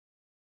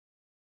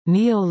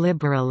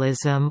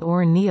Neoliberalism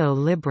or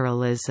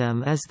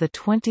neoliberalism is the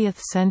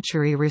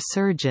 20th-century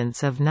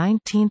resurgence of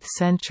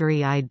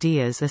 19th-century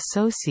ideas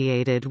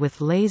associated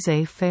with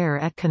laissez-faire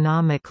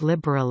economic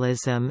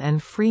liberalism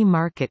and free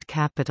market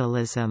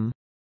capitalism.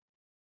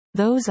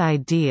 Those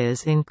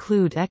ideas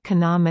include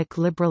economic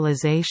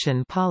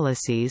liberalization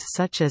policies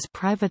such as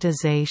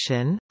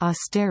privatization,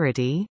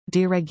 austerity,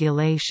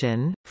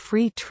 deregulation,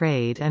 free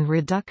trade and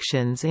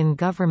reductions in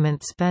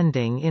government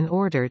spending in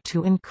order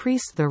to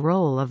increase the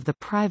role of the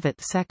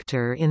private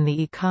sector in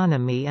the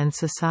economy and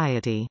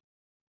society.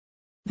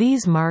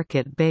 These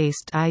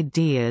market-based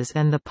ideas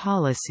and the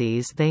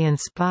policies they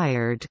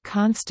inspired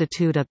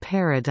constitute a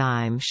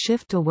paradigm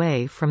shift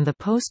away from the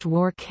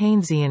post-war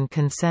Keynesian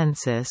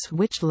consensus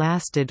which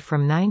lasted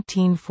from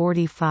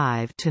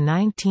 1945 to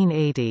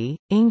 1980.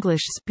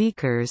 English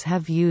speakers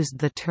have used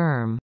the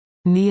term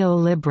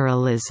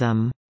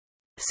neoliberalism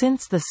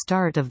since the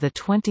start of the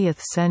 20th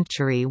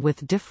century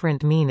with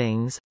different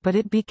meanings, but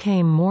it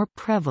became more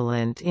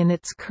prevalent in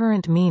its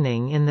current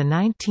meaning in the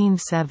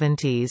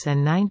 1970s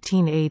and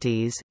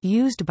 1980s,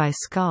 used by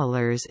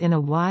scholars in a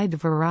wide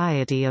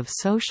variety of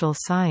social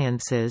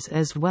sciences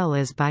as well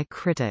as by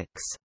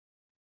critics.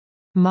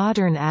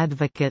 Modern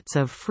advocates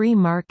of free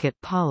market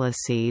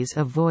policies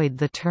avoid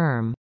the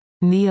term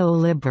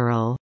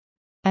neoliberal,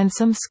 and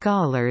some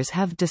scholars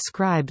have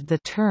described the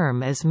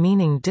term as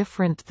meaning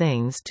different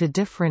things to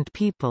different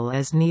people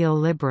as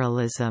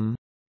neoliberalism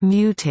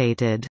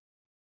mutated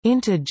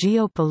into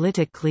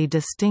geopolitically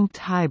distinct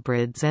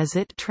hybrids as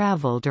it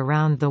traveled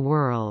around the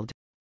world.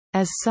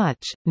 As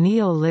such,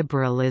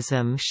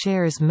 neoliberalism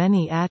shares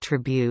many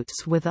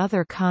attributes with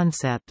other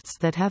concepts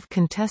that have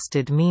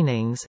contested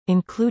meanings,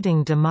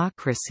 including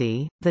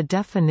democracy. The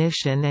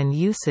definition and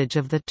usage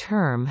of the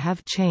term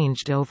have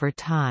changed over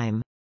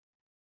time.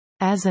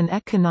 As an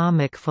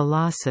economic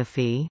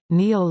philosophy,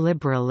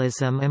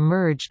 neoliberalism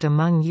emerged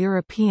among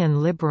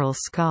European liberal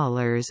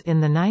scholars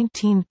in the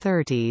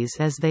 1930s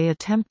as they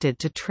attempted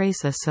to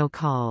trace a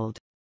so-called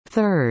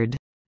third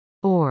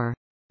or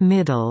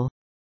middle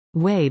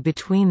way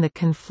between the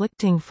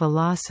conflicting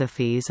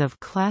philosophies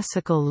of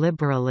classical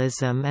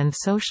liberalism and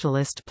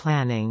socialist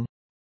planning.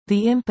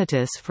 The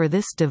impetus for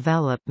this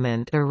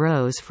development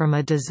arose from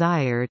a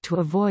desire to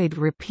avoid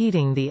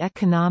repeating the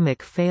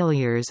economic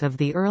failures of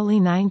the early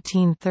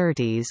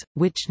 1930s,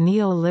 which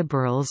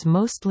neoliberals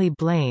mostly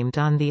blamed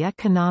on the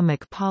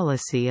economic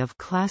policy of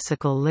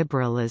classical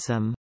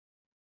liberalism.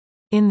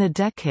 In the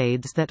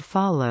decades that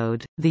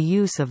followed, the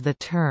use of the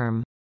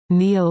term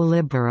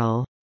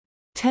neoliberal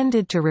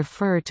tended to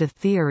refer to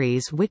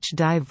theories which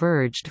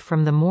diverged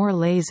from the more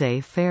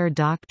laissez-faire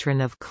doctrine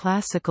of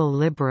classical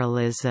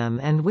liberalism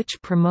and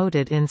which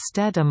promoted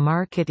instead a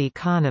market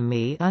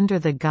economy under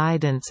the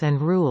guidance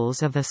and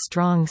rules of a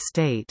strong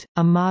state,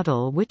 a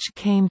model which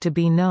came to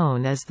be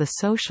known as the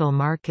social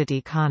market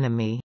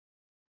economy.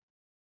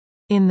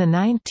 In the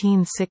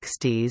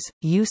 1960s,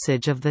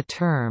 usage of the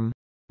term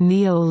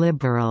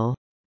neoliberal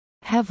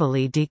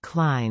heavily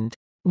declined.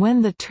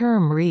 When the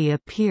term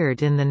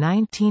reappeared in the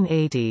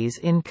 1980s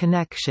in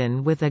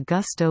connection with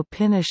Augusto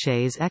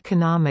Pinochet's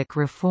economic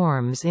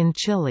reforms in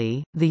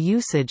Chile, the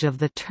usage of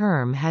the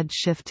term had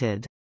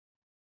shifted.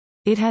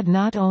 It had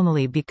not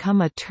only become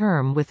a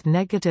term with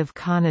negative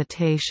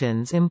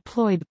connotations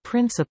employed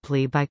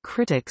principally by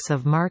critics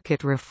of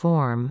market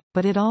reform,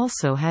 but it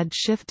also had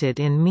shifted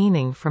in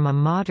meaning from a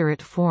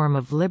moderate form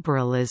of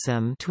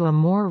liberalism to a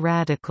more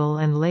radical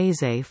and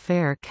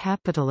laissez-faire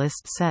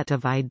capitalist set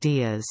of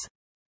ideas.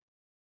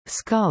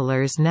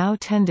 Scholars now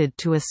tended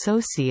to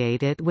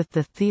associate it with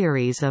the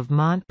theories of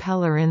Mont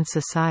Pelerin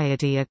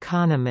society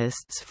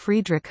economists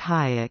Friedrich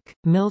Hayek,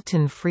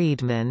 Milton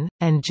Friedman,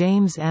 and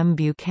James M.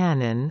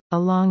 Buchanan,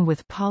 along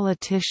with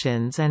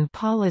politicians and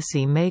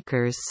policy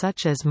makers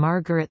such as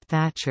Margaret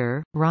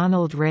Thatcher,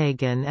 Ronald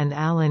Reagan and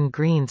Alan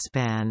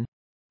Greenspan.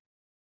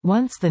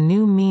 Once the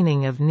new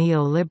meaning of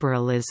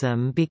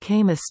neoliberalism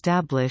became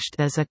established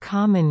as a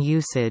common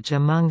usage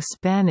among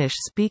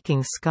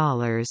Spanish-speaking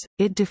scholars,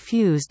 it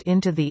diffused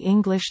into the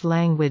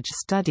English-language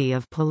study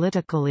of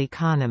political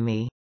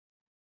economy.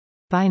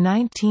 By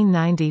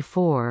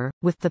 1994,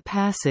 with the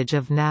passage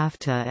of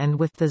NAFTA and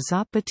with the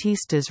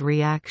Zapatistas'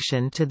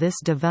 reaction to this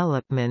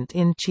development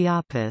in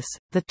Chiapas,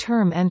 the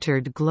term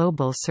entered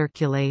global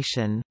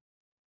circulation.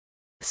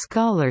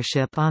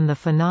 Scholarship on the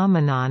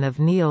phenomenon of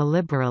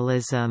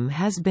neoliberalism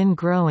has been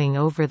growing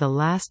over the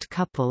last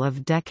couple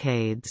of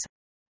decades.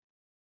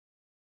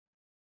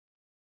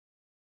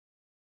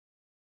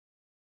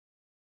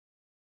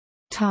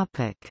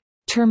 Topic: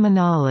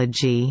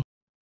 Terminology.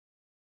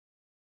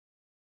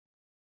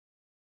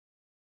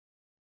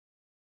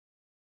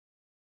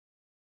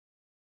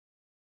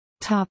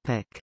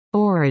 Topic: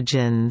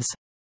 Origins.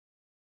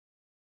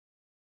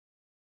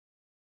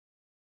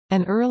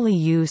 An early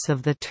use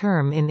of the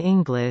term in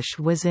English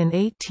was in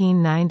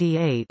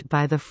 1898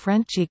 by the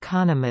French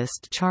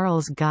economist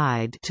Charles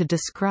Guide to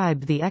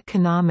describe the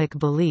economic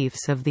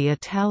beliefs of the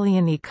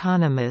Italian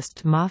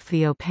economist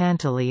Maffeo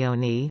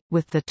Pantaleoni,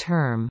 with the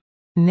term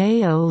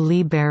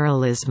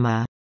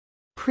neoliberalism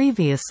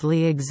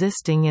previously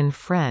existing in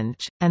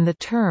French, and the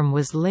term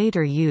was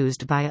later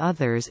used by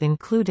others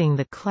including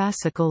the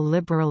classical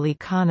liberal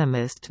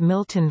economist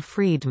Milton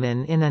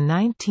Friedman in a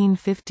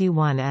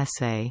 1951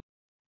 essay.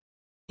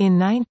 In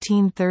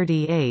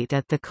 1938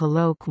 at the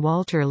colloque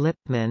Walter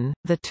Lippmann,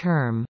 the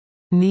term,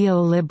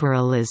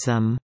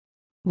 neoliberalism,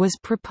 was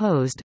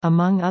proposed,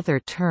 among other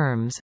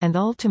terms, and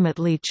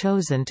ultimately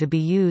chosen to be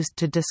used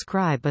to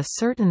describe a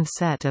certain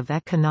set of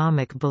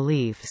economic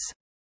beliefs.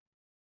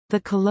 The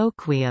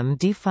Colloquium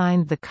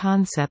defined the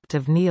concept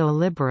of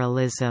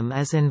neoliberalism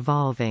as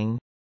involving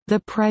the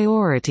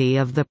priority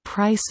of the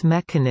price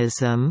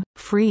mechanism,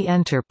 free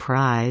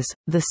enterprise,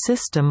 the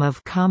system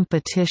of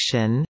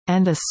competition,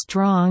 and a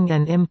strong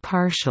and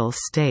impartial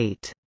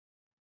state.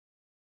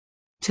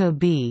 To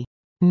be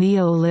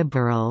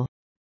neoliberal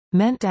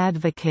meant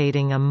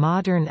advocating a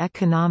modern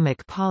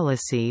economic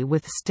policy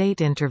with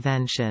state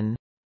intervention.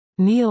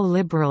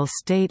 Neoliberal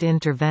state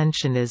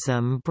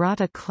interventionism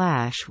brought a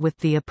clash with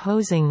the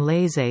opposing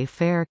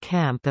laissez-faire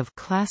camp of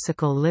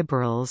classical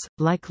liberals,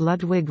 like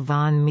Ludwig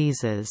von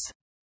Mises.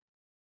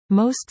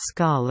 Most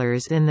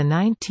scholars in the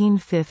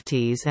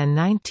 1950s and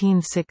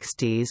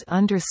 1960s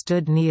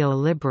understood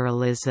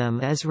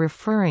neoliberalism as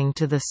referring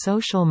to the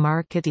social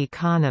market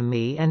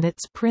economy and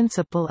its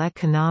principal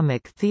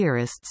economic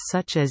theorists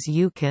such as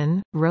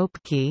Eucken,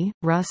 Ropke,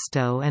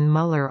 Rustow and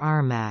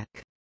Müller-Armack.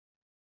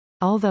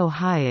 Although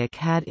Hayek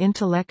had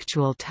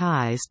intellectual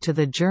ties to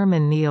the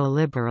German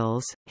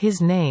neoliberals, his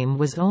name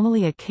was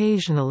only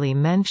occasionally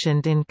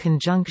mentioned in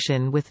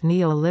conjunction with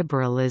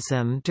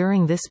neoliberalism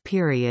during this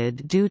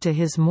period due to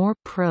his more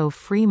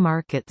pro-free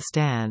market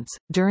stance.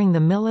 During the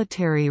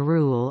military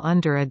rule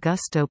under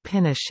Augusto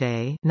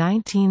Pinochet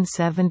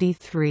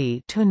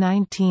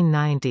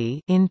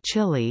 (1973–1990) in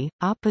Chile,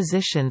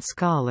 opposition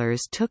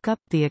scholars took up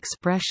the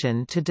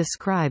expression to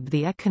describe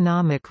the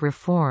economic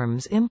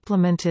reforms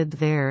implemented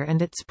there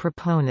and its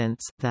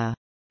proponents, the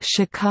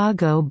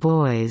Chicago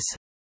Boys.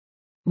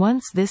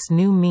 Once this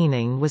new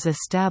meaning was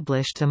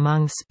established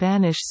among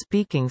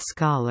Spanish-speaking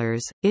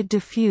scholars, it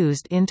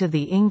diffused into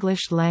the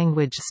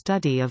English-language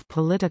study of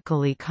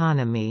political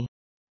economy.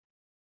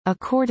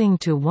 According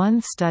to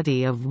one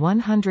study of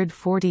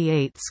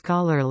 148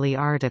 scholarly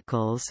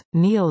articles,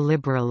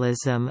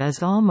 neoliberalism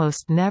is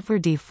almost never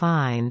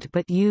defined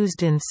but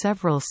used in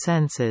several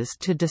senses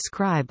to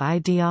describe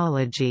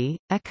ideology,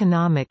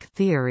 economic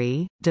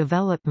theory,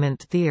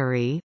 development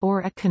theory,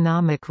 or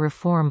economic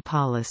reform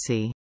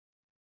policy.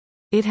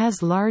 It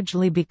has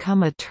largely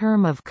become a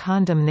term of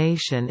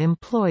condemnation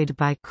employed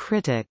by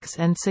critics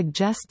and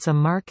suggests a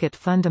market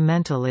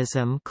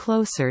fundamentalism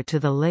closer to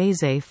the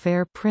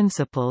laissez-faire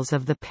principles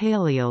of the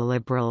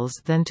paleoliberals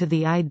than to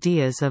the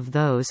ideas of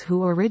those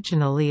who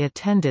originally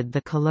attended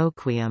the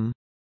colloquium.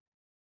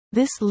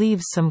 This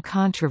leaves some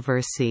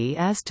controversy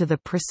as to the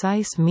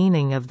precise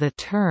meaning of the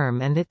term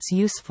and its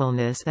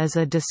usefulness as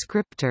a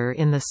descriptor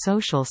in the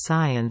social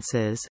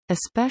sciences,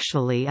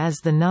 especially as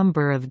the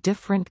number of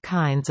different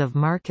kinds of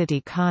market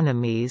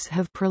economies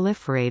have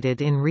proliferated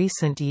in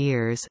recent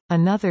years.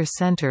 Another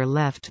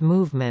center-left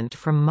movement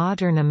from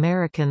modern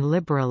American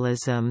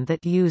liberalism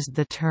that used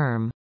the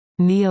term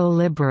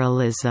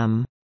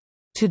neoliberalism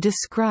to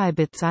describe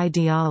its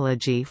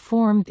ideology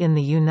formed in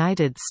the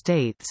United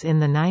States in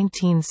the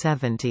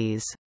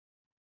 1970s.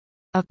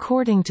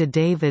 According to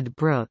David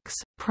Brooks,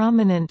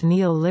 prominent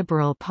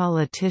neoliberal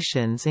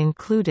politicians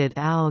included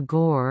Al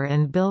Gore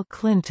and Bill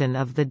Clinton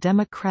of the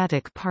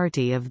Democratic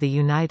Party of the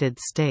United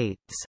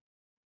States.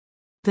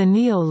 The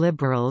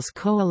neoliberals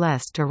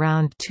coalesced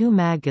around two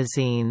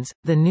magazines,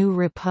 The New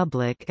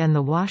Republic and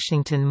The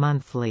Washington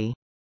Monthly.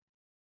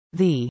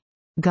 The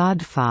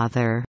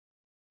godfather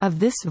of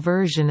this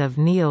version of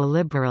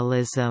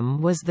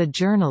neoliberalism was the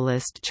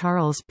journalist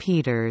Charles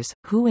Peters,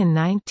 who in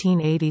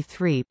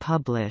 1983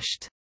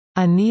 published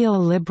A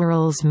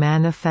Neoliberal's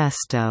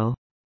Manifesto.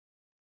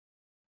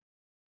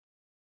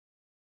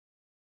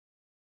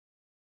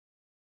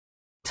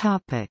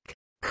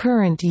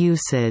 Current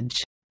usage.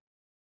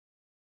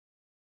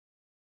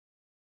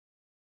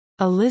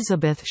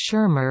 Elizabeth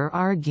Schirmer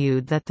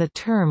argued that the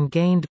term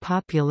gained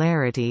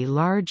popularity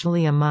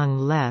largely among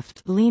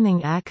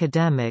left-leaning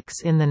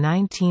academics in the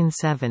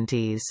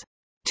 1970s,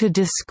 "to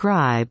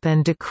describe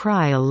and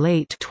decry a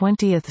late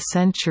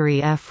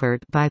 20th-century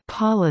effort by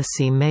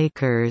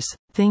policy-makers,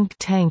 think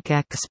tank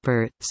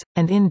experts,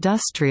 and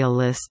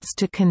industrialists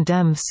to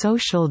condemn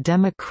social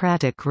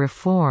democratic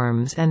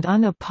reforms and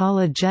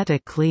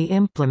unapologetically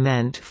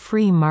implement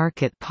free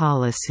market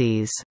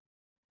policies."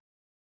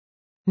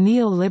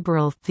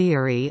 Neoliberal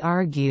theory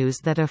argues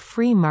that a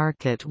free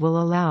market will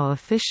allow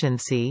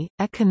efficiency,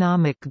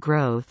 economic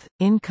growth,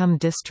 income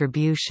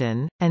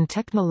distribution, and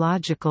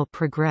technological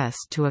progress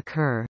to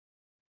occur.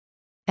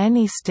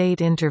 Any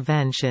state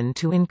intervention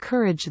to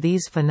encourage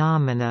these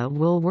phenomena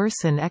will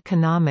worsen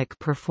economic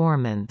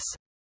performance.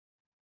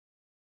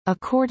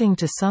 According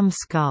to some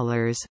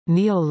scholars,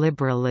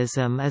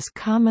 neoliberalism is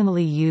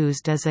commonly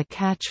used as a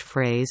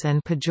catchphrase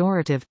and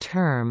pejorative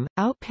term,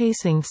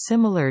 outpacing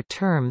similar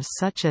terms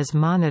such as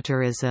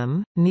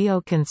monetarism,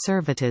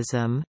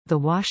 neoconservatism, the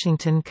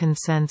Washington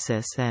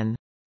Consensus and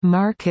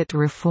market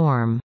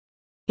reform.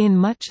 In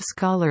much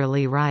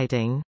scholarly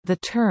writing, the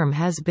term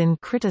has been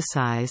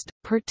criticized,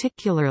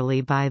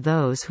 particularly by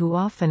those who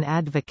often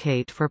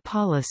advocate for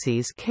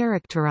policies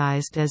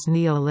characterized as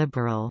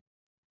neoliberal.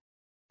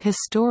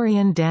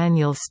 Historian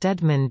Daniel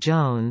Stedman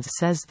Jones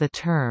says the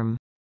term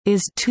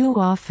is too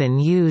often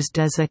used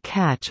as a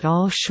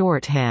catch-all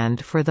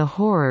shorthand for the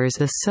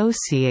horrors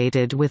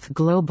associated with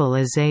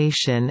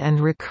globalization and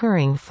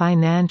recurring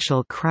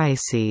financial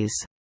crises.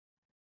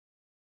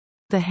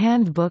 The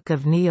Handbook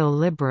of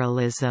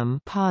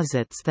Neoliberalism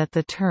posits that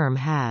the term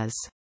has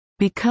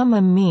become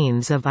a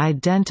means of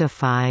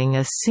identifying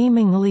a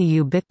seemingly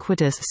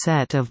ubiquitous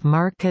set of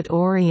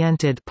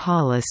market-oriented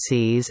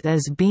policies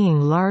as being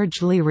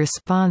largely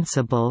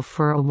responsible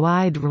for a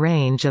wide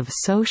range of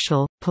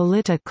social,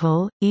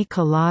 political,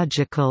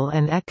 ecological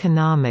and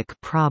economic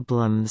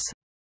problems.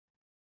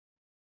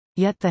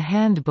 Yet the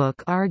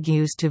handbook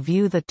argues to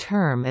view the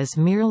term as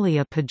merely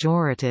a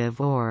pejorative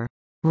or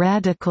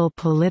radical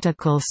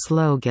political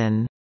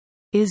slogan,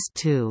 is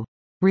to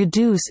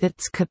reduce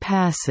its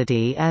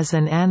capacity as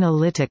an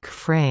analytic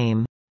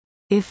frame.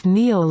 If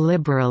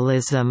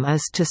neoliberalism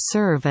is to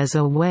serve as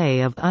a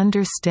way of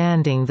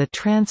understanding the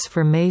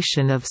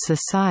transformation of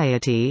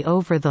society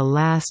over the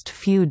last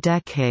few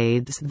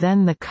decades,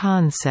 then the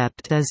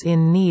concept is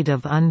in need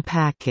of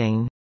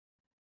unpacking.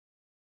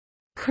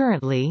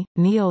 Currently,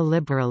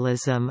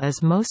 neoliberalism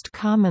is most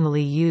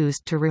commonly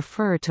used to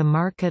refer to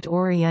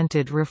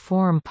market-oriented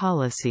reform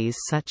policies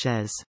such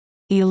as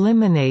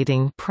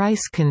eliminating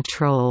price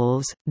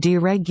controls,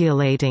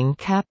 deregulating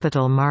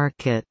capital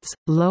markets,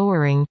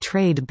 lowering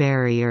trade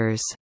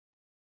barriers,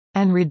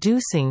 and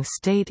reducing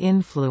state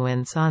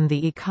influence on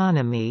the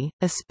economy,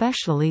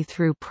 especially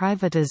through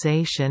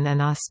privatization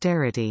and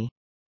austerity.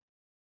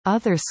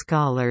 Other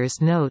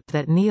scholars note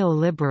that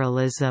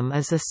neoliberalism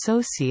is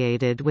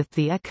associated with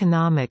the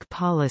economic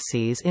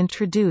policies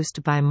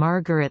introduced by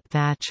Margaret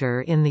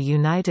Thatcher in the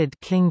United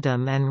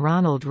Kingdom and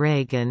Ronald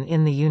Reagan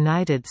in the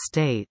United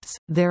States.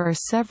 There are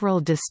several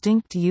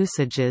distinct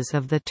usages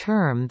of the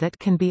term that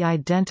can be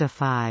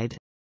identified.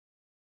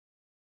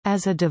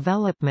 As a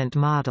development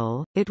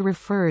model, it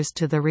refers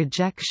to the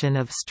rejection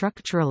of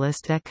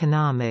structuralist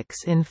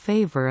economics in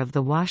favor of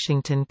the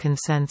Washington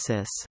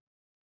Consensus.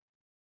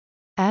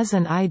 As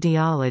an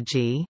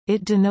ideology,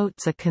 it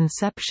denotes a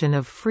conception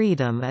of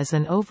freedom as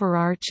an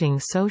overarching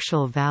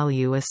social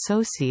value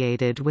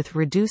associated with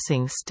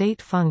reducing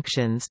state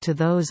functions to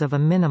those of a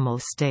minimal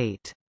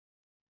state.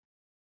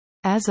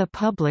 As a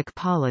public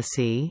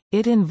policy,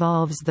 it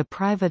involves the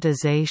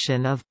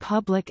privatization of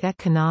public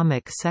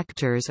economic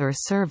sectors or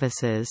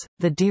services,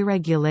 the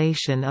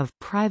deregulation of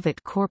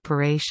private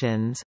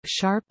corporations,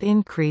 sharp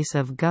increase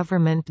of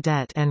government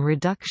debt and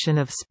reduction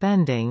of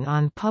spending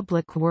on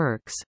public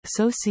works.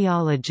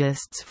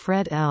 Sociologists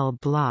Fred L.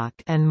 Bloch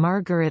and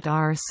Margaret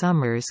R.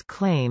 Summers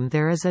claim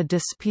there is a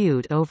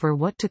dispute over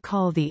what to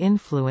call the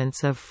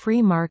influence of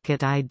free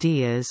market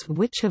ideas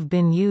which have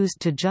been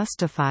used to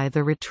justify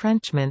the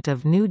retrenchment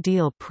of New Deal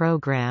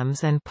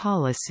programs and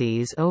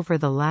policies over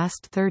the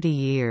last 30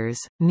 years,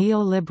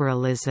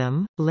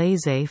 neoliberalism,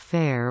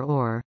 laissez-faire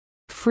or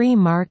free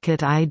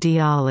market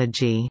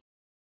ideology.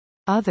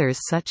 Others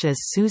such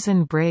as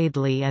Susan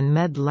Bradley and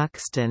Med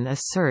Luxton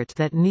assert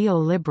that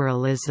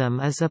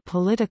neoliberalism is a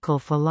political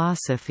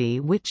philosophy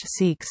which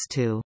seeks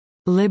to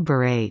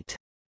liberate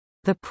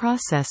the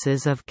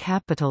processes of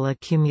capital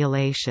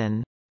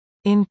accumulation.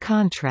 In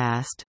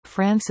contrast,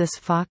 Francis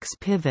Fox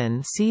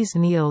Piven sees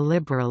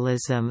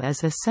neoliberalism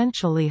as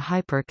essentially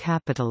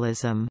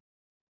hyper-capitalism.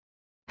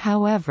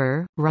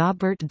 However,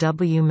 Robert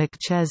W.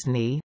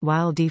 McChesney,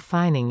 while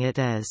defining it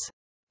as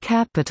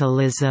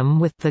capitalism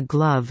with the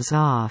gloves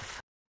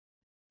off,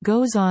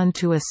 goes on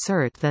to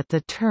assert that the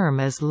term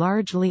is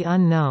largely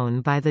unknown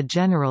by the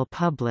general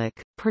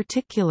public,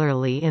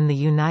 particularly in the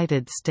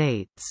United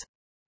States.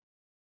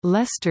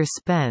 Lester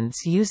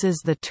Spence uses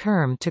the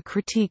term to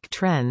critique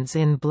trends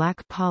in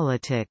black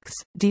politics,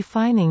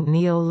 defining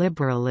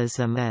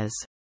neoliberalism as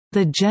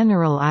the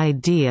general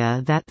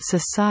idea that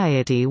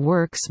society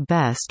works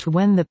best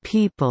when the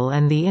people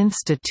and the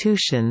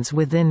institutions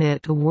within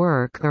it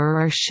work or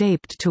are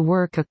shaped to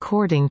work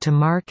according to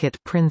market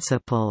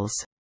principles.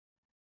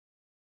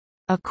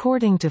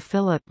 According to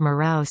Philip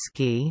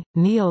Murawski,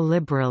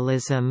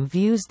 neoliberalism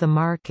views the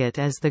market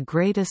as the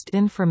greatest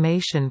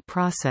information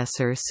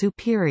processor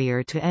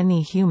superior to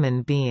any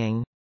human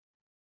being.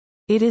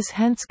 It is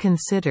hence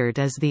considered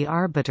as the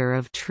arbiter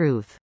of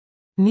truth.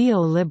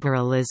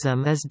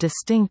 Neoliberalism is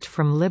distinct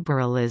from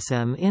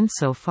liberalism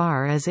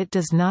insofar as it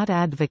does not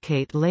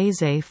advocate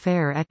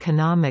laissez-faire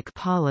economic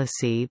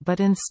policy but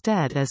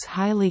instead is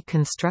highly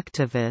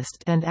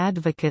constructivist and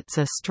advocates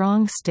a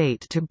strong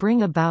state to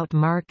bring about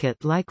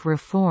market-like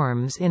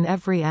reforms in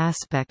every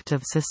aspect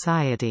of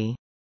society.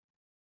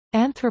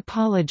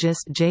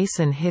 Anthropologist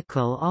Jason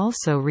Hickel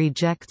also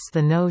rejects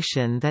the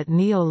notion that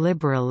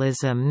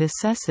neoliberalism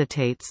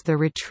necessitates the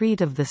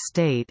retreat of the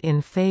state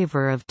in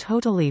favor of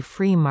totally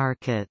free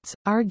markets,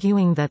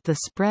 arguing that the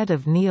spread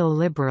of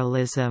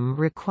neoliberalism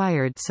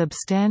required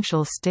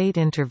substantial state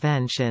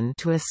intervention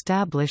to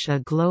establish a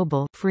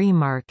global free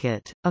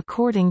market.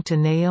 According to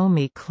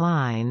Naomi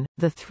Klein,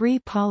 the three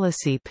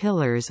policy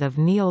pillars of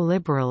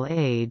neoliberal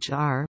age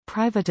are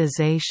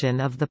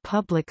privatization of the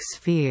public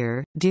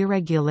sphere,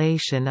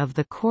 deregulation of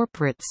the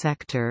corporate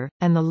sector,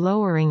 and the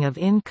lowering of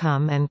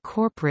income and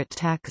corporate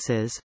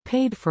taxes,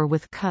 paid for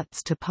with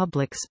cuts to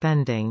public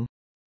spending.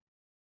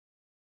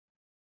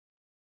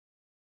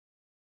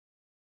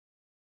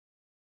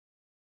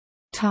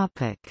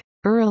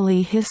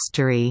 Early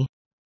history.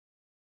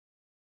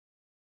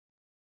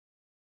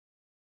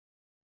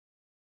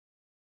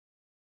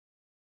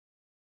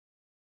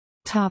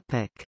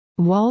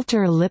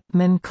 Walter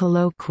Lippmann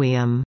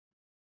Colloquium.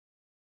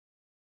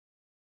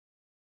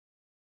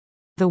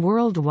 The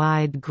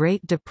worldwide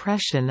Great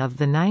Depression of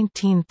the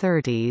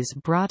 1930s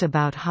brought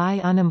about high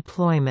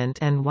unemployment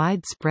and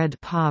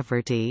widespread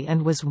poverty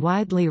and was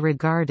widely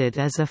regarded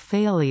as a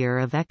failure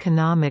of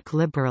economic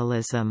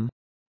liberalism.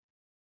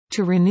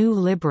 To renew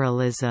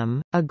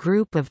liberalism, a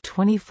group of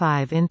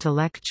 25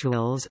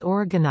 intellectuals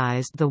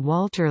organized the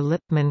Walter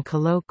Lippmann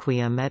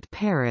Colloquium at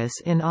Paris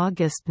in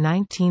August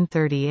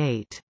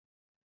 1938.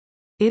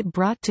 It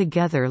brought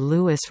together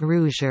Louis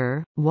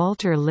Ruger,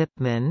 Walter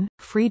Lippmann,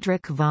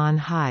 Friedrich von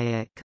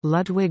Hayek,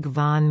 Ludwig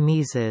von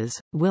Mises,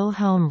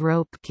 Wilhelm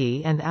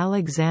Röpke and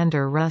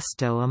Alexander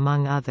Rustow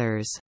among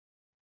others.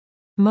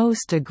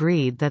 Most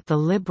agreed that the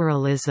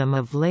liberalism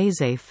of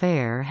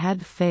laissez-faire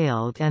had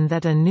failed and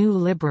that a new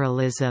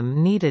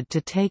liberalism needed to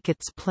take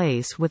its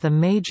place with a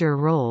major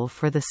role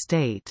for the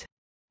state.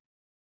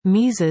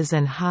 Mises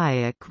and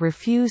Hayek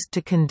refused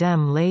to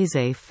condemn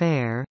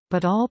laissez-faire,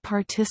 but all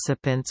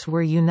participants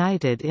were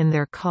united in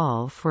their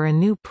call for a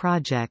new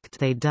project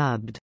they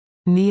dubbed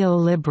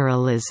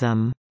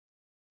neoliberalism.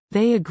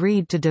 They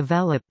agreed to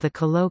develop the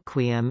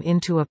colloquium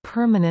into a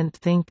permanent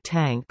think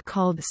tank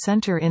called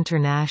Centre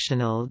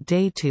International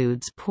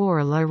d'études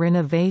pour la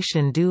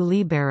rénovation du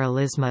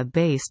libéralisme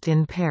based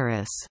in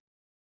Paris.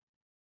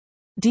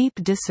 Deep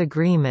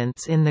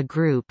disagreements in the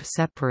group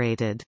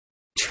separated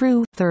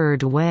true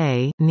third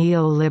way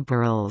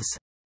neoliberals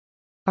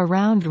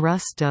around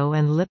Rustow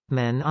and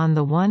Lippmann on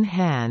the one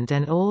hand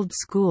and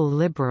old-school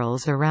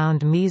liberals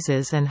around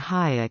Mises and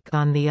Hayek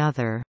on the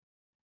other.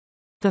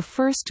 The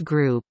first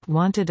group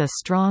wanted a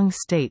strong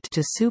state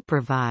to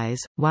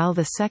supervise, while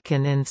the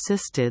second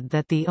insisted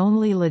that the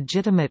only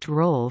legitimate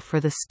role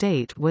for the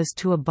state was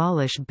to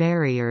abolish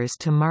barriers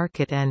to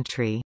market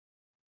entry.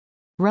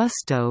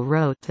 Rustow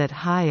wrote that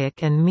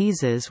Hayek and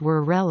Mises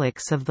were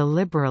relics of the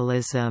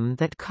liberalism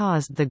that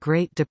caused the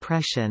Great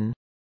Depression.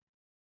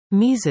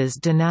 Mises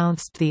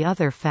denounced the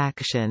other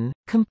faction,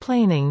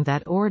 complaining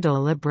that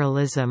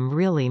ordoliberalism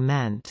really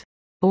meant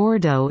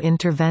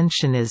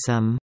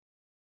ordo-interventionism.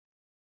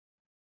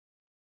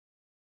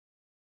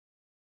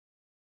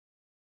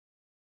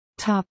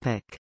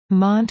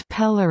 Mont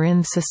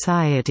Pelerin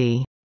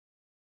Society.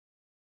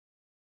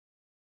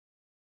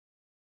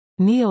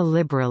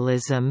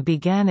 Neoliberalism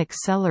began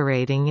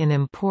accelerating in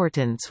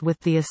importance with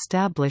the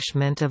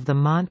establishment of the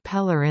Mont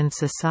Pelerin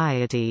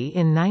Society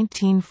in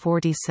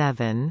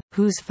 1947,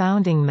 whose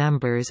founding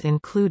members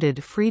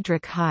included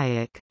Friedrich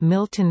Hayek,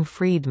 Milton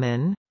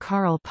Friedman,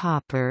 Karl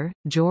Popper,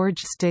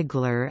 George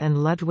Stigler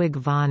and Ludwig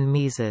von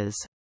Mises.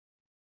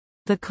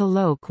 The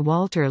colloque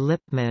Walter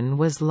Lippmann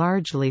was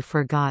largely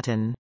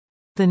forgotten.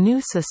 The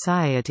new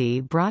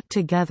society brought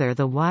together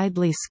the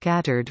widely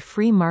scattered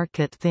free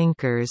market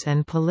thinkers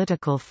and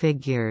political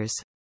figures.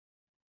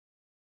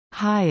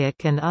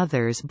 Hayek and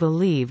others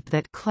believed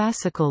that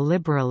classical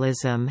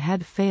liberalism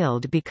had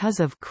failed because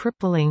of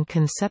crippling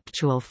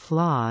conceptual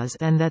flaws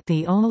and that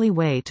the only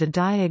way to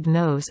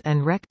diagnose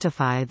and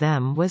rectify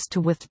them was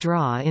to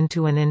withdraw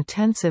into an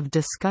intensive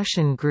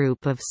discussion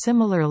group of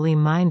similarly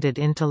minded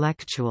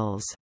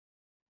intellectuals.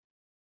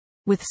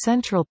 With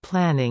central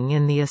planning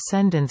in the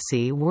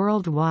ascendancy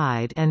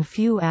worldwide and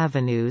few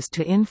avenues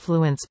to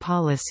influence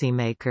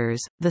policymakers,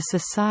 the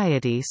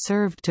society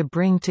served to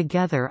bring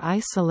together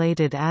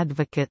isolated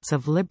advocates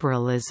of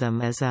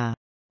liberalism as a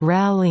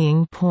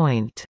rallying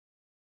point,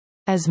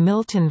 as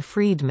Milton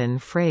Friedman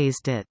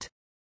phrased it.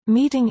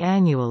 Meeting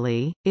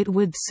annually, it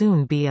would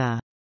soon be a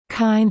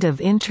kind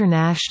of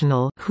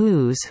international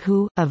who's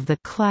who of the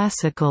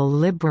classical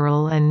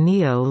liberal and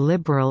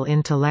neo-liberal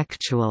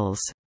intellectuals.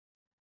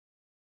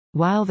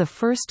 While the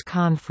first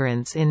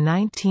conference in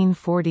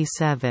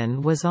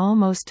 1947 was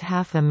almost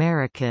half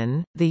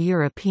American, the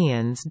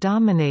Europeans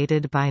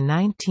dominated by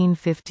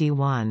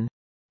 1951.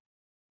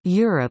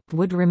 Europe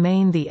would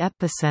remain the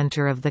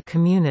epicenter of the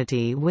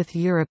community with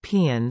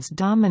Europeans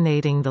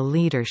dominating the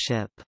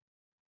leadership.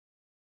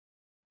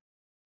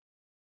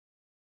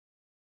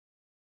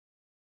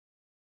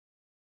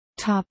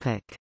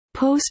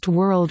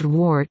 Post-World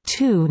War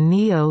II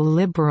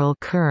neo-liberal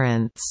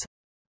currents.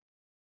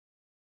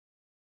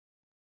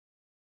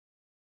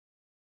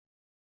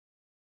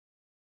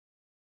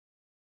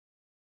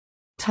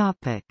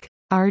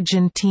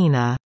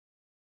 Argentina.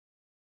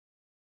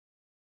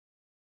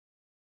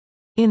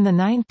 In the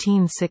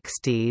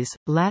 1960s,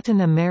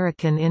 Latin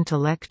American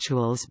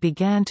intellectuals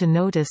began to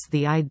notice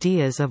the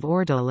ideas of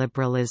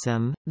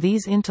ordoliberalism.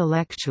 These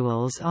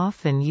intellectuals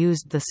often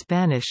used the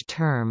Spanish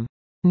term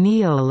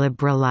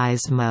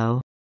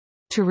neoliberalismo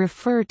to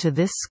refer to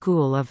this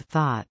school of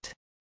thought.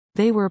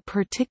 They were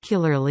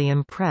particularly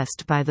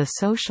impressed by the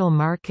social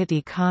market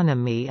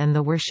economy and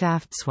the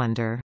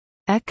Wirtschaftswunder,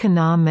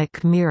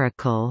 economic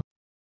miracle,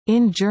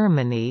 in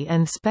Germany,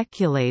 and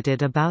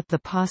speculated about the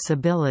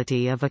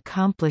possibility of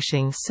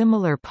accomplishing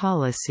similar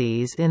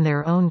policies in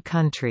their own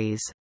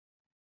countries.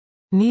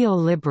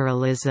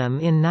 Neoliberalism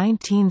in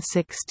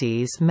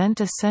 1960s meant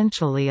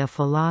essentially a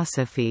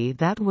philosophy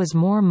that was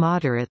more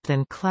moderate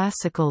than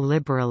classical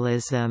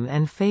liberalism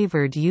and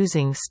favored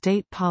using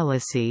state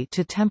policy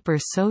to temper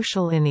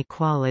social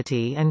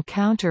inequality and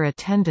counter a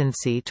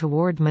tendency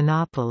toward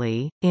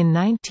monopoly. In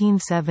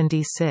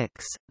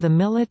 1976, the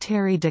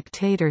military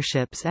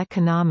dictatorship's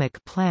economic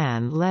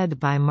plan led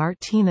by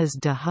Martínez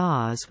de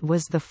Hoz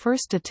was the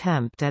first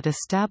attempt at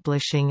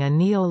establishing a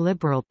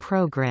neoliberal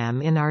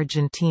program in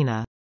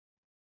Argentina.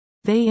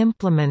 They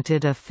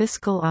implemented a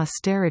fiscal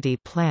austerity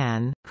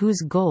plan,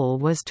 whose goal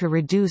was to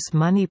reduce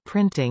money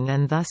printing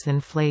and thus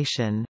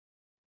inflation.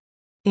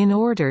 In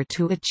order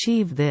to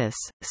achieve this,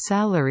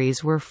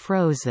 salaries were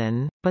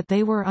frozen, but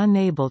they were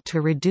unable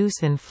to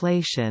reduce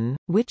inflation,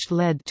 which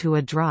led to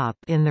a drop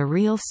in the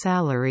real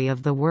salary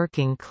of the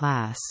working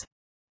class.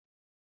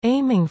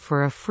 Aiming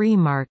for a free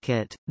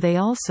market, they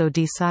also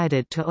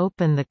decided to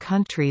open the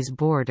country's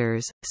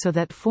borders, so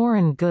that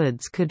foreign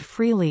goods could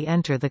freely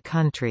enter the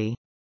country.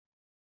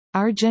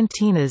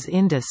 Argentina's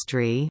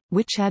industry,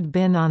 which had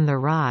been on the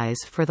rise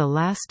for the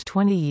last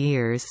 20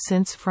 years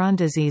since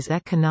Frondizi's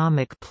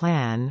economic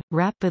plan,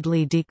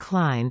 rapidly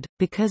declined,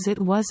 because it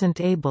wasn't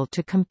able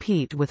to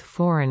compete with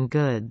foreign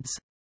goods.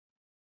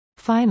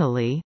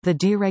 Finally, the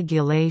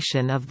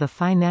deregulation of the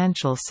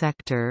financial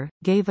sector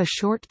gave a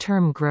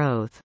short-term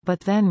growth, but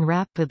then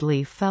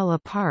rapidly fell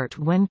apart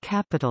when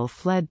capital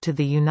fled to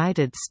the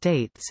United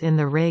States in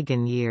the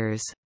Reagan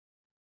years.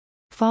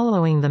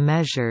 Following the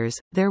measures,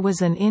 there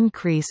was an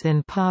increase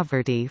in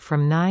poverty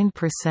from 9%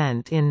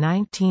 in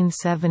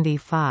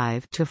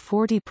 1975 to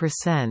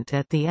 40%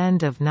 at the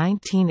end of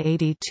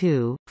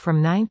 1982.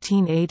 From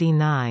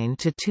 1989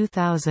 to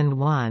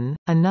 2001,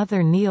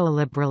 another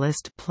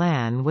neoliberalist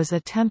plan was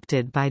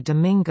attempted by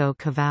Domingo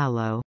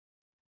Cavallo.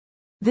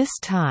 This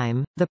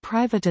time, the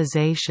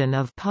privatization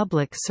of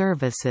public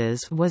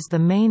services was the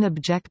main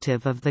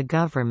objective of the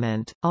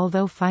government,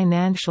 although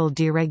financial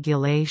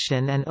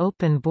deregulation and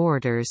open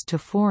borders to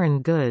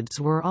foreign goods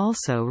were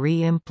also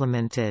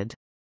re-implemented.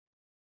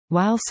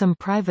 While some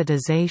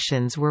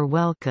privatizations were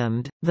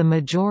welcomed, the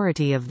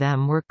majority of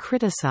them were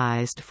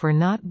criticized for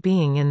not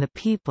being in the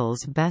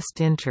people's best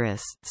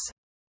interests.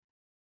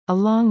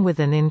 Along with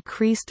an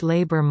increased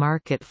labor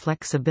market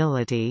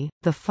flexibility,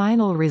 the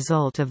final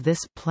result of this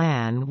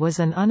plan was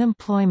an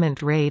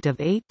unemployment rate of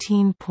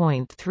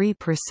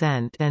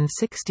 18.3% and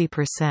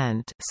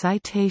 60%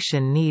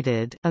 citation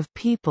needed of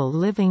people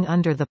living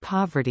under the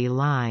poverty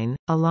line,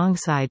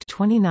 alongside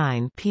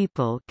 29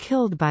 people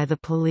killed by the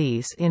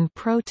police in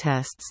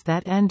protests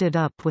that ended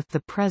up with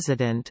the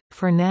president,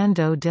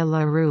 Fernando de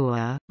la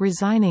Rúa,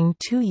 resigning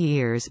 2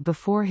 years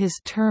before his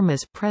term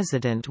as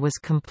president was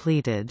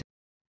completed.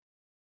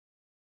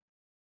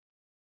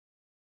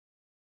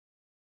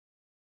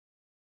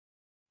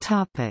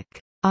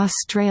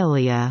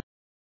 Australia.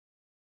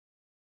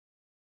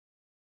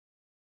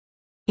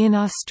 In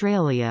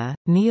Australia,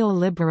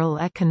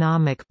 neoliberal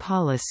economic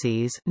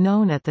policies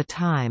known at the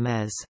time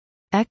as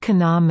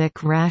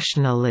economic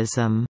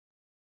rationalism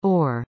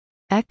or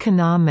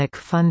economic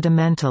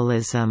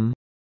fundamentalism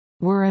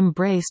were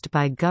embraced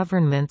by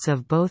governments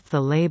of both the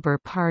Labour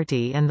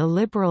Party and the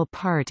Liberal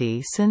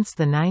Party since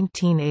the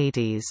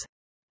 1980s.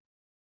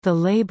 The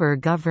Labour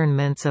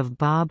governments of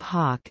Bob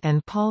Hawke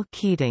and Paul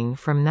Keating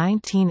from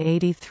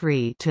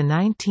 1983 to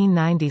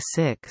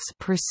 1996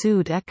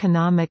 pursued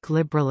economic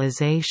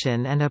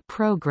liberalisation and a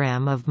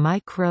programme of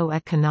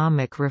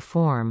microeconomic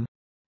reform.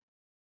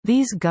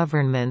 These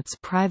governments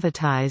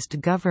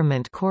privatized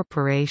government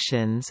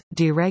corporations,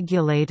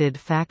 deregulated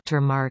factor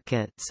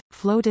markets,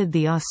 floated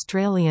the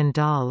Australian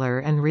dollar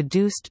and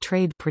reduced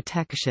trade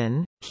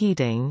protection.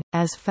 Keating,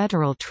 as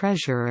federal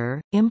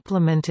treasurer,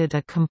 implemented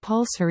a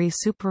compulsory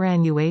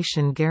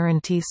superannuation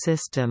guarantee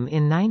system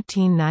in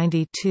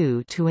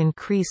 1992 to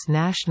increase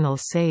national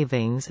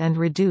savings and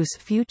reduce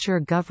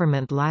future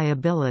government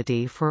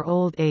liability for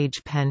old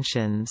age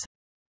pensions.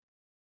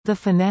 The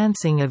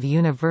financing of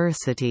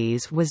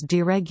universities was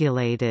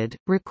deregulated,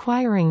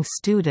 requiring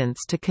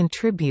students to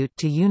contribute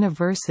to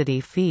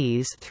university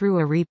fees through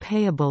a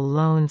repayable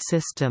loan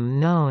system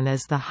known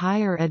as the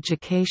Higher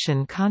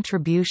Education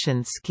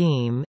Contribution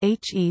Scheme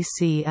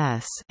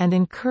 (HECS), and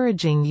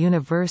encouraging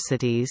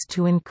universities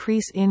to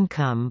increase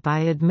income by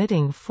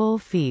admitting full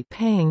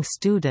fee-paying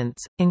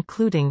students,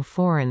 including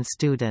foreign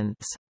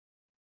students.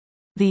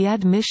 The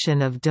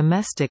admission of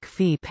domestic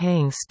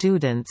fee-paying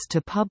students to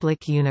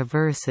public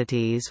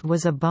universities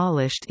was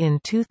abolished in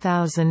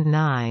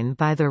 2009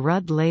 by the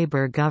Rudd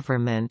Labour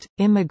government.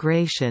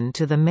 Immigration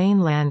to the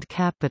mainland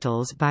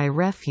capitals by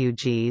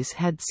refugees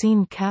had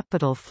seen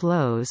capital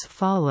flows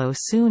follow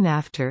soon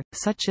after,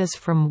 such as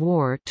from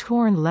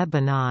war-torn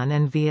Lebanon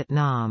and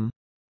Vietnam.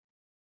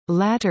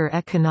 Latter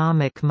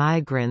economic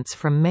migrants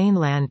from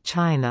mainland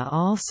China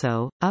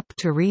also, up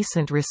to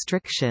recent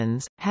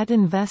restrictions, had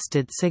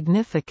invested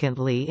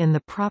significantly in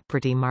the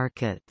property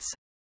markets.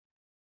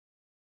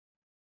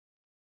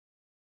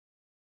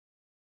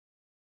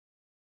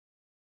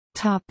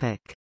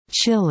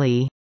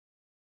 Chile.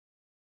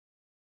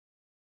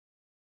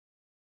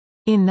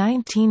 In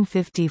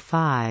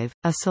 1955,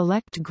 a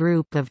select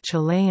group of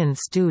Chilean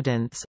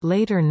students,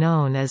 later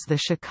known as the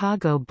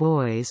Chicago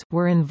Boys,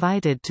 were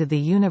invited to the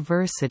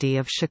University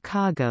of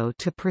Chicago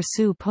to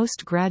pursue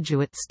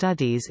postgraduate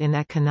studies in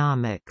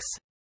economics.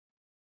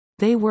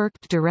 They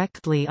worked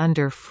directly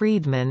under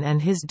Friedman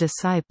and his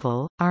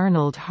disciple,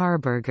 Arnold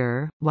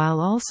Harberger, while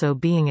also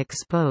being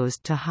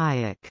exposed to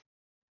Hayek.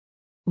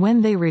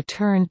 When they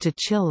returned to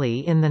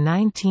Chile in the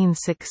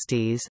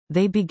 1960s,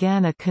 they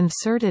began a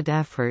concerted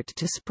effort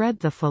to spread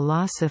the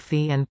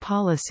philosophy and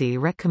policy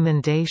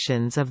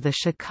recommendations of the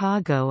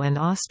Chicago and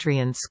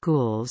Austrian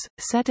schools,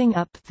 setting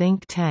up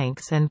think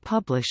tanks and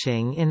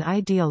publishing in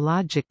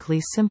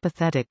ideologically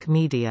sympathetic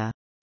media.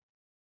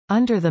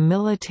 Under the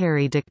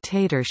military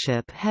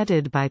dictatorship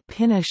headed by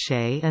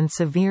Pinochet and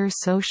severe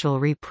social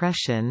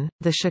repression,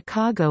 the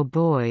Chicago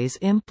Boys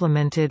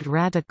implemented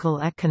radical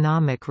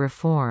economic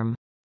reform.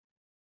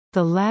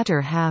 The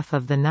latter half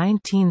of the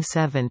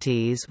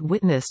 1970s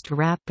witnessed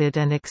rapid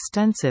and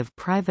extensive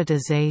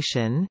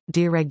privatization,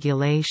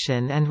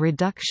 deregulation and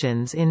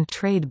reductions in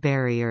trade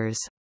barriers.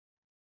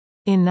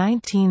 In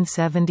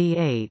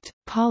 1978,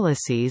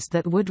 policies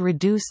that would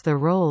reduce the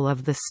role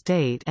of the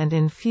state and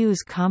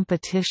infuse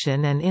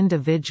competition and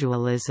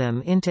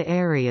individualism into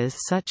areas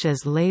such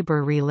as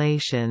labor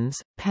relations,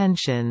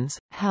 pensions,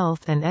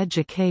 health and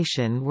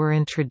education were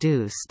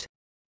introduced.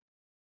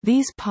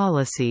 These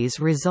policies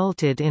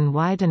resulted in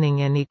widening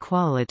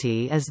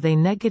inequality as they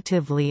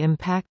negatively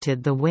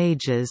impacted the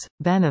wages,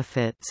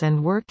 benefits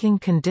and working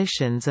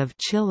conditions of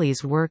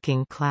Chile's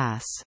working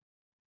class.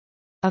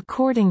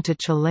 According to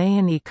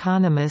Chilean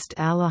economist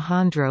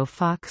Alejandro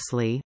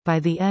Foxley, by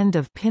the end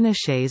of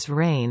Pinochet's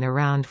reign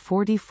around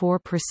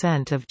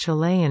 44% of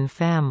Chilean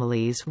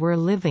families were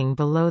living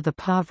below the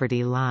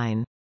poverty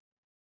line.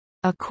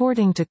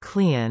 According to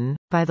Klein,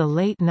 by the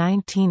late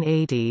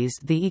 1980s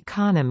the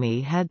economy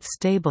had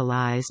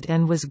stabilized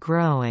and was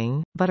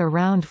growing, but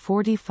around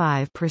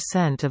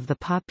 45% of the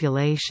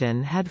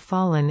population had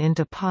fallen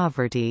into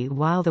poverty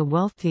while the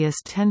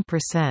wealthiest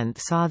 10%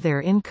 saw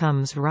their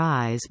incomes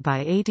rise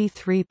by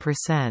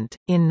 83%.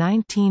 In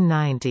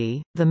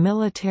 1990, the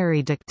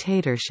military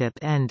dictatorship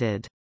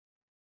ended.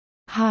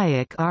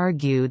 Hayek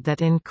argued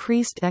that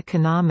increased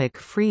economic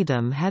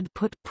freedom had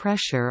put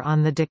pressure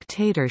on the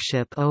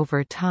dictatorship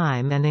over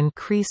time and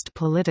increased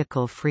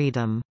political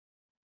freedom.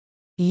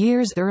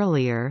 Years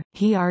earlier,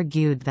 he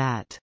argued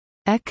that,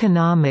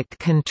 "...economic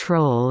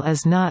control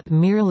is not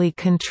merely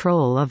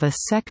control of a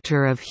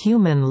sector of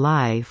human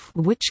life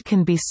which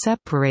can be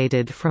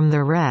separated from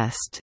the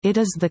rest, it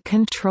is the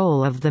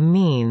control of the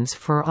means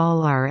for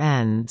all our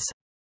ends."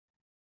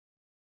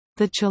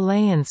 The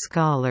Chilean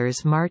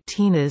scholars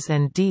Martinez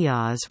and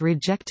Diaz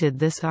rejected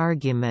this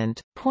argument,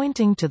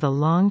 pointing to the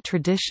long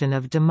tradition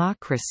of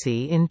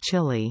democracy in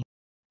Chile.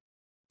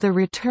 The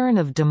return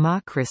of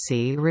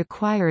democracy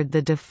required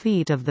the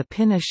defeat of the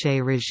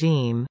Pinochet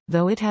regime,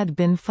 though it had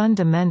been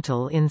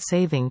fundamental in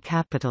saving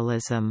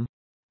capitalism.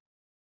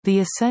 The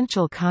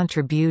essential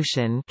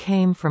contribution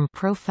came from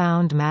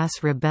profound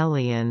mass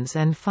rebellions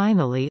and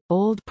finally,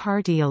 old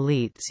party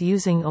elites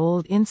using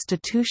old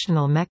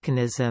institutional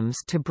mechanisms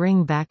to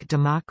bring back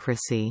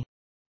democracy.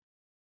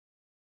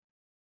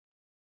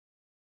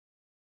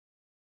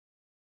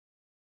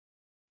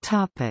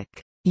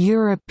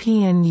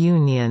 European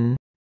Union.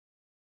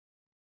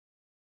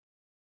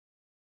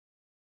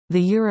 The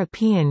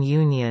European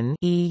Union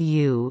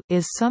 (EU)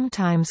 is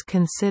sometimes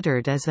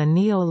considered as a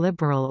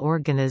neoliberal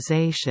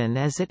organization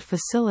as it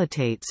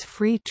facilitates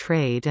free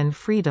trade and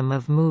freedom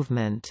of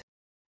movement.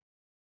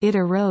 It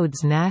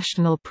erodes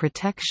national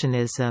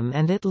protectionism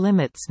and it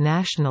limits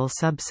national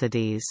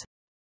subsidies.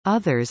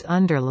 Others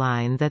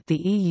underline that the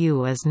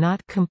EU is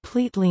not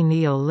completely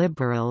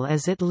neoliberal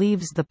as it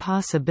leaves the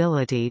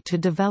possibility to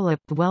develop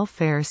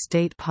welfare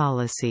state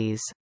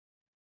policies.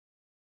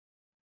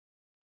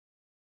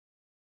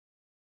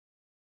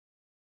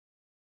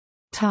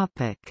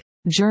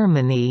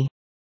 Germany.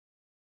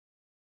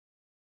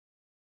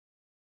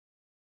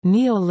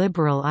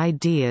 Neoliberal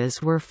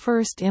ideas were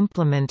first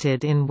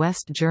implemented in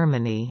West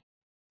Germany.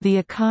 The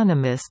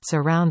economists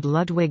around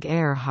Ludwig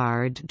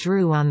Erhard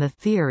drew on the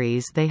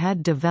theories they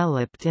had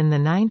developed in the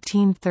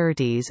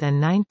 1930s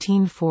and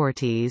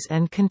 1940s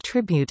and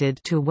contributed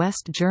to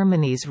West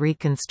Germany's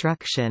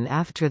reconstruction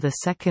after the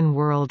Second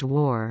World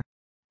War.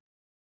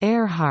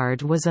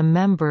 Erhard was a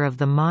member of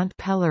the Mont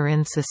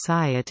Pelerin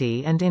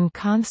Society and in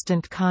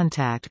constant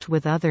contact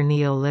with other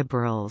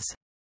neoliberals.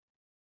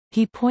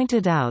 He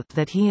pointed out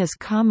that he is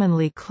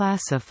commonly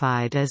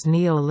classified as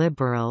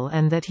neoliberal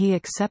and that he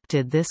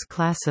accepted this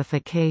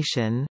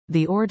classification.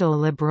 The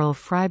ordoliberal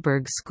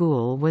Freiburg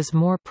school was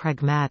more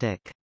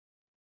pragmatic.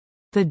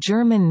 The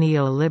German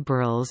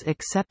neoliberals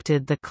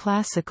accepted the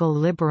classical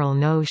liberal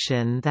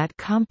notion that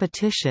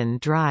competition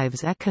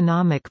drives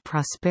economic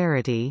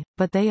prosperity,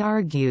 but they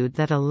argued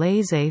that a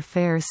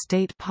laissez-faire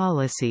state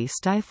policy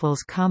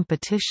stifles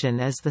competition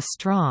as the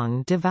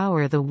strong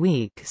devour the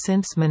weak,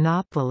 since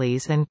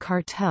monopolies and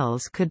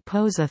cartels could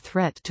pose a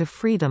threat to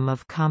freedom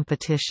of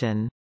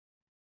competition.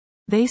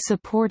 They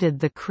supported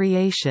the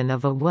creation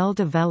of a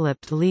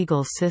well-developed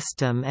legal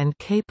system and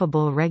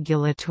capable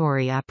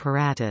regulatory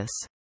apparatus.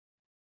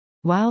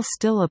 While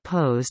still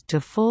opposed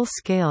to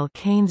full-scale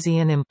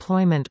Keynesian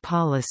employment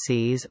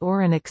policies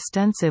or an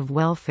extensive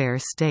welfare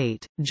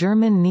state,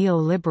 German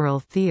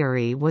neoliberal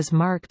theory was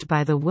marked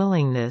by the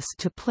willingness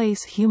to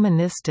place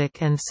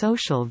humanistic and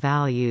social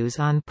values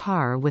on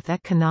par with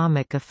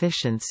economic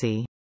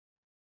efficiency.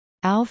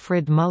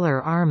 Alfred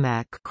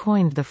Müller-Armack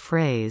coined the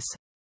phrase,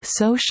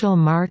 "social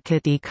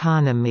market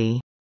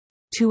economy,"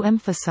 to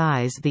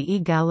emphasize the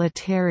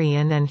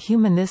egalitarian and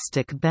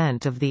humanistic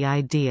bent of the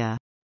idea.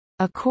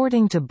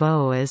 According to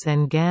Boas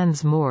and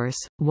Gans Morse,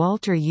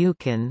 Walter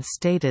Eucken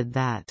stated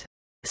that,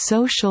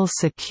 "Social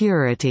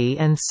security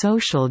and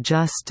social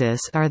justice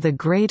are the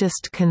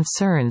greatest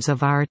concerns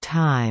of our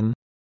time."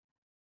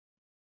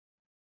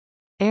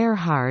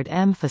 Erhard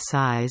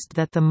emphasized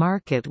that the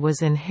market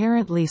was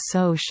inherently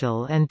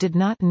social and did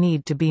not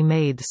need to be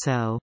made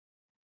so.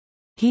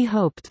 He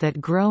hoped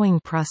that growing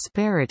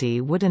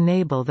prosperity would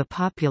enable the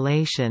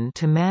population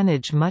to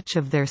manage much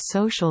of their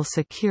social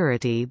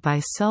security by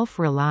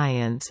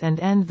self-reliance and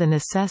end the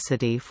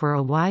necessity for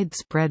a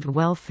widespread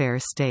welfare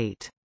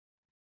state.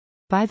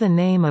 By the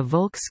name of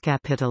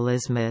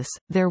Volkskapitalismus,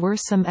 there were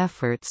some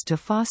efforts to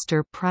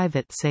foster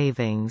private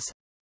savings.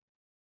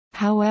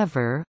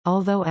 However,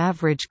 although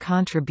average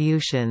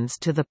contributions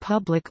to the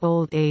public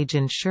old age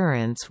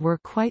insurance were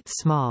quite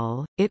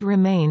small, it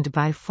remained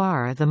by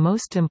far the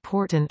most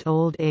important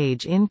old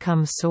age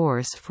income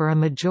source for a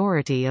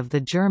majority of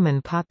the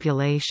German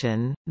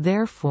population.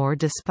 Therefore,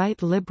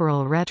 despite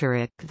liberal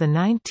rhetoric, the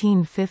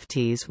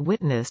 1950s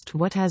witnessed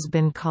what has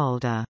been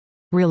called a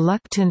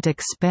reluctant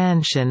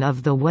expansion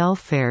of the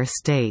welfare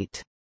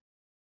state.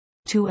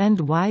 To end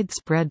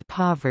widespread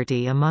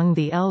poverty among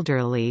the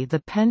elderly,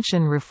 the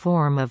pension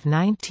reform of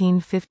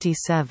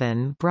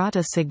 1957 brought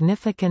a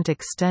significant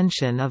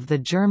extension of the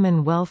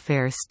German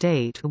welfare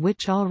state,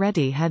 which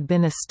already had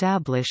been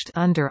established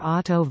under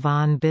Otto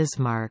von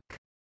Bismarck.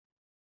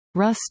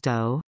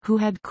 Rustow, who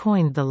had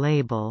coined the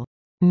label,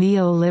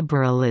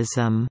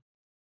 neoliberalism,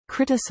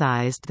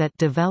 criticized that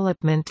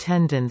development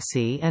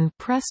tendency and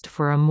pressed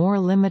for a more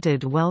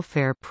limited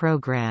welfare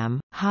program.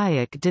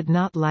 Hayek did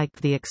not like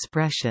the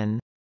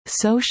expression,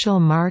 social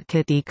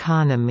market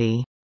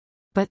economy,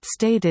 but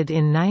stated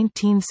in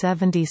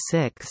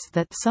 1976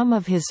 that some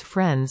of his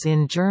friends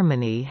in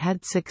Germany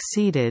had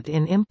succeeded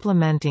in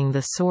implementing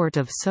the sort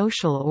of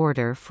social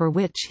order for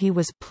which he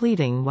was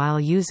pleading while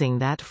using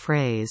that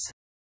phrase.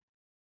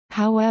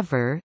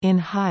 However, in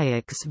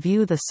Hayek's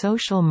view, the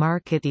social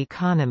market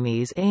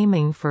economies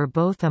aiming for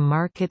both a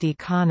market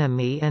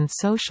economy and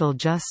social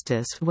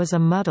justice was a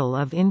muddle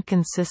of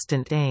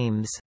inconsistent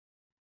aims.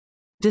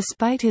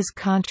 Despite his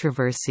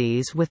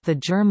controversies with the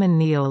German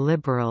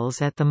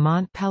neoliberals at the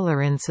Mont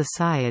Pelerin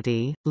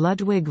Society,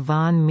 Ludwig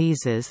von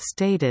Mises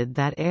stated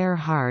that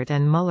Erhard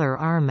and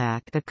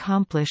Müller-Armack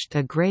accomplished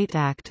a great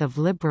act of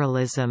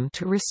liberalism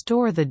to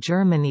restore the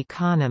German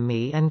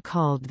economy and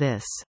called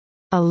this,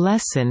 "a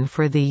lesson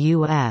for the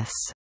U.S."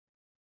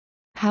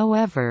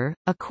 However,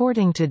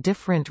 according to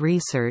different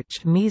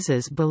research,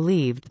 Mises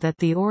believed that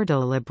the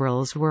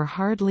ordoliberals were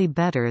hardly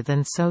better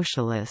than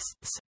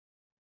socialists.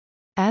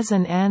 As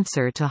an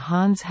answer to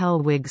Hans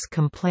Hellwig's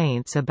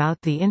complaints about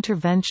the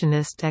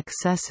interventionist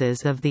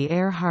excesses of the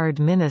Erhard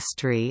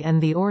ministry and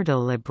the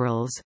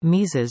ordoliberals,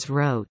 Mises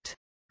wrote,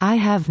 "I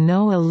have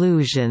no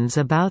illusions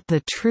about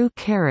the true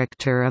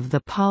character of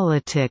the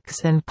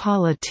politics and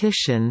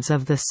politicians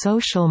of the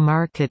social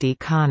market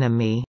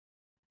economy."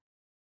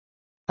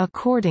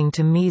 According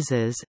to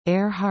Mises,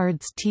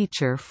 Erhard's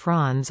teacher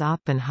Franz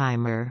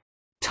Oppenheimer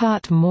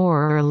taught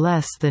more or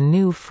less the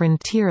new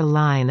frontier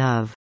line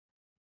of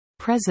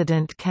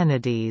President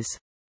Kennedy's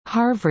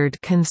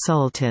Harvard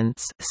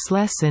consultants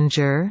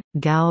Schlesinger,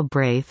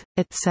 Galbraith,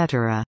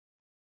 etc.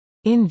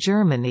 In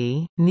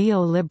Germany,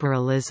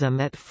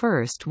 neoliberalism at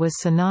first was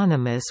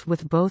synonymous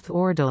with both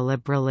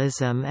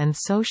ordoliberalism and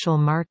social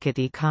market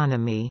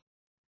economy.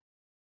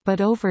 But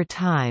over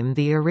time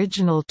the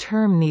original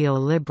term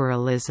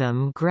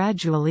neoliberalism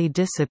gradually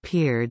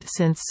disappeared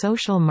since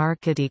social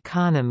market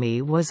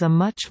economy was a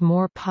much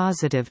more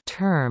positive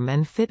term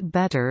and fit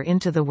better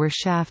into the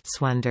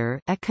Wirtschaftswunder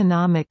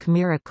economic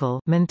miracle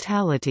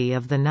mentality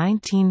of the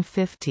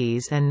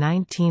 1950s and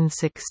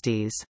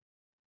 1960s.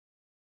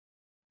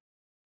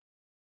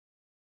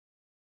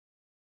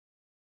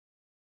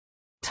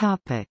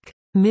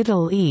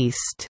 Middle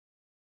East.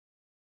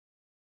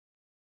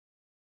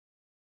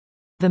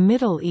 The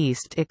Middle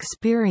East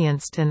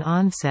experienced an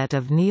onset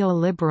of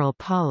neoliberal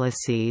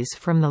policies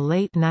from the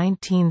late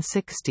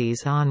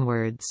 1960s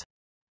onwards.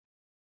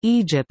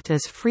 Egypt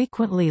is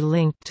frequently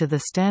linked to the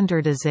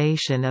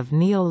standardization of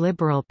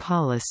neoliberal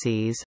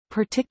policies,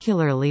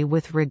 particularly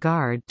with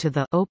regard to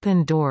the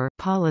 «open door»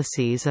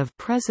 policies of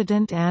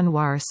President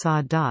Anwar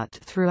Sadat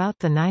throughout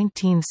the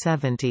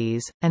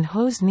 1970s, and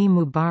Hosni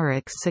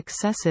Mubarak's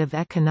successive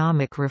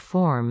economic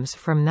reforms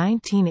from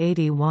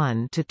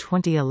 1981 to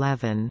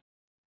 2011.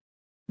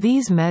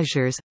 These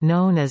measures,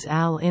 known as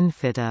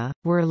al-Infitah,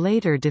 were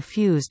later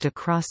diffused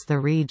across the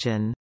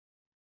region.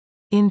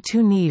 In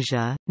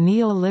Tunisia,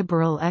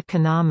 neoliberal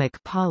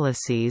economic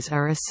policies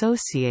are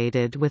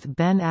associated with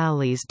Ben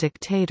Ali's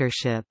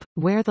dictatorship,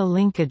 where the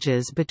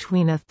linkages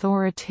between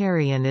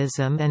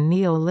authoritarianism and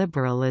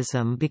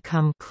neoliberalism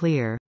become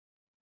clear.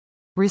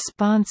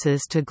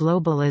 Responses to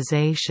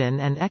globalization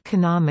and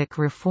economic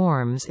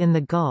reforms in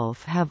the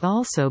Gulf have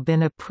also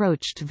been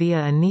approached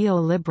via a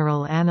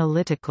neoliberal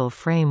analytical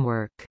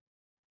framework.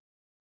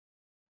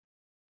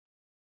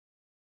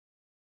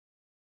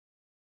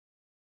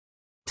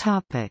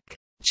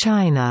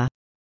 China.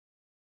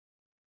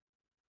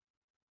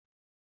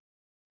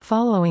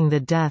 Following the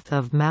death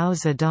of Mao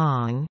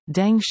Zedong,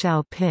 Deng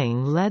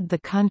Xiaoping led the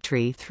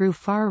country through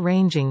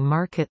far-ranging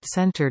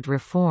market-centered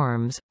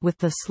reforms, with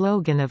the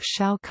slogan of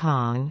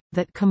Xiaokong,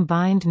 that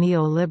combined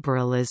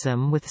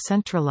neoliberalism with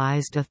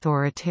centralized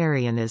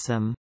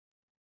authoritarianism.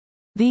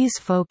 These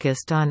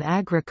focused on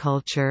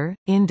agriculture,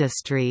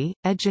 industry,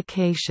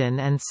 education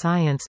and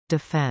science,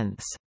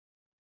 defense.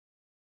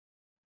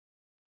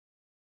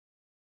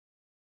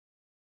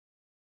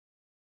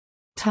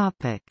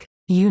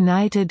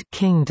 United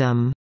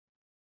Kingdom.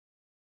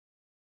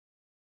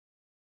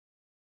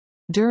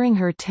 During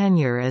her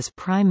tenure as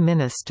Prime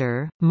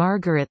Minister,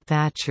 Margaret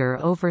Thatcher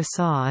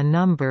oversaw a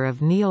number of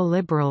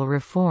neoliberal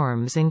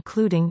reforms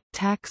including,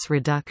 tax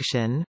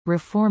reduction,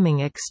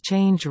 reforming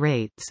exchange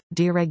rates,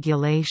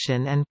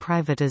 deregulation and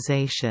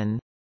privatisation.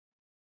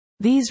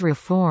 These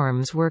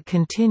reforms were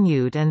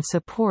continued and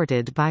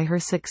supported by her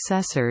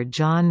successor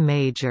John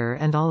Major,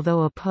 and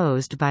although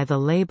opposed by the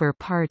Labour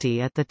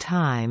Party at the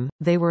time,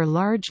 they were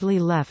largely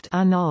left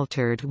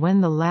unaltered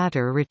when the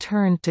latter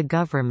returned to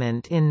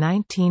government in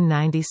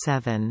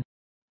 1997.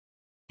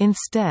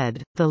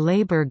 Instead, the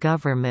Labour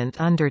government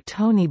under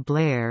Tony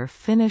Blair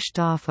finished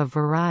off a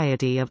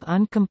variety of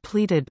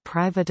uncompleted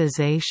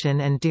privatisation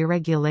and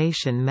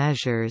deregulation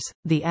measures.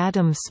 The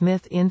Adam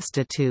Smith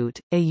Institute,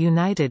 a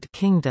United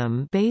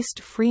Kingdom-based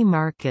free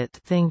market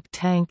think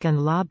tank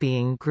and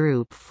lobbying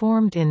group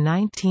formed in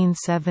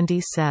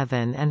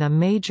 1977 and a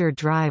major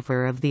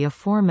driver of the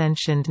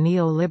aforementioned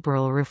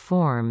neoliberal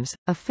reforms,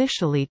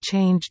 officially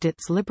changed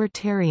its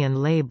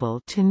libertarian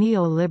label to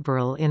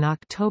neoliberal in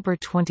October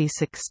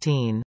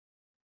 2016.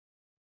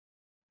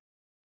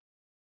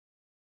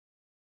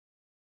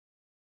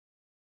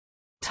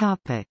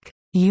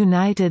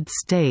 United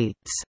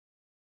States.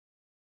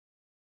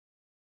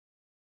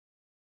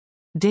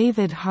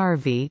 David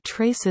Harvey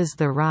traces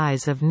the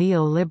rise of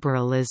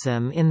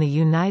neoliberalism in the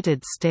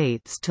United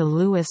States to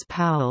Lewis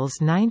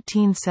Powell's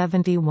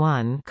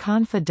 1971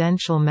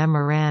 confidential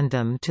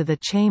memorandum to the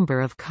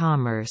Chamber of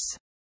Commerce.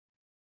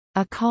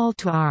 A call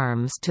to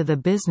arms to the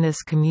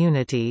business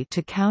community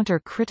to counter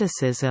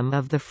criticism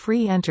of the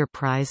free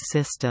enterprise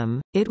system,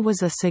 it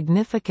was a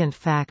significant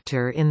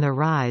factor in the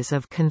rise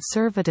of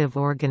conservative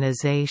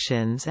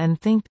organizations and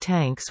think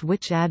tanks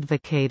which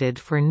advocated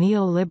for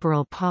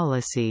neoliberal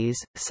policies,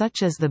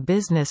 such as the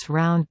Business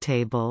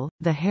Roundtable,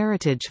 the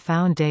Heritage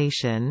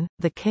Foundation,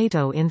 the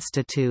Cato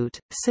Institute,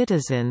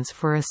 Citizens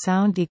for a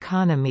Sound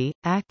Economy,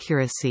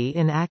 Accuracy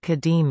in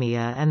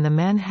Academia and the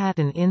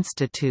Manhattan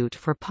Institute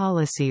for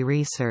Policy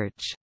Research.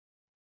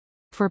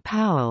 For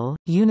Powell,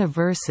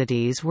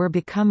 universities were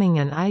becoming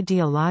an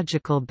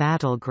ideological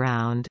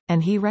battleground,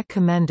 and he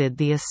recommended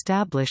the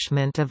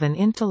establishment of an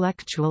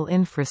intellectual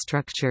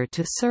infrastructure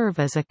to serve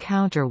as a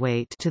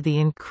counterweight to the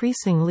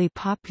increasingly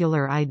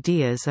popular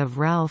ideas of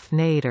Ralph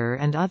Nader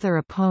and other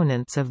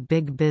opponents of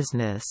big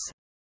business.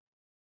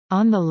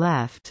 On the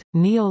left,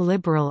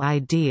 neoliberal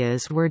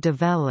ideas were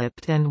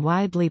developed and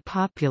widely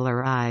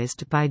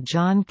popularized by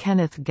John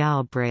Kenneth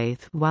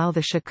Galbraith, while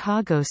the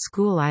Chicago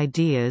School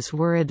ideas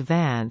were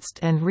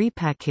advanced and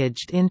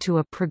repackaged into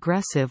a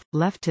progressive,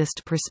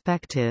 leftist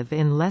perspective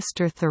in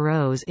Lester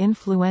Thoreau's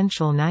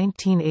influential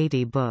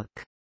 1980 book,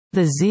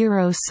 The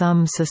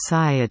Zero-Sum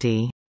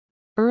Society.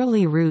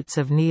 Early roots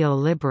of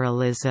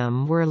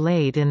neoliberalism were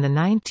laid in the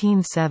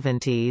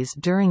 1970s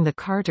during the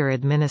Carter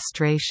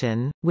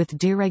administration, with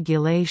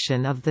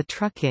deregulation of the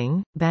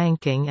trucking,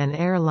 banking and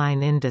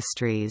airline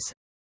industries.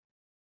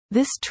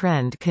 This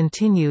trend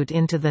continued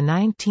into the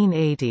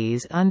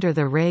 1980s under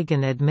the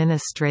Reagan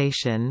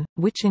administration,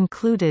 which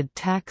included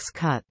tax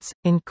cuts,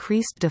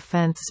 increased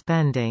defense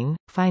spending,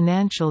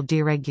 financial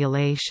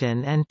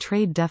deregulation and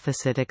trade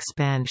deficit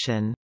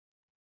expansion.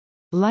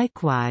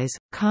 Likewise,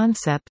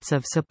 concepts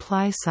of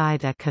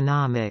supply-side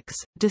economics,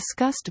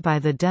 discussed by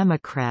the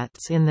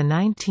Democrats in the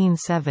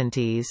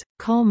 1970s,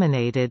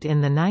 culminated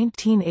in the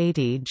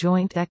 1980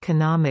 Joint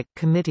Economic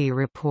Committee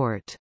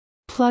report,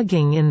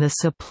 "Plugging in the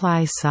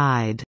Supply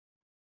Side."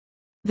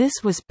 This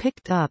was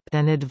picked up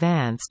and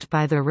advanced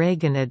by the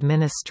Reagan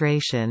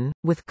administration,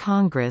 with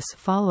Congress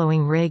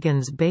following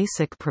Reagan's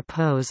basic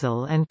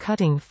proposal and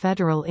cutting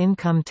federal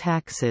income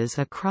taxes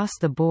across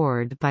the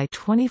board by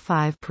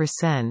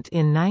 25%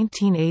 in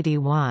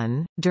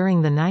 1981.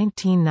 During the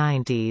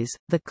 1990s,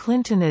 the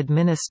Clinton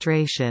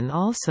administration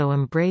also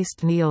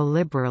embraced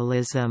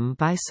neoliberalism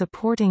by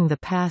supporting the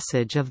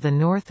passage of the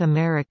North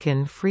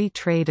American Free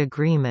Trade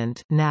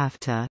Agreement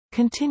 (NAFTA),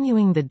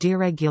 continuing the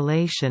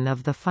deregulation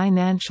of the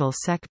financial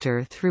sector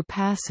through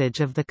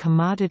passage of the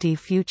Commodity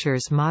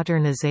Futures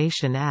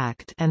Modernization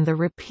Act and the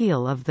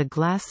repeal of the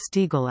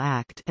Glass-Steagall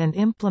Act, and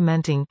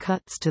implementing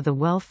cuts to the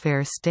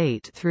welfare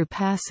state through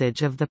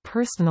passage of the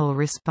Personal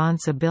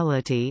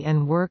Responsibility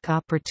and Work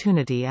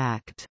Opportunity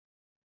Act.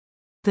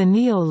 The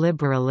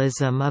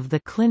neoliberalism of the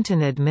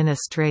Clinton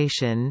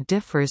administration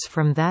differs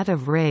from that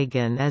of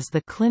Reagan, as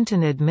the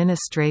Clinton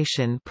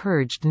administration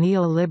purged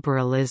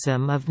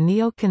neoliberalism of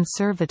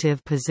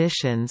neoconservative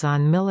positions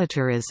on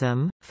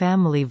militarism,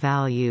 family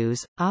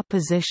values,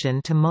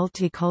 opposition to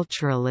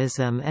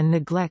multiculturalism and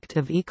neglect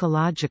of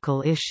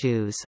ecological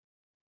issues.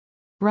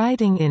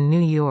 Writing in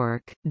New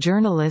York,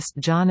 journalist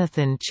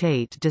Jonathan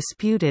Chait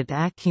disputed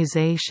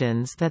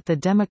accusations that the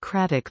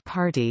Democratic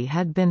Party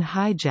had been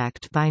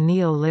hijacked by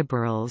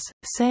neoliberals,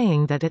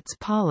 saying that its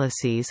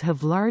policies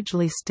have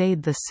largely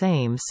stayed the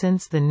same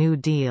since the New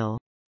Deal.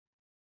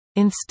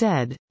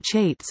 Instead,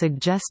 Chait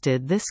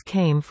suggested this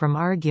came from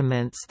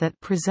arguments that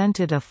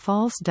presented a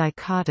false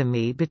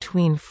dichotomy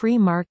between free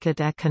market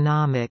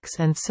economics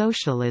and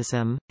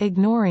socialism,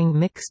 ignoring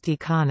mixed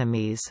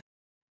economies.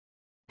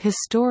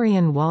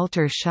 Historian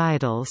Walter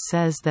Scheidel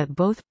says that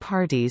both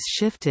parties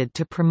shifted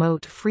to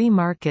promote free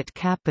market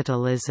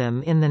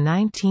capitalism in the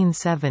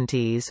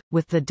 1970s,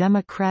 with the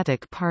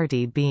Democratic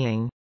Party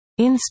being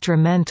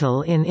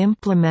instrumental in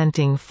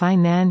implementing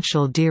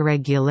financial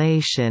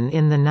deregulation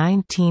in the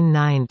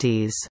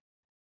 1990s.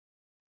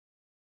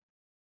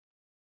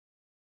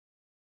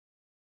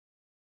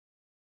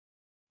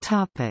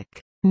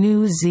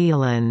 New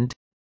Zealand.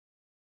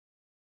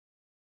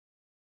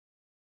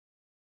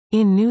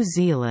 In New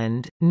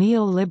Zealand,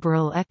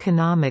 neoliberal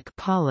economic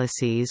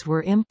policies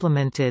were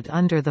implemented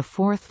under the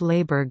Fourth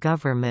Labour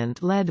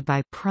government led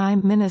by Prime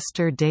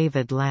Minister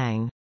David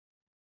Lang.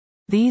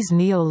 These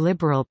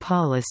neoliberal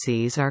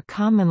policies are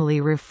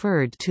commonly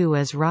referred to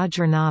as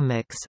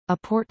Rogernomics, a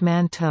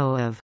portmanteau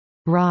of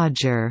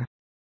 «Roger»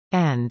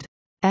 and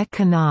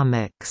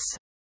 «economics».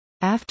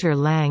 After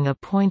Lang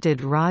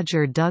appointed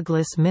Roger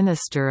Douglas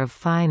Minister of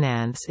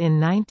Finance in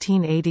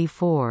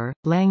 1984,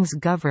 Lang's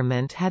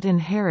government had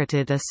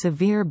inherited a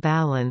severe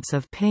balance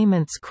of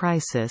payments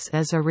crisis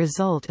as a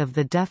result of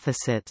the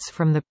deficits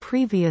from the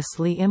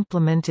previously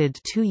implemented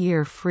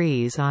two-year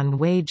freeze on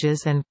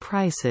wages and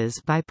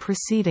prices by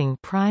preceding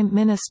Prime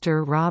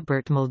Minister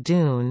Robert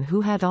Muldoon,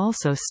 who had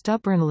also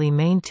stubbornly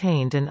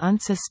maintained an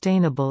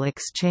unsustainable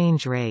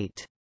exchange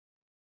rate.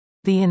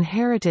 The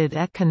inherited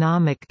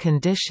economic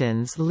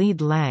conditions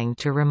lead Lang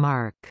to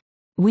remark,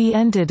 "We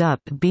ended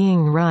up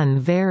being run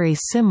very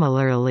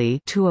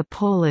similarly to a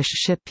Polish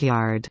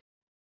shipyard."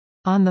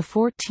 On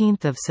 14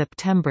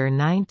 September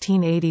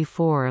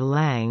 1984,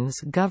 Lang's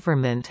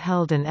government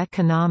held an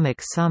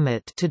economic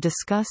summit to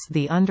discuss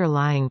the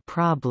underlying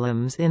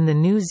problems in the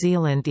New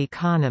Zealand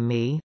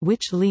economy,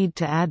 which led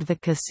to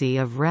advocacy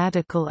of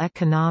radical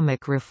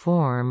economic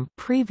reform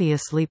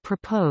previously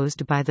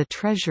proposed by the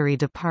Treasury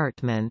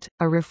Department,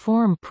 a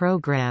reform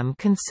program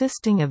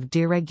consisting of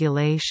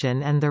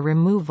deregulation and the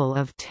removal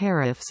of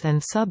tariffs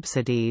and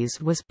subsidies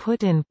was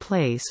put in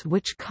place,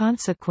 which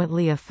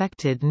consequently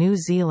affected New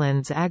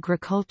Zealand's agricultural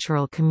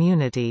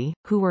community,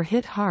 who were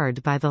hit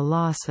hard by the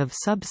loss of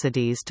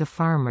subsidies to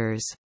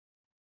farmers.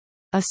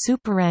 A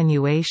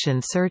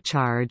superannuation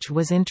surcharge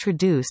was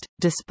introduced,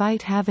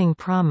 despite having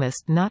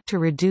promised not to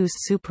reduce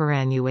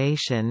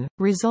superannuation,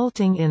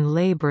 resulting in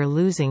Labour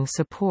losing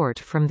support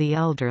from the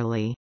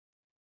elderly.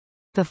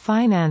 The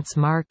finance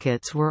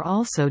markets were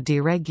also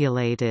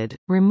deregulated,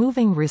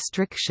 removing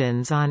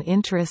restrictions on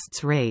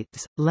interest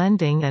rates,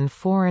 lending and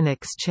foreign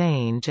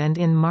exchange, and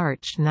in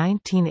March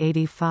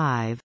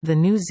 1985, the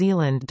New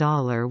Zealand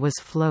dollar was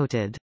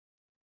floated.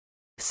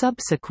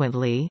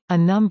 Subsequently, a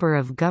number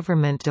of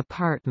government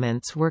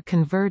departments were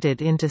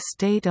converted into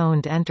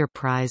state-owned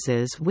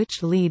enterprises,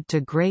 which lead to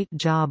great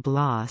job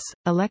loss: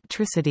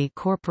 Electricity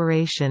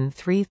Corporation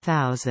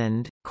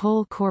 3000,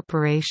 Coal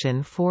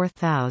Corporation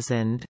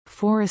 4000,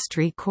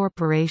 Forestry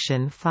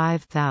Corporation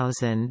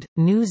 5000,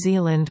 New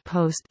Zealand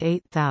Post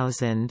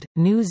 8000.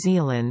 New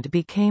Zealand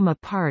became a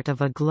part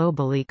of a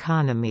global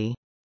economy.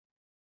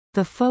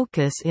 The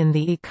focus in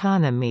the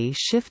economy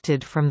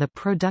shifted from the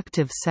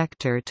productive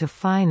sector to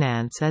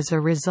finance as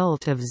a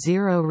result of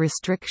zero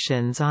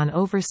restrictions on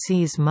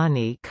overseas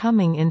money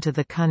coming into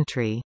the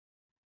country.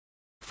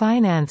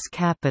 Finance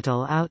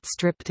capital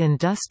outstripped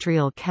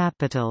industrial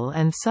capital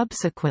and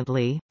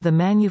subsequently, the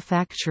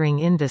manufacturing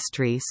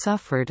industry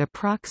suffered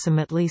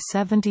approximately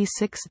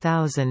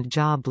 76,000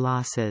 job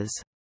losses.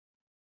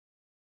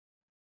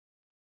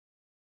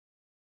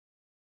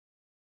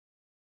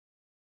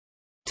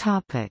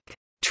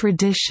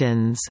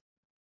 Traditions.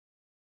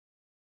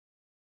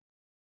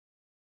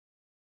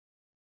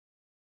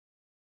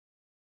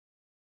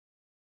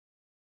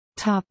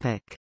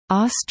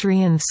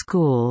 Austrian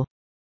School.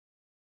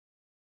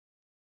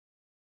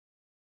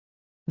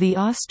 The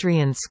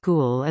Austrian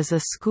School is a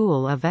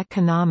school of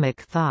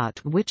economic thought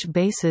which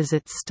bases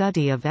its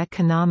study of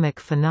economic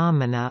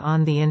phenomena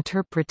on the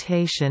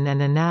interpretation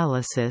and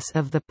analysis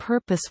of the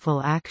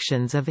purposeful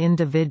actions of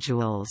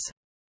individuals.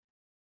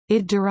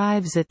 It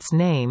derives its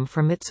name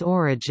from its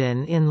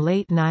origin in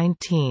late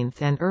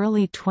 19th and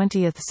early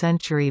 20th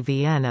century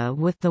Vienna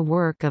with the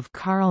work of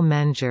Karl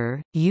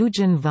Menger,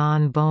 Eugen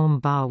von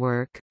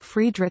Bohm-Bawerk,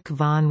 Friedrich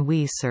von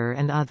Wieser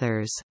and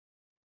others.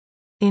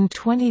 In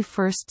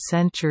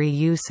 21st-century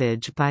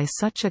usage by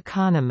such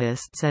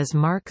economists as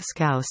Mark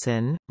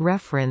Skousen,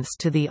 reference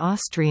to the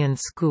Austrian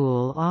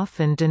school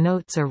often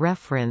denotes a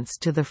reference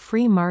to the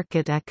free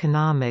market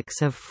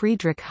economics of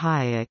Friedrich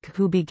Hayek,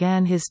 who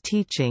began his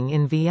teaching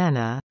in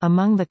Vienna.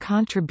 Among the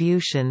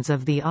contributions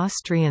of the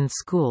Austrian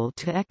school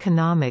to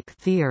economic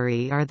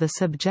theory are the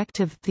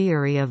subjective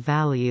theory of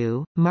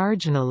value,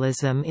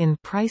 marginalism in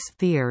price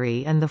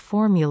theory, and the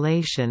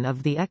formulation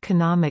of the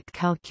economic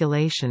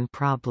calculation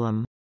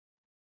problem.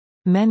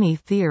 Many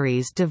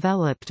theories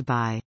developed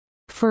by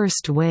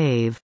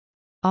first-wave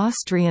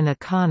Austrian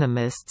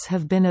economists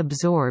have been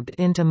absorbed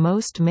into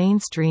most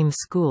mainstream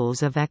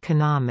schools of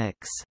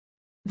economics.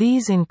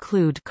 These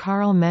include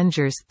Karl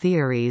Menger's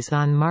theories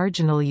on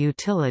marginal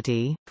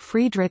utility,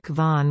 Friedrich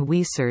von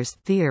Wieser's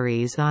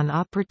theories on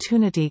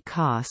opportunity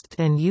cost,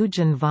 and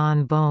Eugen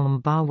von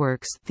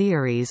Bohm-Bawerk's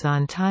theories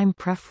on time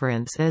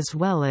preference, as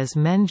well as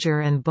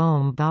Menger and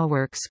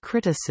Bohm-Bawerk's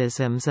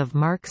criticisms of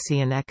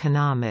Marxian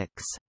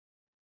economics.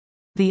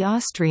 The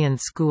Austrian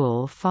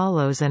school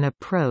follows an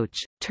approach,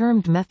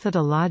 termed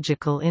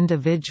methodological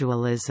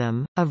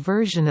individualism, a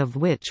version of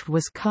which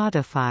was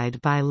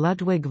codified by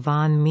Ludwig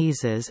von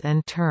Mises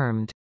and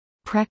termed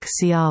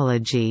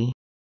praxeology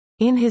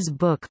in his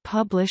book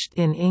published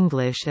in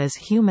English as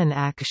Human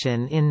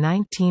Action in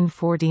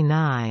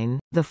 1949.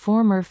 The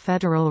former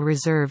Federal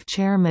Reserve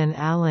Chairman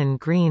Alan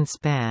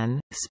Greenspan,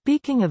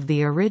 speaking of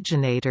the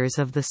originators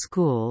of the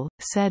school,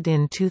 said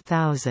in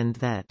 2000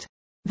 that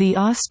the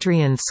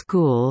Austrian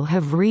school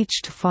have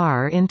reached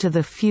far into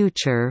the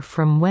future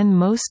from when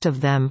most of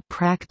them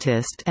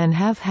practiced and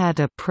have had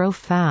a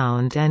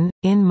profound and,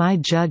 in my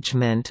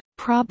judgment,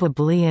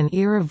 probably an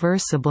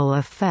irreversible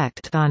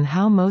effect on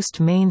how most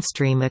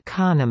mainstream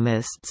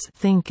economists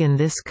think in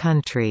this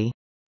country.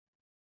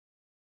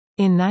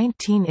 In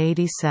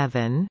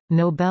 1987,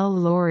 Nobel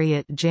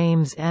laureate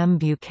James M.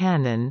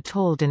 Buchanan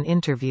told an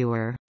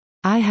interviewer,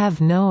 "I have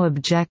no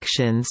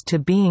objections to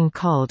being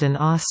called an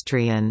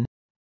Austrian.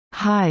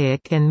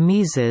 Hayek and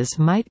Mises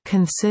might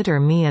consider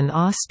me an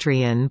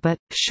Austrian, but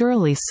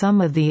surely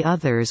some of the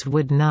others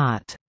would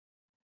not."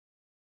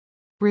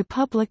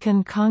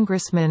 Republican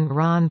Congressman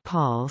Ron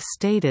Paul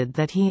stated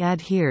that he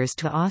adheres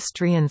to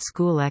Austrian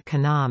school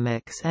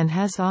economics and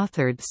has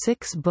authored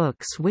 6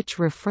 books which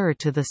refer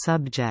to the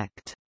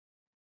subject.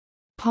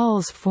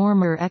 Paul's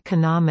former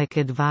economic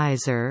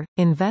advisor,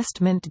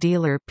 investment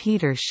dealer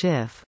Peter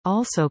Schiff,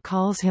 also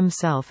calls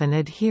himself an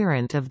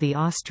adherent of the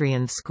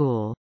Austrian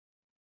school.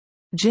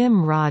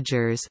 Jim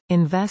Rogers,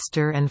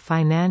 investor and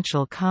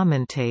financial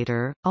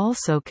commentator,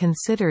 also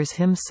considers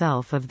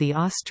himself of the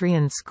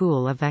Austrian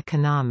School of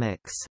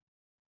Economics.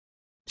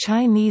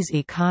 Chinese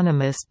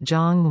economist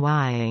Zhang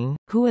Weiying,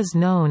 who is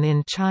known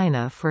in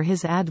China for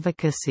his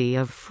advocacy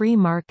of free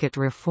market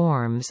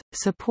reforms,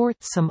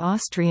 supports some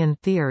Austrian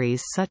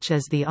theories such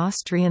as the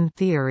Austrian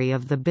theory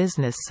of the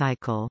business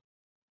cycle.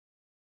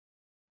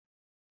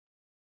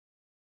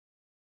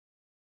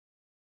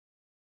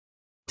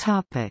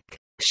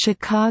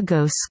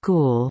 Chicago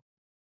School.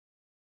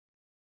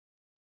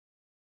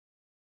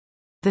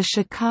 The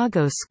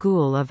Chicago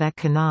School of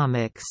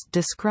Economics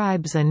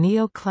describes a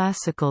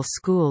neoclassical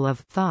school of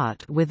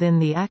thought within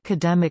the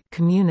academic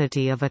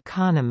community of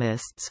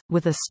economists,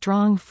 with a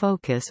strong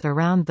focus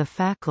around the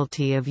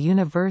faculty of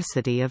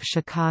University of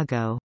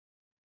Chicago.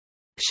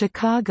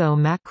 Chicago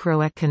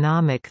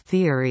macroeconomic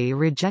theory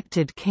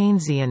rejected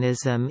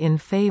Keynesianism in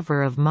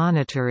favor of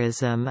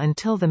monetarism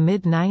until the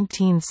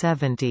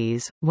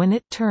mid-1970s, when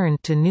it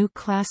turned to new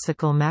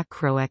classical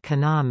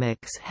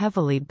macroeconomics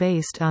heavily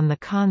based on the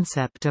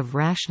concept of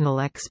rational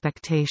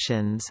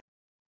expectations.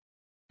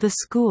 The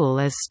school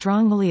is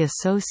strongly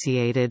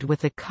associated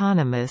with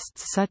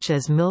economists such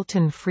as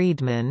Milton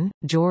Friedman,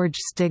 George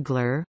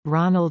Stigler,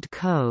 Ronald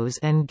Coase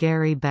and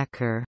Gary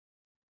Becker.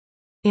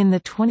 In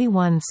the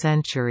 21st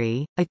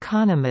century,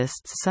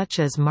 economists such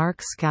as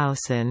Mark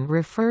Skousen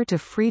refer to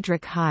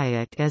Friedrich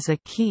Hayek as a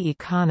key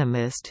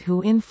economist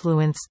who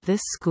influenced this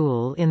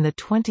school in the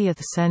 20th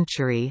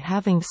century,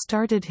 having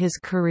started his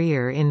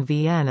career in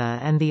Vienna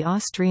and the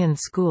Austrian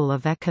School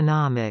of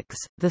Economics.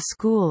 The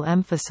school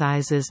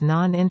emphasizes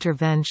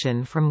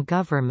non-intervention from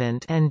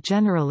government and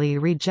generally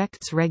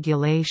rejects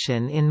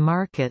regulation in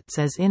markets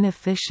as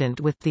inefficient,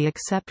 with the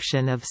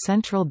exception of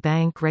central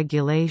bank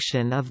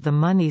regulation of the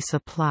money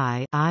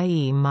supply,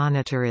 i.e.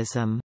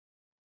 monetarism.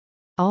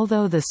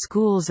 Although the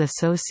school's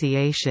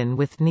association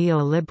with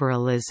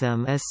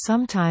neoliberalism is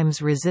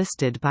sometimes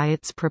resisted by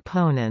its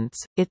proponents,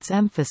 its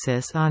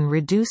emphasis on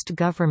reduced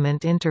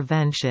government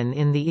intervention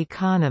in the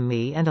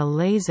economy and a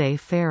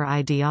laissez-faire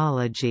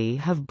ideology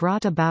have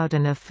brought about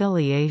an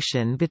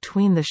affiliation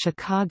between the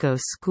Chicago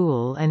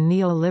School and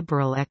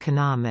neoliberal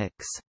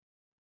economics.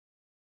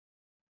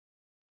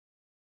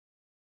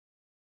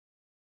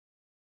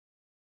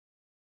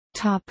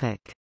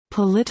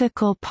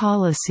 Political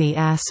policy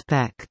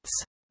aspects.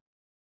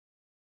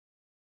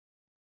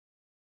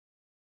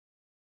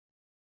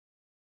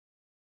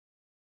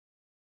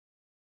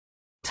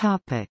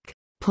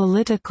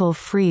 Political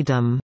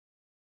freedom.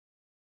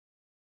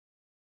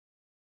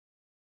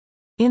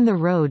 In The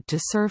Road to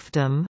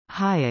Serfdom,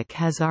 Hayek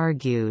has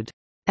argued,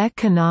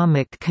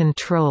 "Economic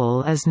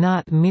control is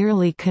not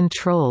merely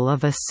control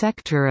of a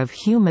sector of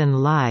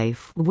human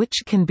life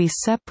which can be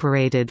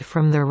separated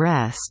from the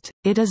rest,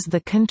 it is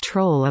the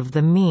control of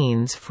the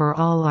means for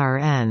all our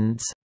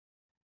ends."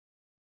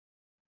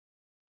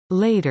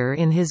 Later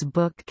in his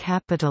book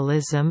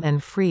Capitalism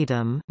and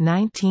Freedom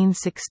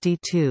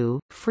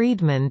 1962,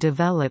 Friedman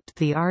developed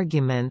the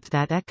argument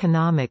that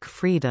economic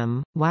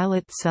freedom, while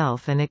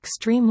itself an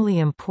extremely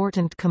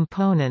important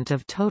component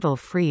of total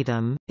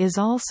freedom, is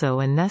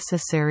also a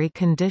necessary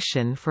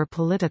condition for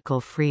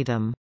political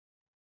freedom.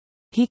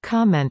 He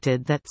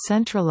commented that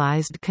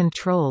centralized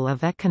control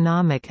of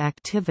economic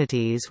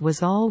activities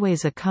was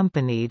always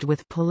accompanied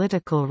with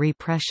political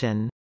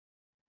repression.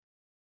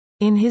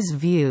 In his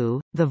view,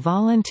 the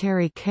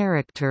voluntary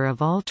character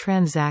of all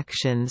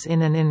transactions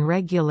in an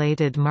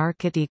unregulated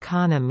market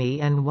economy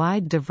and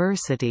wide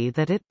diversity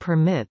that it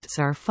permits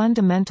are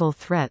fundamental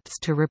threats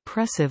to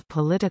repressive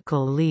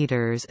political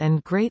leaders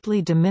and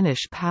greatly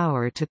diminish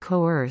power to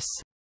coerce.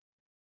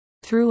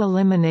 Through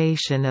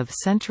elimination of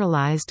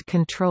centralized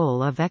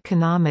control of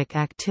economic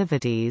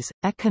activities,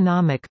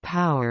 economic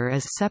power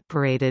is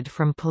separated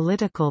from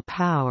political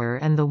power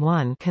and the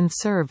one can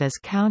serve as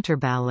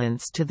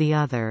counterbalance to the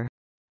other.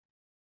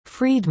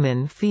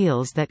 Friedman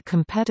feels that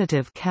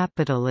competitive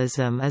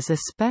capitalism is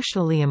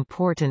especially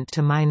important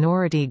to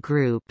minority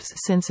groups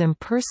since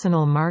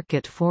impersonal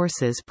market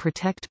forces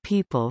protect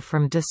people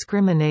from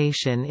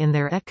discrimination in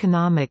their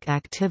economic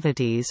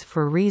activities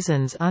for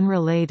reasons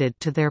unrelated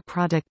to their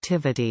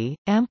productivity.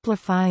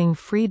 Amplifying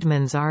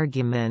Friedman's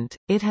argument,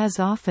 it has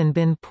often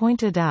been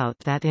pointed out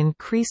that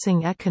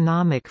increasing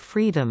economic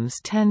freedoms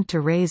tend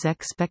to raise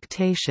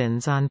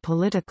expectations on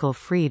political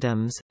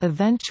freedoms,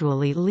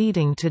 eventually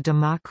leading to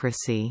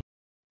democracy.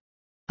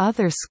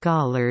 Other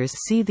scholars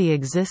see the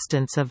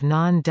existence of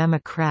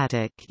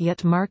non-democratic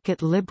yet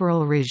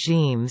market-liberal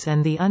regimes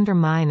and the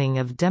undermining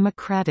of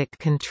democratic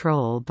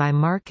control by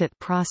market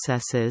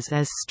processes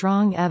as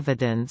strong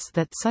evidence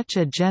that such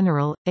a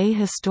general,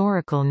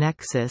 ahistorical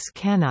nexus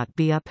cannot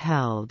be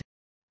upheld.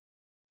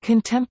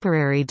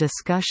 Contemporary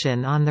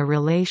discussion on the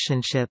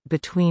relationship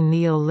between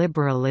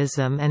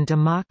neoliberalism and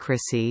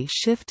democracy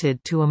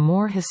shifted to a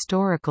more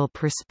historical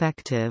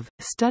perspective,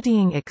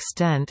 studying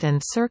extent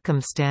and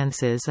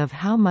circumstances of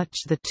how much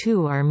the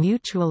two are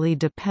mutually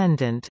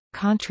dependent,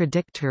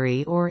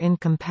 contradictory or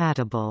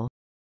incompatible.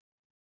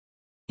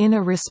 In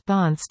a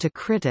response to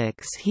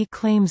critics he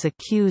claims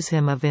accuse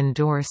him of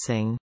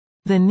endorsing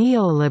the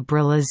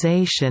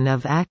neoliberalization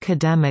of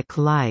academic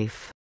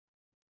life.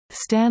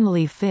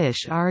 Stanley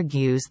Fish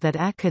argues that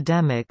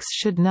academics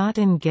should not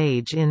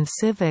engage in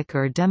civic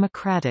or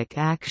democratic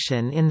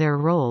action in their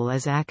role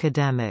as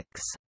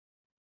academics.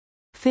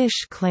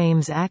 Fish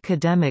claims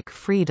academic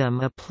freedom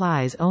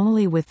applies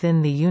only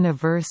within the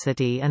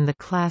university and the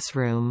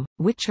classroom,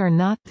 which are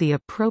not the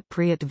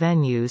appropriate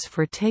venues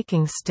for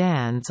taking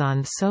stands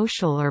on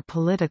social or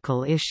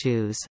political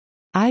issues.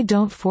 I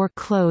don't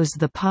foreclose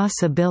the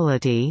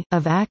possibility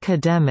of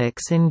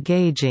academics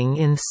engaging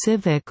in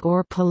civic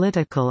or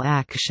political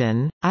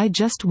action, I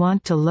just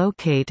want to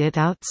locate it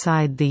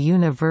outside the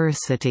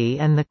university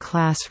and the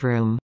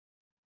classroom.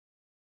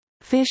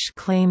 Fish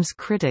claims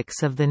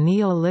critics of the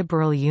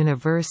neoliberal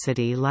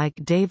university like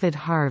David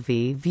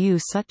Harvey view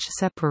such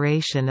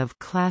separation of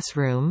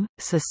classroom,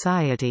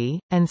 society,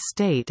 and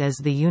state as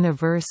the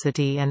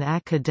university and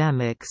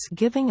academics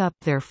giving up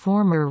their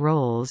former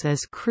roles as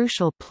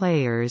crucial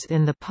players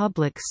in the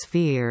public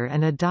sphere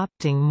and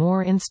adopting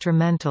more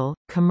instrumental,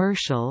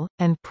 commercial,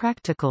 and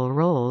practical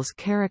roles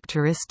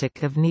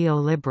characteristic of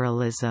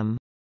neoliberalism.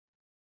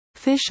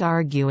 Fish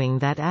arguing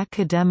that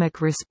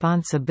academic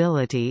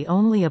responsibility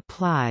only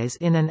applies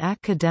in an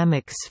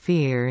academic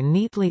sphere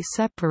neatly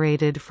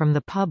separated from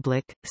the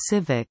public,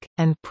 civic,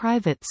 and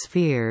private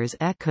spheres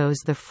echoes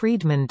the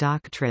Friedman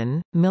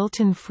doctrine.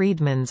 Milton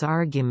Friedman's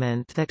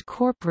argument that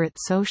corporate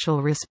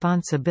social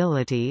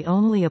responsibility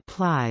only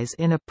applies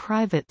in a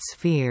private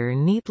sphere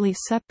neatly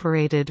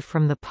separated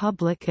from the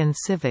public and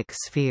civic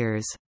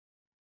spheres.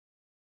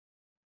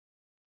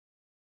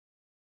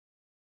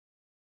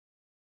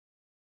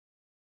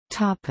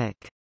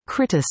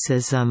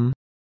 Criticism.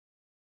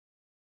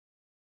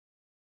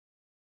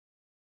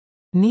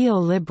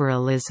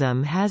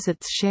 Neoliberalism has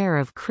its share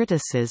of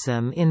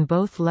criticism in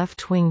both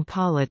left-wing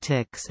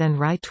politics and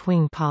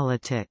right-wing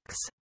politics.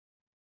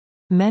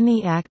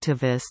 Many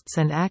activists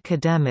and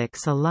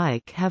academics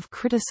alike have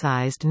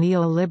criticized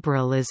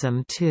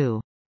neoliberalism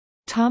too.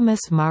 Thomas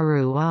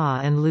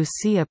Marois and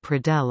Lucia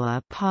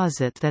Pradella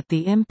posit that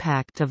the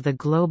impact of the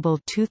global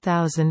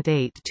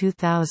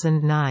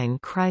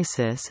 2008–2009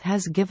 crisis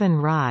has given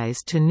rise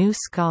to new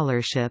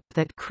scholarship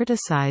that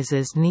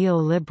criticizes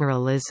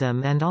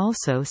neoliberalism and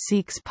also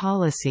seeks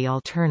policy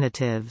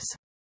alternatives.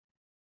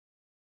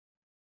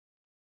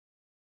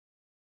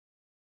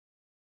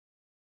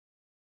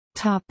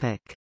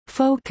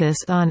 Focus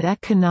on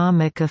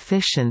economic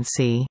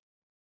efficiency.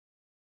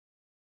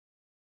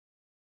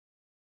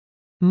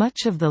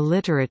 Much of the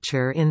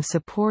literature in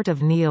support of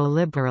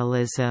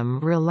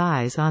neoliberalism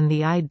relies on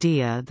the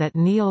idea that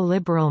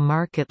neoliberal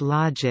market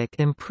logic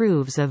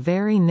improves a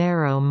very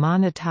narrow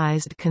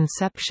monetized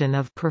conception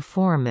of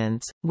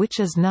performance, which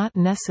is not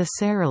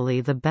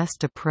necessarily the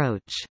best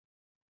approach.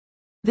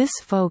 This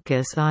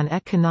focus on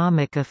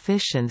economic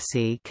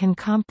efficiency can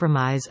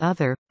compromise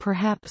other,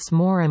 perhaps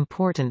more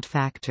important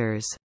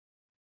factors.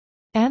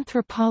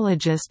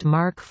 Anthropologist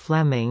Mark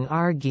Fleming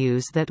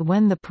argues that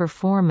when the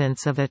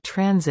performance of a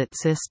transit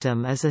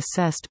system is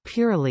assessed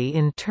purely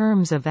in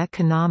terms of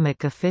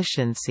economic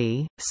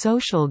efficiency,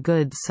 social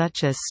goods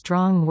such as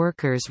strong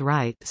workers'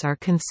 rights are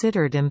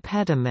considered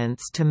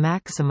impediments to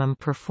maximum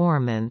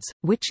performance,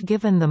 which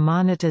given the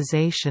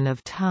monetization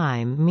of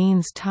time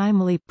means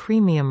timely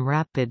premium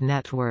rapid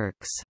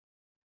networks.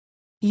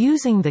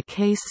 Using the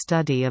case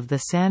study of the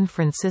San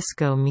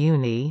Francisco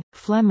Muni,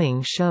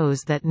 Fleming shows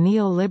that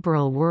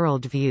neoliberal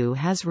worldview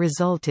has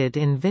resulted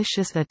in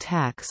vicious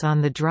attacks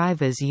on the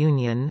drivers'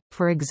 union,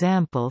 for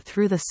example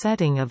through the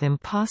setting of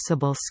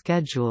impossible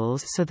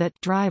schedules so that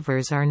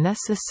drivers are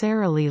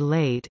necessarily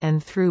late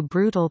and through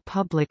brutal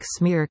public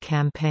smear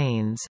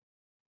campaigns.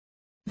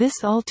 This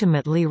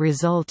ultimately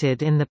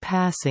resulted in the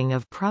passing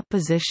of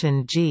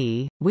Proposition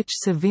G, which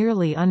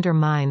severely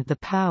undermined the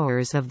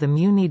powers of the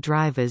Muni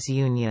Drivers'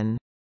 Union.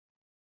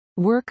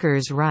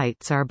 Workers'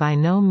 rights are by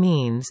no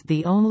means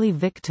the only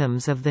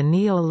victims of the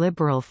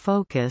neoliberal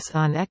focus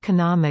on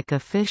economic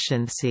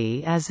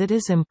efficiency, as it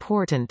is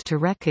important to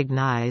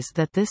recognize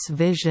that this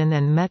vision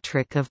and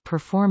metric of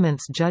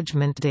performance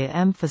judgment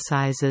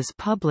de-emphasizes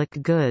public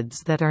goods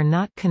that are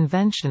not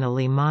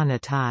conventionally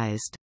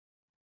monetized.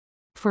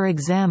 For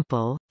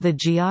example, the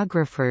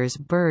geographers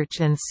Birch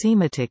and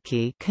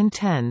Siemiatycz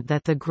contend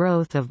that the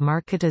growth of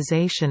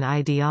marketization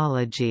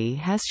ideology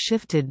has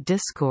shifted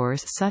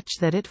discourse such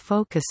that it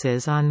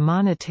focuses on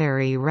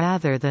monetary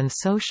rather than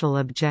social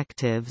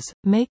objectives,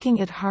 making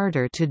it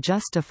harder to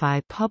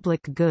justify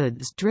public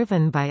goods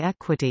driven by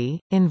equity,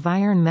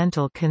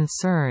 environmental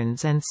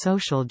concerns and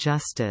social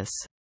justice.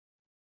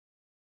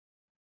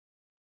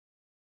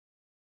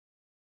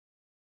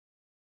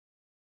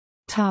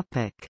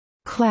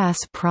 Class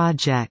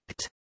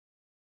project.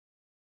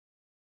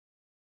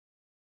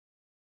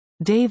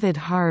 David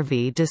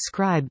Harvey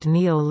described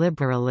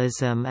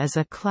neoliberalism as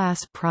a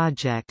class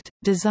project,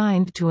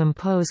 designed to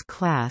impose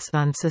class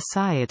on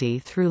society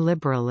through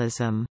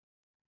liberalism.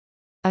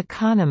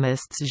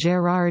 Economists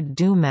Gérard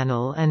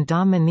Duménil and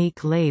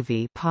Dominique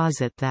Lévy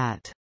posit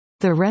that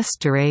the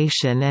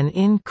restoration and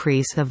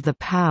increase of the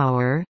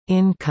power,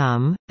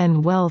 income,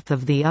 and wealth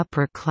of the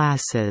upper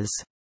classes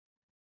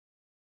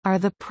are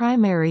the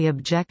primary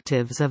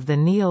objectives of the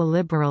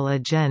neoliberal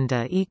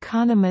agenda.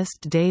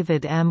 Economist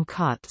David M.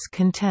 Kotz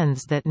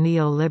contends that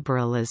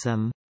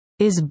neoliberalism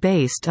is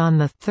based on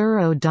the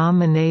thorough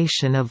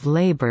domination of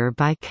labor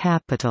by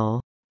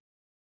capital.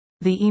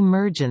 The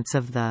emergence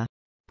of the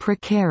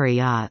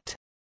precariat,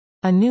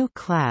 a new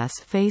class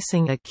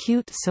facing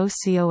acute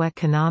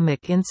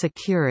socio-economic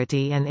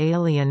insecurity and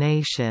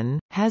alienation,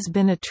 has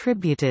been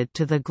attributed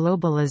to the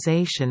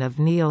globalization of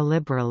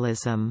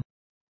neoliberalism.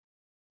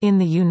 In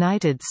the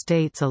United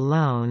States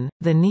alone,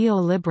 the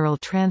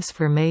neoliberal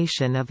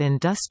transformation of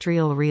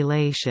industrial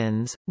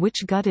relations,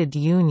 which gutted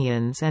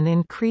unions and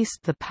increased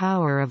the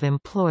power of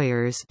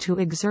employers to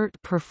exert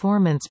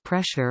performance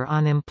pressure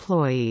on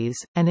employees,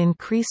 and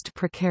increased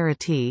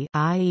precarity,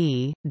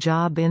 i.e.,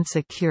 job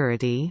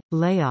insecurity,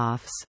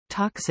 layoffs,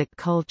 toxic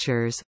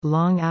cultures,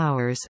 long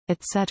hours,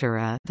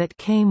 etc., that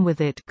came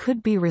with it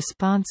could be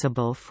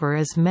responsible for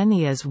as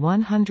many as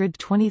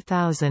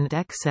 120,000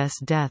 excess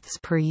deaths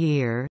per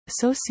year.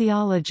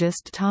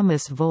 Sociologist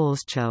Thomas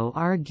Volschow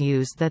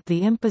argues that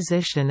the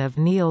imposition of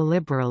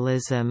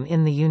neoliberalism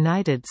in the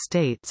United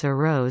States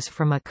arose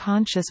from a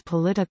conscious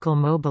political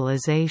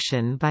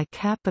mobilization by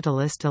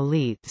capitalist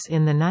elites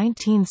in the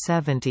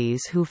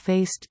 1970s who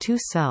faced two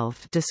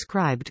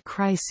self-described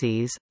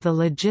crises, the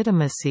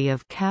legitimacy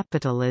of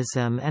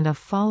capitalism and a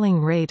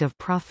falling rate of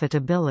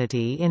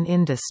profitability in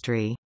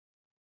industry.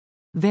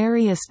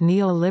 Various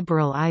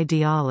neoliberal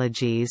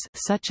ideologies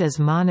such as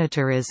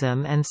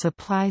monetarism and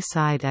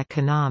supply-side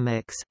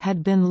economics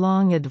had been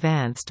long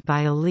advanced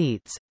by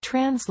elites,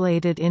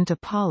 translated into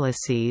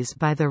policies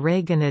by the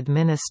Reagan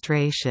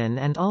administration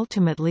and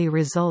ultimately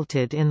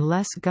resulted in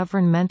less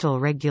governmental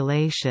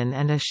regulation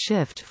and a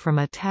shift from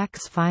a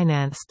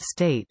tax-financed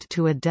state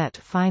to a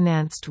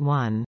debt-financed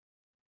one.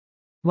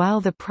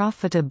 While the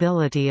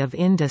profitability of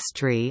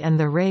industry and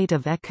the rate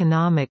of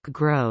economic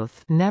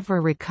growth never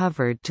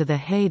recovered to the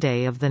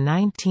heyday of the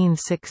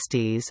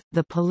 1960s,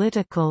 the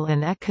political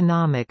and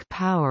economic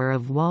power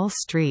of Wall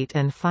Street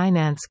and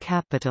finance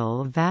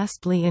capital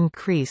vastly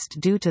increased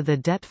due to the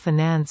debt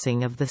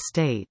financing of the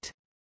state.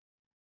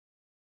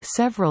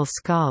 Several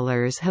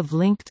scholars have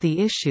linked the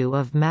issue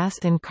of mass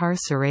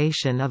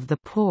incarceration of the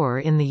poor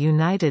in the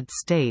United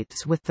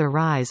States with the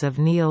rise of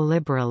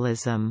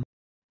neoliberalism.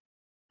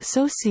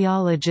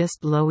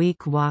 Sociologist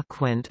Loïc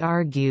Wacquant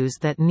argues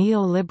that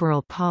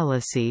neoliberal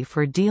policy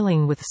for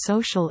dealing with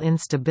social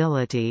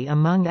instability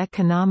among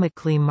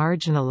economically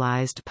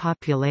marginalized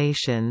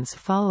populations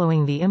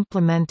following the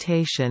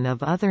implementation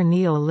of other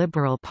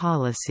neoliberal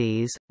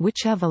policies,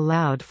 which have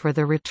allowed for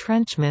the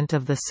retrenchment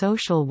of the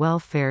social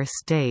welfare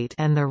state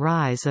and the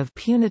rise of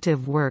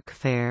punitive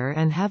workfare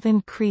and have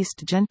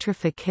increased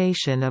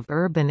gentrification of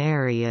urban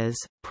areas,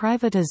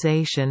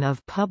 privatization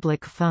of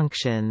public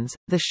functions,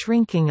 the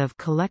shrinking of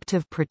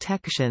collective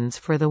protections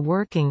for the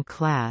working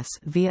class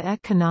via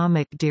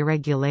economic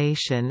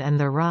deregulation and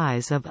the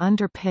rise of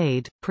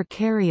underpaid,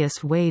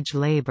 precarious wage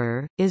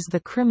labor, is the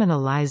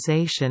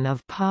criminalization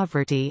of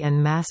poverty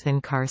and mass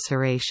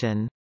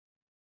incarceration.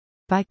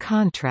 By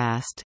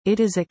contrast, it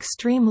is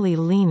extremely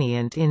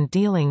lenient in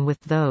dealing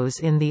with those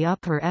in the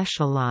upper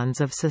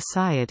echelons of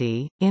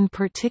society, in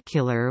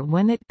particular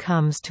when it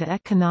comes to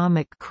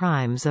economic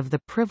crimes of the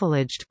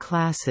privileged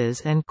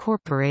classes and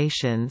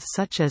corporations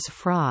such as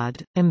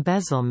fraud,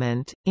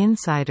 embezzlement,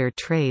 insider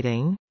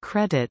trading,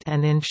 credit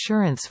and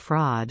insurance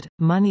fraud,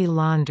 money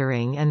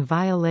laundering and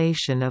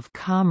violation of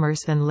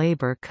commerce and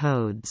labor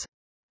codes.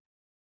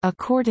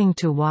 According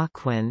to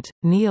Wacquant,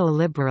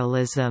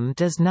 neoliberalism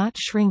does not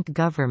shrink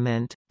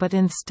government, but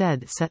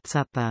instead sets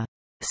up a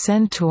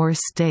 «centaur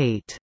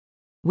state»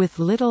 with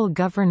little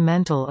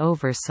governmental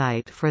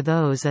oversight for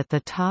those at the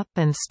top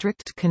and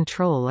strict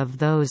control of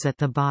those at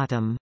the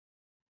bottom.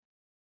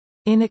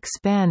 In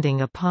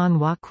expanding upon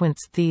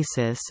Wacquant's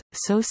thesis,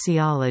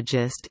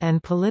 sociologist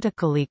and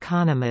political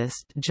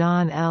economist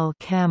John L.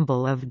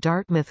 Campbell of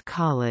Dartmouth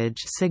College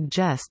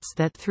suggests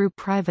that through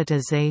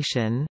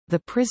privatization, the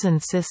prison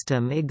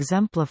system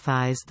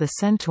exemplifies the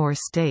centaur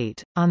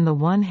state. On the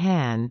one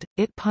hand,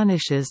 it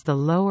punishes the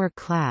lower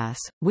class,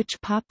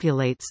 which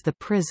populates the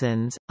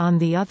prisons; on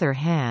the other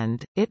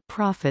hand, it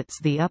profits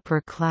the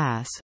upper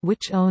class,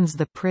 which owns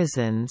the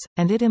prisons,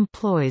 and it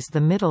employs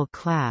the middle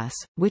class,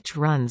 which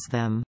runs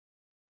them.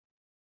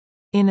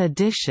 In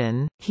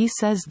addition, he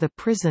says the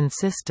prison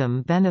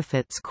system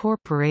benefits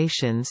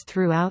corporations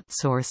through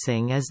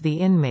outsourcing as the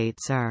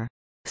inmates are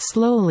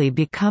slowly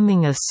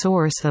becoming a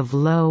source of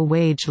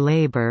low-wage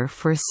labor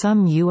for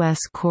some U.S.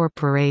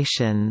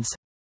 corporations.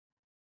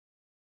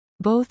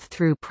 Both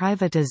through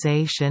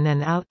privatization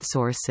and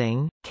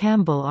outsourcing,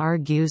 Campbell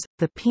argues,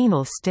 the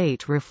penal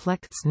state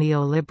reflects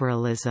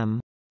neoliberalism.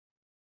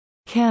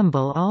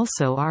 Campbell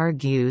also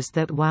argues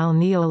that while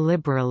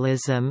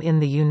neoliberalism in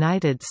the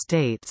United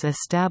States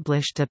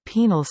established a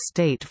penal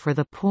state for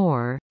the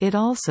poor, it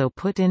also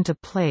put into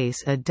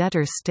place a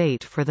debtor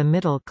state for the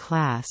middle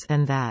class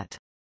and that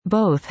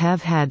both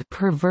have had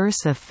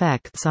perverse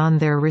effects on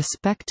their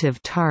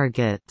respective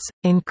targets,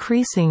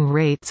 increasing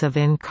rates of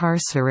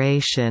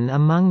incarceration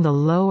among the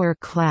lower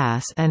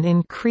class and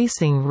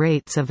increasing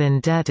rates of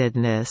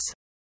indebtedness,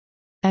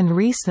 and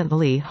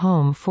recently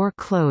home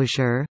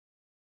foreclosure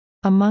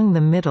among the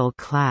middle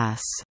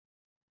class.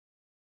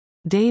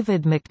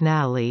 David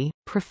McNally,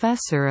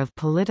 professor of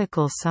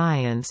political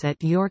science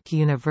at York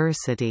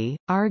University,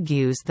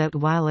 argues that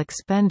while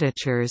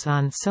expenditures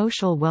on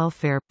social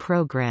welfare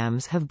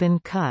programs have been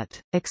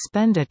cut,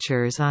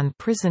 expenditures on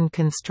prison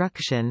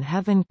construction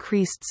have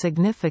increased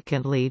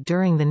significantly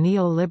during the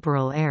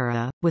neoliberal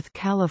era, with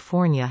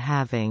California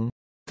having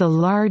the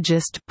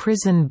largest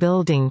prison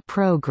building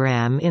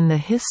program in the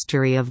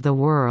history of the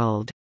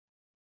world.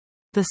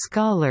 The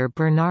scholar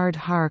Bernard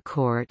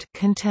Harcourt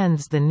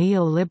contends the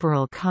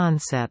neoliberal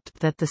concept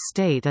that the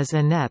state is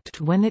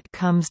inept when it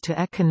comes to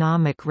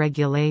economic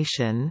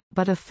regulation,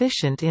 but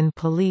efficient in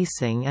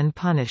policing and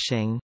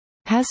punishing,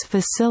 has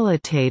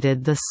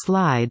facilitated the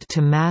slide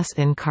to mass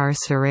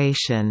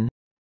incarceration.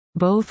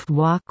 Both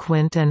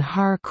Wacquant and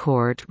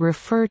Harcourt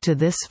refer to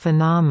this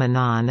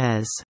phenomenon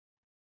as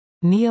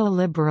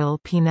Neoliberal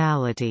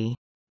penality.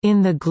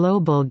 In The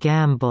Global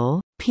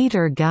Gamble,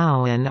 Peter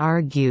Gowan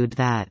argued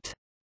that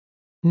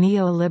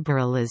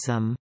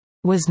neoliberalism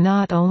was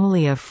not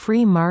only a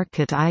free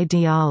market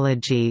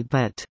ideology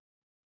but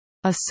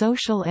a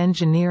social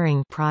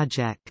engineering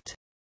project.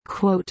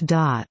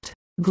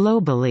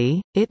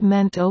 Globally, it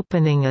meant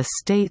opening a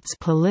state's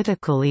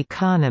political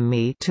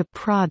economy to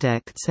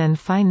products and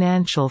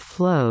financial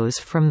flows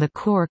from the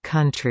core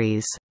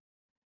countries.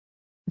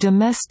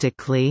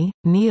 Domestically,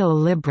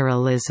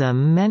 neoliberalism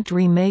meant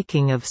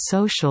remaking of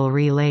social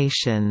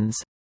relations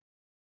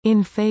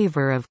in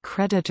favor of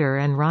creditor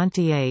and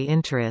rentier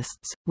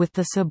interests, with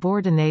the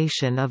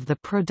subordination of the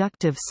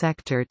productive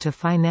sector to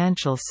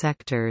financial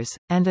sectors,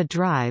 and a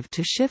drive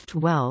to shift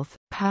wealth,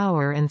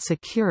 power and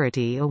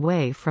security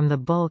away from the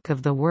bulk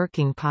of the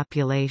working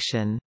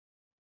population.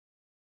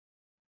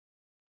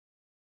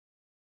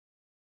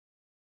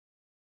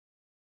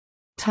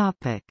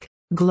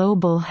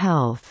 Global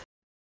health.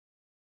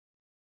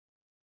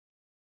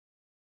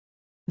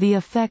 The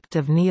effect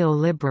of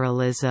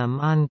neoliberalism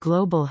on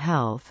global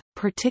health,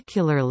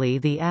 particularly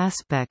the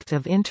aspect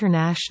of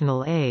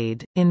international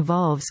aid,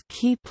 involves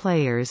key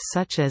players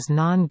such as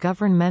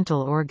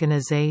non-governmental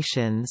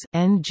organizations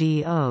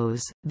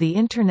 (NGOs), the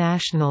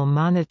International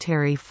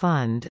Monetary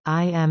Fund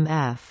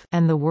 (IMF),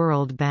 and the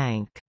World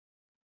Bank.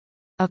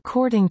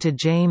 According to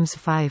James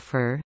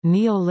Pfeiffer,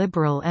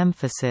 neoliberal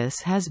emphasis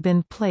has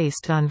been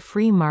placed on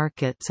free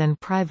markets and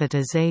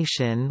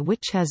privatization,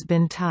 which has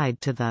been tied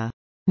to the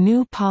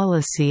new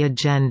policy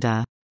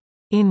agenda,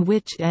 in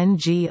which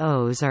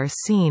NGOs are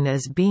seen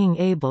as being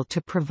able to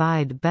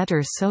provide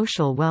better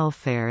social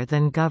welfare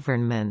than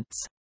governments.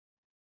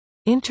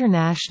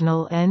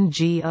 International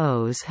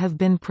NGOs have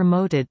been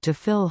promoted to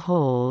fill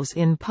holes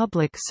in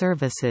public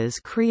services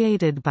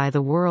created by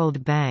the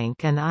World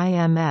Bank and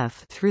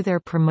IMF through their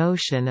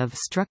promotion of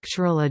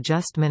structural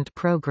adjustment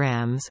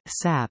programs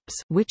 (SAPs),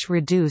 which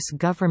reduce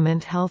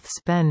government health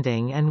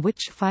spending and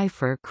which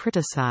Pfeiffer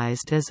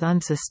criticized as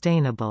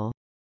unsustainable.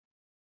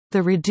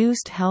 The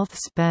reduced health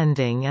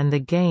spending and the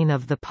gain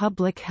of the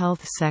public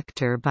health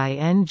sector by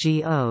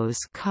NGOs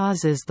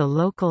causes the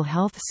local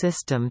health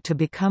system to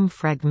become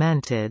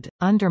fragmented,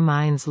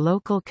 undermines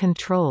local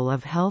control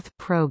of health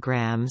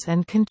programs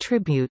and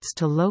contributes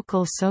to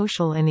local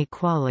social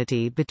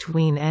inequality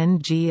between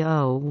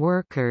NGO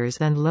workers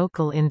and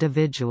local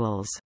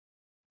individuals.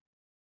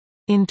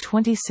 In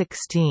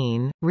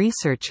 2016,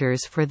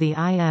 researchers for the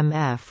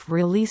IMF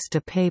released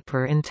a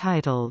paper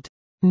entitled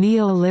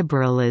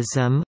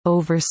Neoliberalism,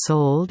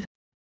 Oversold?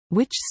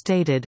 Which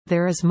stated,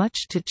 there is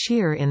much to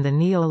cheer in the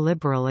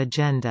neoliberal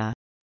agenda.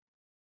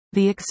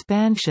 The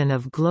expansion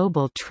of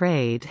global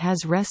trade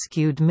has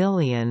rescued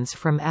millions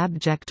from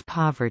abject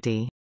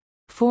poverty.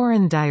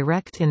 Foreign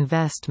direct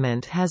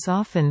investment has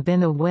often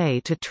been a way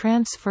to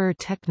transfer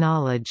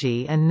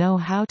technology and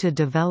know-how to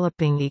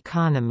developing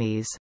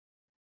economies.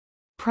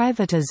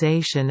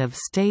 Privatization of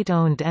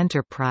state-owned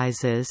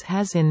enterprises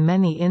has in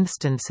many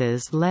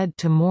instances led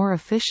to more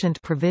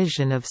efficient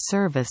provision of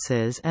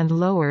services and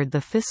lowered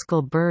the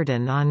fiscal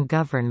burden on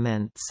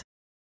governments.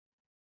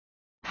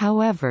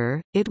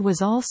 However, it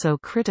was also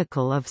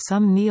critical of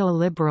some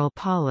neoliberal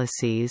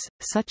policies,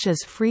 such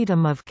as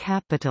freedom of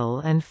capital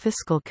and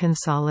fiscal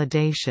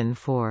consolidation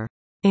for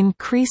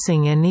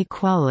increasing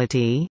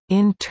inequality,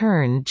 in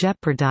turn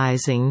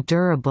jeopardizing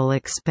durable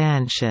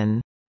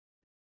expansion.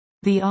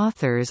 The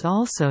authors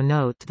also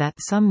note that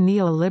some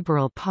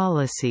neoliberal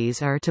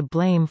policies are to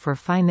blame for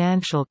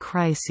financial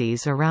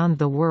crises around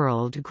the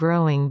world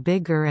growing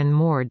bigger and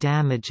more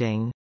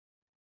damaging.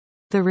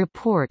 The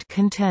report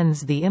contends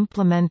the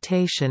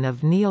implementation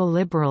of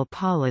neoliberal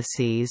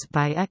policies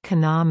by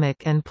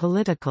economic and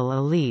political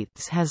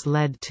elites has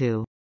led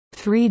to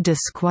three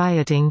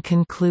disquieting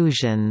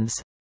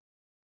conclusions.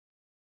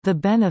 The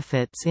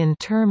benefits in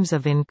terms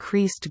of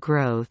increased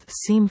growth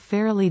seem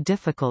fairly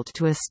difficult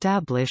to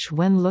establish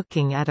when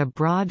looking at a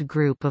broad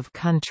group of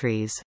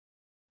countries.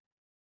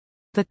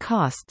 The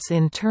costs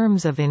in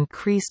terms of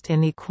increased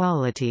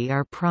inequality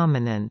are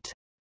prominent.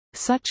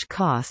 Such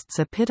costs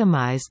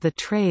epitomize the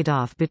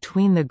trade-off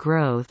between the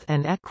growth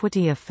and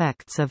equity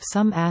effects of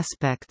some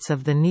aspects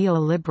of the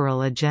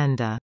neoliberal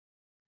agenda.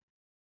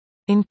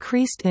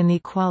 Increased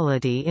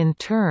inequality in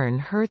turn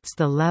hurts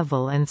the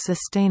level and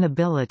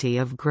sustainability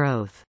of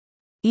growth.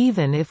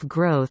 Even if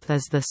growth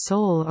is the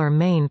sole or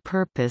main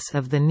purpose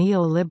of the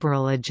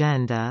neoliberal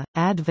agenda,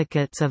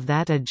 advocates of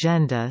that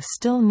agenda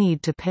still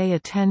need to pay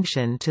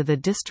attention to the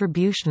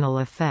distributional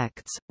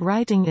effects.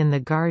 Writing in The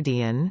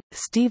Guardian,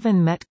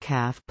 Stephen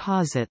Metcalfe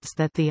posits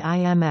that the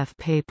IMF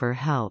paper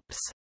helps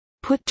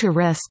put to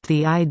rest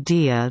the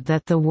idea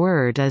that the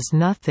word is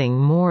nothing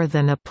more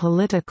than a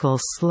political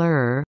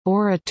slur,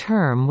 or a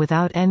term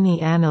without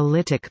any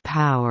analytic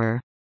power.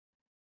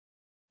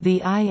 The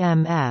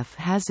IMF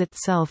has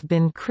itself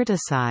been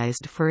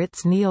criticized for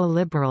its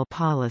neoliberal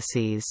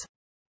policies.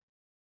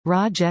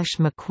 Rajesh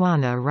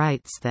Makwana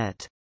writes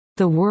that,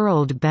 "The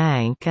World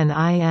Bank and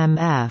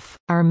IMF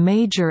are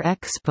major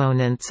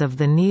exponents of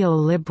the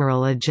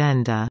neoliberal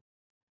agenda."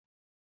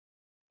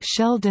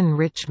 Sheldon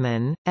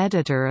Richman,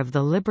 editor of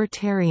the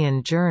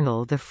libertarian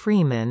journal The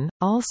Freeman,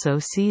 also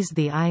sees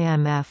the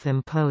IMF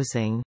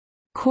imposing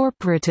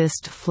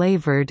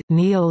corporatist-flavored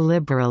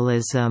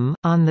neoliberalism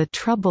on the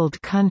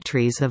troubled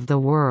countries of the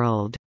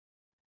world.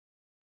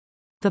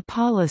 The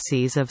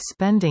policies of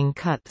spending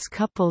cuts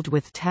coupled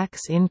with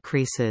tax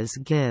increases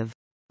give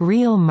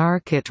real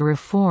market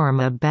reform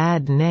a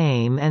bad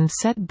name and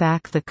set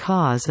back the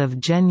cause of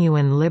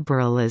genuine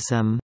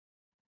liberalism.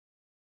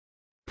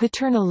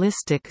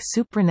 Paternalistic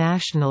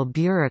supranational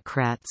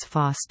bureaucrats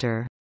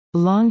foster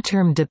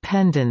long-term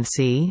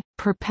dependency,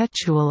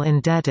 perpetual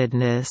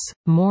indebtedness,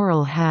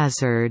 moral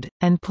hazard,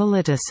 and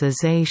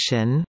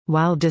politicization,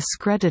 while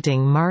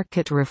discrediting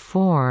market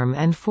reform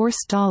and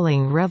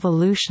forestalling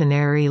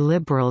revolutionary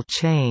liberal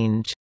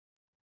change.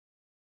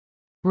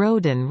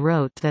 Roden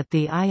wrote that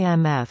the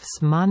IMF's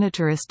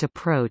monetarist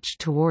approach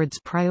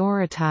towards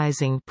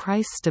prioritizing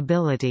price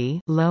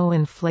stability, low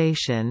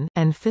inflation,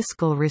 and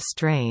fiscal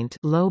restraint,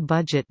 low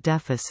budget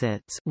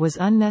deficits, was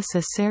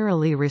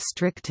unnecessarily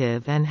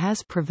restrictive and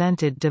has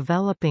prevented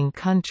developing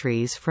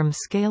countries from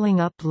scaling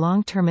up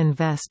long-term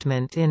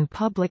investment in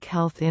public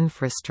health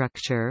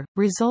infrastructure,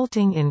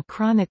 resulting in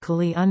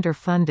chronically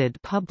underfunded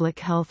public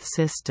health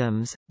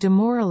systems,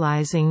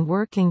 demoralizing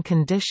working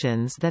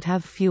conditions that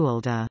have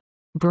fueled a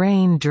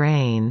brain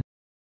drain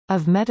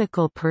of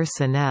medical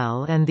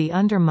personnel and the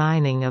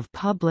undermining of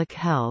public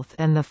health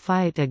and the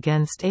fight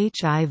against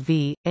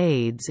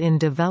HIV/AIDS in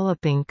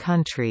developing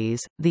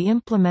countries. The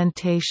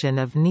implementation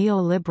of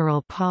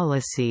neoliberal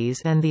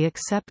policies and the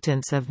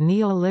acceptance of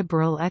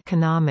neoliberal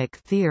economic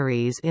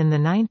theories in the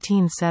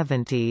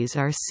 1970s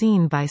are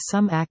seen by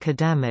some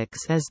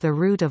academics as the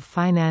root of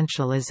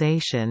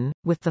financialization,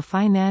 with the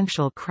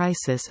financial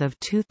crisis of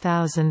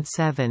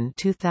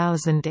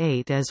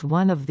 2007–2008 as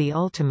one of the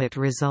ultimate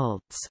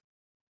results.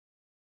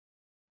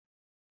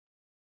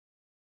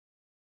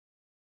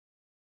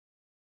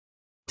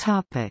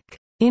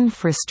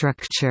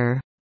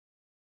 Infrastructure.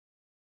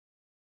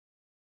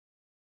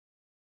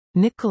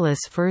 Nicholas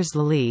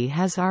Fursley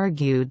has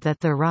argued that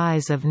the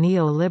rise of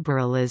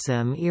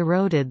neoliberalism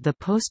eroded the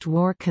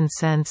post-war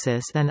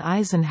consensus and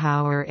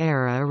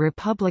Eisenhower-era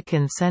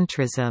Republican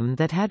centrism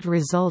that had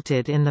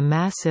resulted in the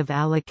massive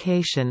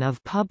allocation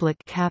of public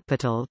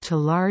capital to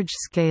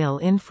large-scale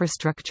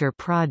infrastructure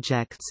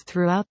projects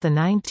throughout the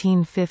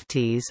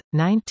 1950s,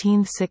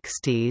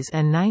 1960s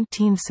and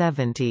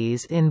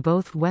 1970s in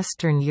both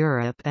Western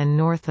Europe and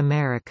North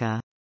America.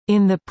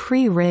 In the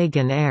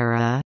pre-Reagan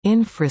era,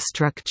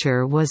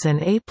 infrastructure was an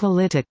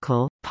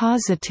apolitical,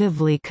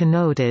 positively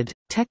connoted,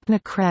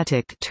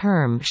 technocratic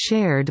term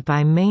shared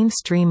by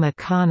mainstream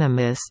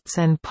economists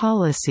and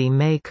policy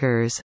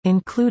makers,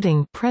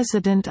 including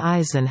President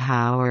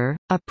Eisenhower,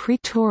 a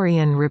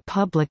Praetorian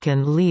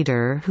Republican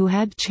leader who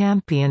had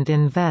championed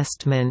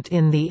investment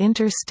in the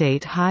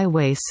interstate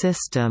highway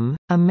system,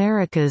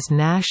 America's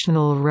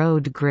national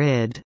road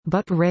grid,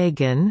 but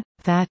Reagan,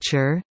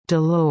 Thatcher,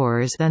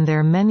 Delors and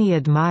their many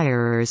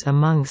admirers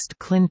amongst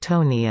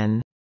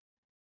Clintonian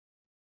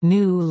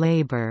New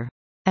Labour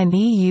and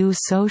EU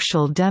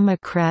Social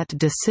Democrat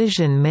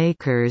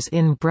decision-makers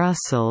in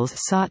Brussels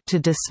sought to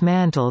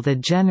dismantle the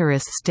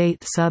generous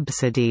state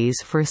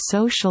subsidies for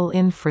social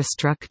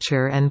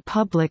infrastructure and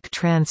public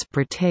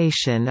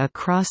transportation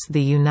across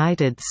the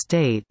United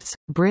States,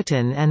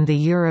 Britain and the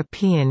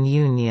European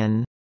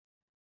Union.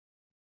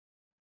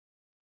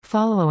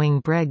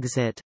 Following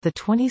Brexit, the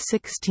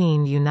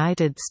 2016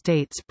 United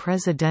States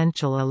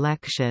presidential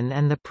election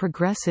and the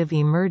progressive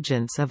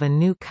emergence of a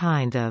new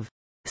kind of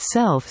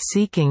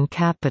self-seeking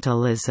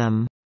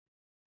capitalism,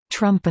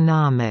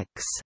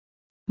 Trumponomics,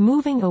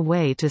 moving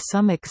away to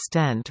some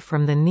extent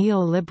from the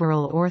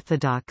neoliberal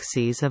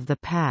orthodoxies of the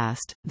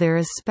past. There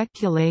is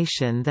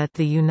speculation that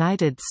the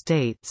United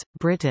States,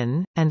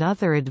 Britain, and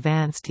other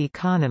advanced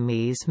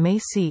economies may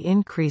see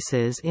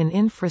increases in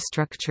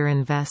infrastructure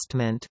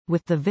investment,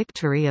 with the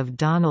victory of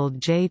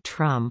Donald J.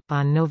 Trump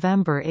on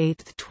November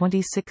 8,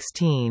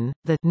 2016.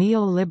 The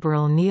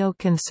neoliberal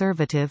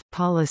neoconservative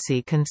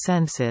policy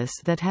consensus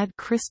that had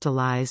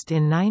crystallized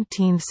in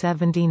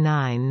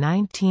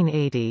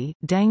 1979–1980,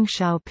 Deng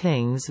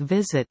Xiaoping's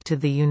visit to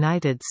the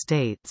United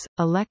States,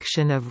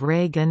 election of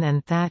Reagan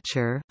and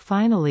Thatcher,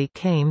 finally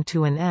came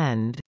to an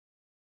end.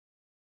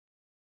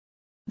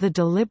 The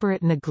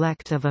deliberate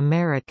neglect of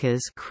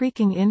America's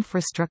creaking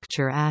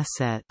infrastructure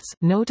assets,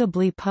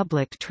 notably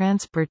public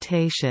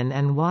transportation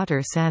and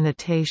water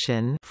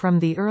sanitation, from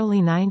the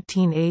early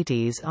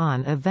 1980s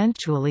on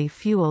eventually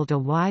fueled a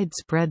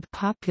widespread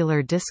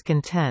popular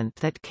discontent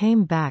that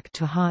came back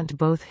to haunt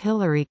both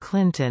Hillary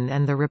Clinton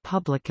and the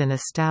Republican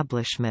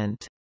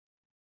establishment.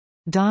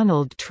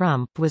 Donald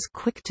Trump was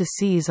quick to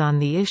seize on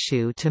the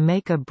issue to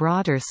make a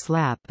broader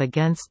slap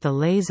against the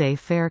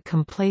laissez-faire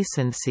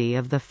complacency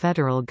of the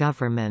federal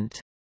government.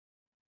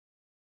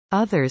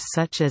 Others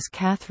such as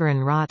Catherine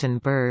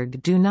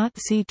Rottenberg do not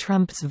see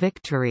Trump's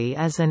victory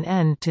as an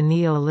end to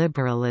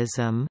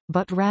neoliberalism,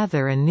 but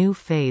rather a new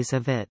phase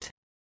of it.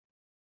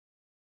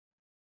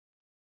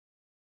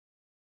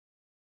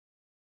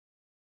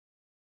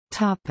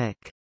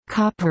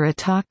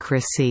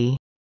 Corporatocracy.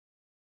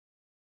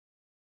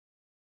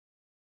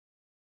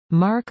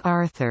 Mark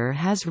Arthur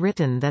has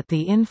written that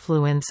the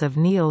influence of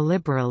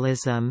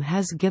neoliberalism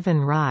has given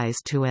rise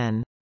to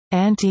an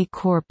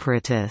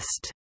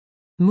anti-corporatist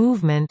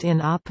movement in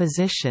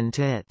opposition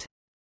to it.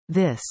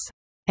 This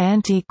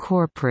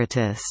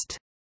anti-corporatist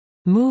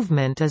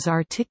movement is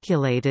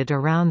articulated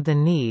around the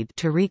need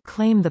to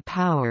reclaim the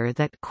power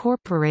that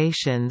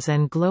corporations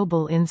and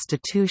global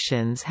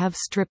institutions have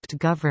stripped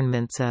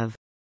governments of.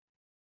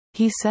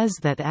 He says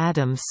that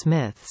Adam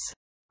Smith's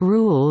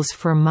rules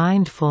for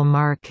mindful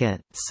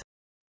markets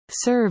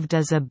served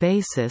as a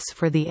basis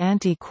for the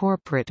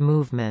anti-corporate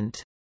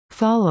movement,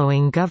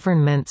 following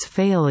government's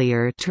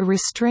failure to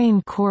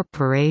restrain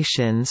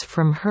corporations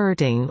from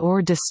hurting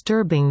or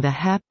disturbing the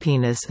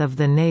happiness of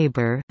the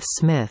neighbor.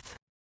 Smith.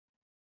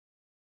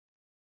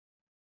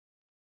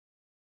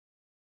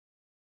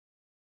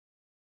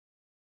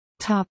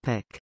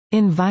 Topic: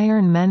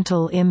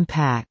 Environmental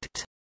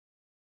impact.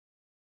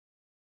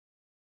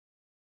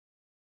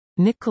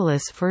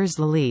 Nicholas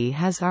Fursley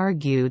has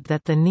argued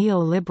that the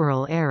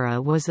neoliberal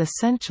era was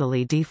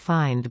essentially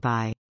defined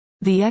by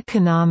the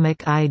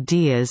economic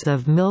ideas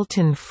of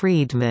Milton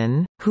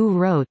Friedman, who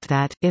wrote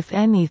that, if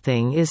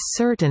anything is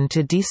certain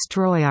to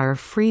destroy our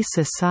free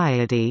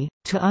society,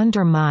 to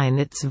undermine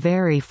its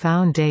very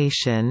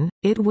foundation,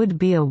 it would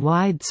be a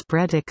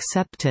widespread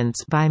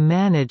acceptance by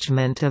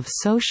management of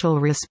social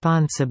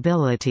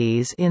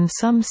responsibilities in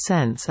some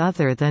sense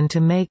other than to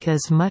make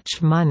as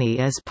much money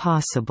as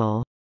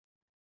possible.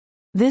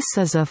 This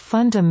is a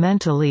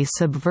fundamentally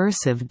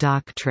subversive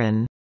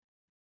doctrine.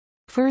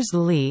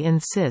 Fursley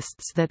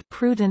insists that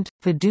prudent,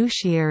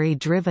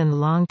 fiduciary-driven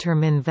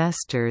long-term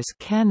investors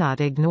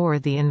cannot ignore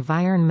the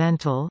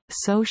environmental,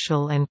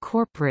 social and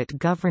corporate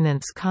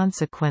governance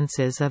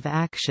consequences of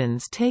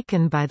actions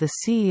taken by the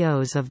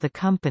CEOs of the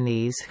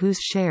companies whose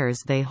shares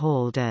they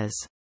hold, as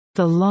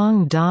the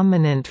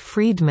long-dominant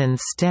Friedman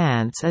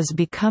stance is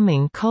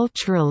becoming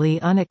culturally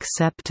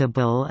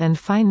unacceptable and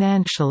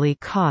financially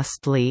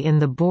costly in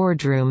the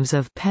boardrooms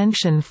of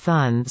pension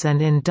funds and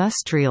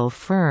industrial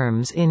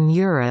firms in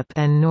Europe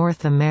and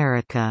North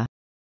America.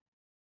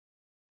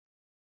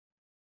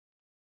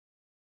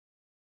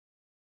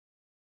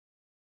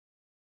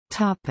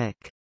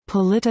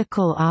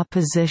 Political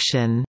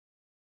opposition.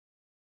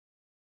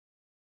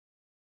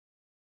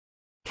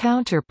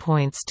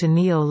 Counterpoints to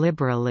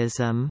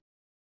neoliberalism.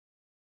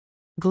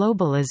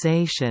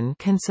 Globalization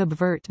can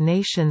subvert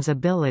nations'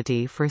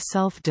 ability for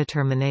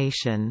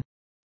self-determination.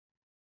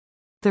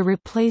 The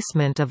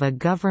replacement of a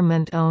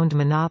government-owned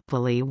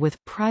monopoly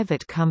with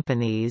private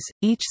companies,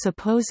 each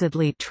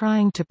supposedly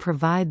trying to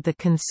provide the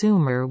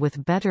consumer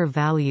with better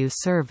value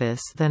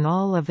service than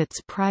all of its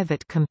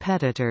private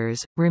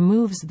competitors,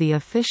 removes the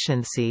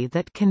efficiency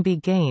that can be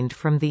gained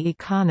from the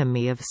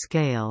economy of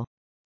scale.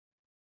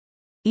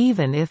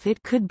 Even if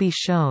it could be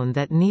shown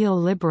that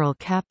neoliberal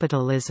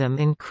capitalism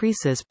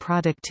increases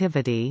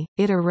productivity,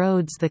 it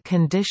erodes the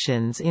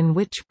conditions in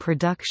which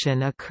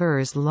production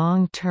occurs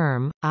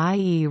long-term,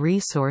 i.e.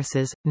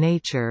 resources,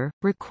 nature,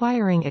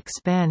 requiring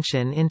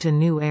expansion into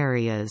new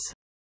areas.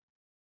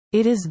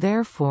 It is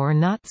therefore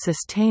not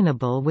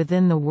sustainable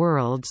within the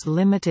world's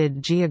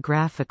limited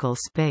geographical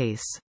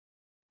space.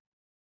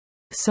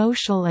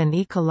 Social and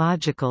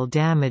ecological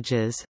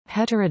damages.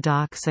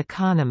 Heterodox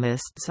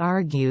economists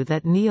argue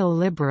that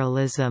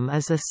neoliberalism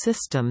is a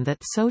system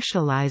that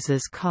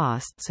socializes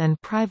costs and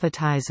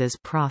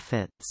privatizes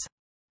profits.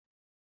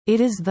 It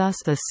is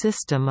thus a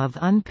system of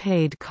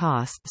unpaid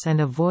costs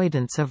and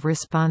avoidance of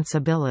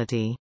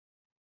responsibility.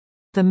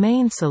 The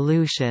main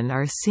solution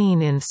are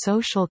seen in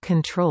social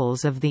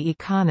controls of the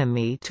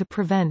economy to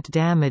prevent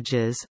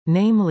damages,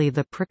 namely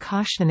the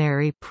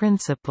precautionary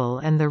principle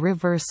and the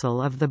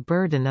reversal of the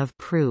burden of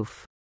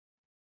proof.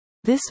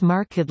 This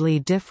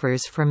markedly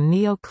differs from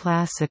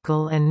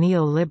neoclassical and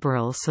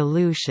neoliberal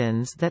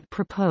solutions that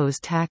propose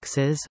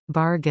taxes,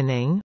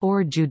 bargaining,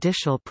 or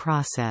judicial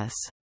process.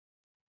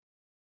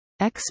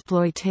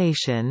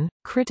 Exploitation.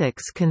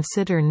 Critics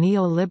consider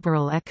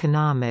neoliberal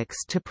economics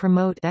to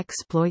promote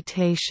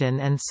exploitation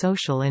and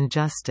social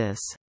injustice.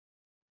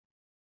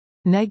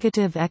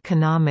 Negative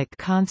economic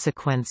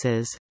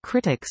consequences.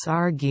 Critics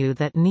argue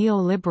that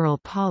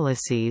neoliberal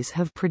policies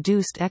have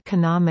produced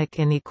economic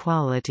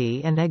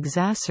inequality and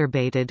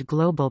exacerbated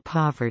global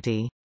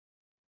poverty.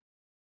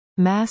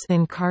 Mass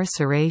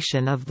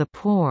incarceration of the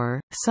poor.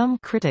 Some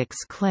critics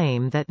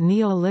claim that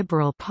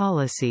neoliberal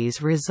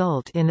policies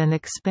result in an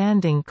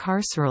expanding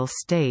carceral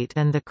state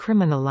and the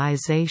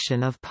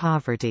criminalization of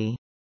poverty.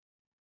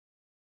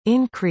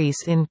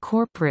 Increase in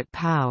corporate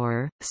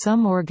power.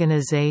 Some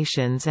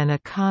organizations and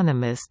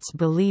economists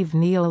believe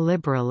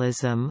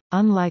neoliberalism,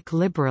 unlike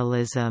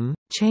liberalism,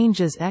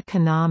 changes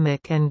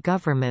economic and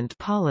government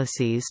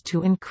policies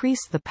to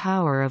increase the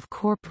power of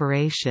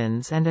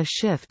corporations and a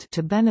shift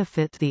to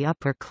benefit the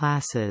upper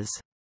classes.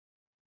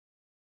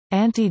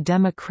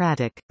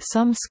 Anti-democratic.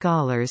 Some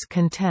scholars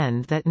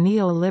contend that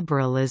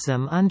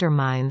neoliberalism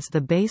undermines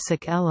the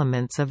basic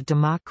elements of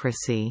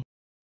democracy.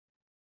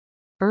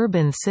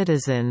 urban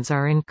citizens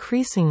are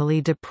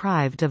increasingly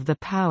deprived of the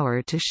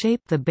power to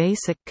shape the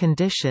basic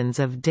conditions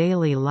of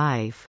daily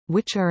life,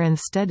 which are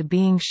instead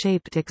being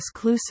shaped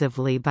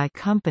exclusively by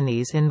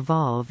companies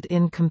involved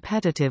in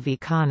competitive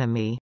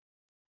economy.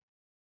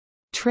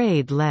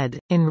 Trade-led,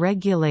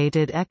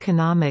 unregulated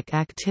economic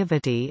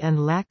activity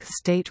and lax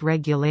state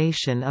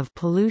regulation of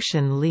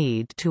pollution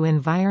lead to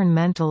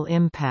environmental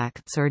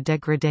impacts or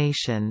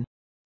degradation.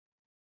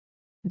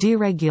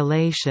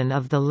 Deregulation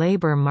of the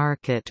labor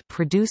market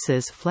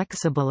produces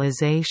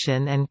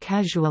flexibilization and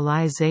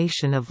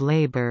casualization of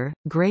labor,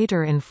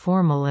 greater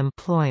informal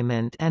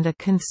employment and a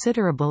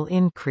considerable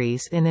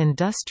increase in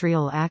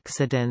industrial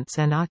accidents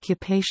and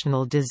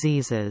occupational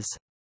diseases.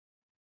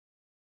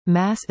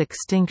 Mass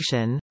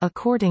extinction,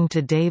 according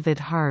to David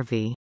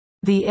Harvey.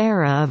 The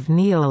era of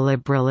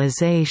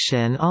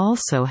neoliberalization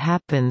also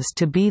happens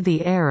to be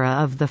the era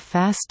of the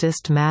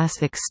fastest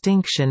mass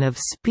extinction of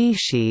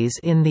species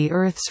in the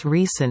Earth's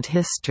recent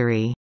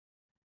history.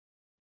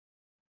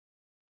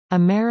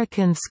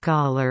 American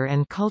scholar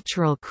and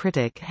cultural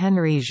critic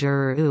Henry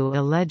Giroux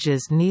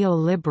alleges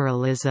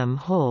neoliberalism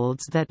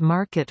holds that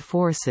market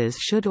forces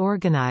should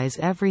organize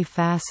every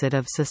facet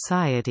of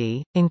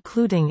society,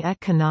 including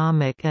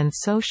economic and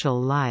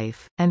social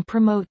life, and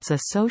promotes a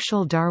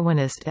social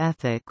Darwinist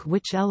ethic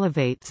which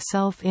elevates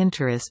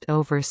self-interest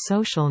over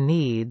social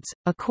needs.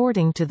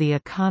 According to the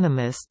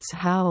economists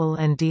Howell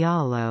and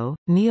Diallo,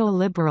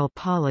 neoliberal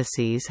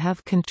policies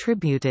have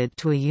contributed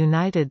to a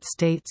United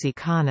States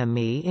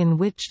economy in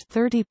which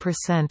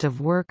 30%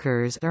 of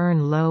workers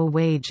earn low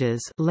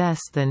wages, less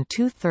than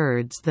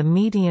two-thirds the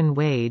median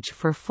wage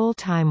for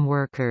full-time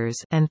workers,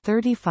 and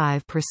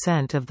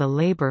 35% of the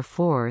labor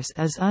force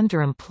is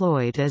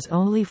underemployed as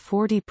only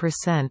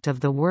 40% of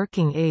the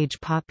working-age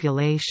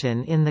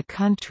population in the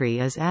country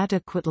is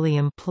adequately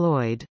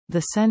employed.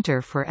 The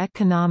Center for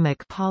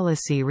Economic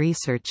Policy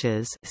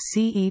Research's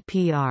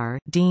CEPR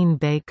Dean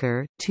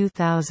Baker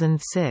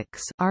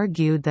 2006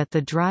 argued that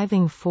the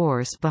driving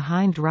force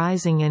behind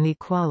rising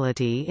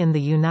inequality in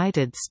the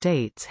United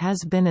States has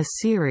been a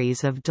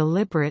series of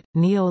deliberate,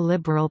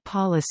 neoliberal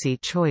policy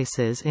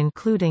choices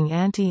including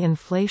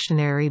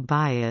anti-inflationary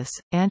bias,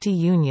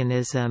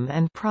 anti-unionism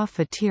and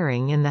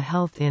profiteering in the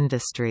health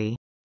industry.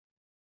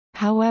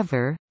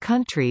 However,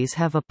 countries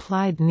have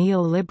applied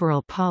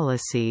neoliberal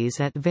policies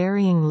at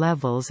varying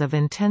levels of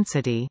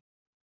intensity.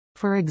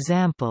 For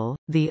example,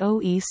 the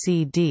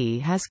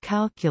OECD has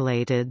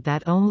calculated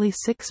that only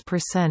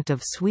 6%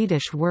 of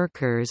Swedish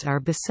workers are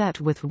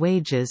beset with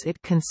wages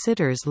it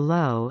considers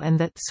low and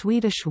that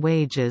Swedish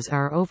wages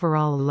are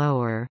overall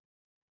lower.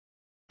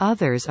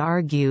 Others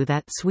argue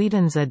that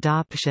Sweden's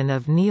adoption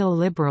of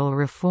neoliberal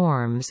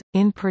reforms,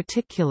 in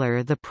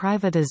particular the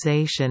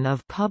privatization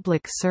of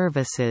public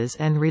services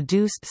and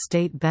reduced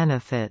state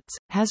benefits,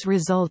 has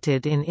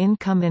resulted in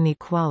income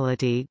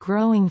inequality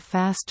growing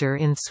faster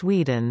in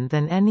Sweden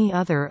than any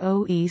other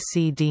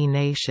OECD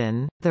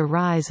nation. The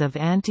rise of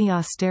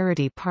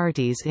anti-austerity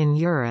parties in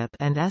Europe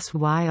and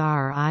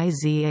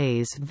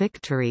Syriza's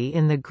victory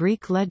in the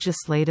Greek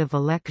legislative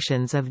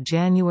elections of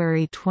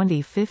January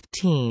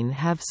 2015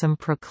 have some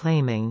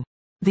proclaiming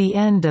the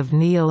end of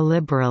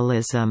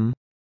neoliberalism.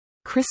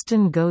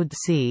 Kristen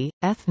Godse,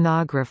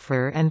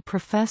 ethnographer and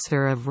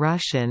professor of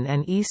Russian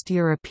and East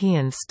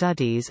European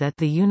Studies at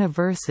the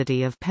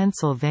University of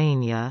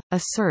Pennsylvania,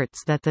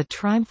 asserts that the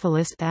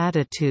triumphalist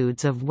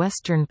attitudes of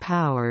Western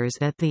powers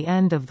at the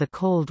end of the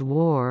Cold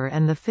War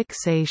and the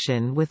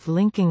fixation with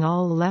linking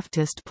all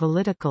leftist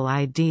political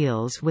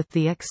ideals with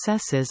the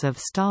excesses of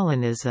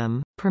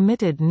Stalinism,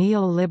 permitted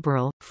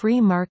neoliberal,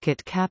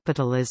 free-market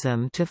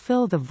capitalism to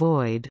fill the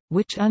void,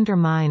 which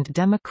undermined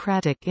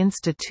democratic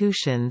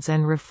institutions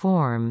and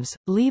reforms,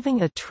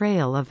 leaving a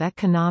trail of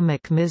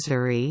economic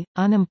misery,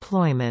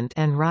 unemployment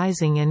and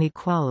rising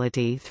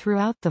inequality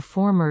throughout the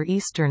former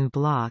Eastern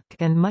Bloc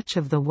and much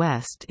of the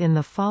West in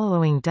the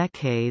following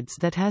decades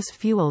that has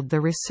fueled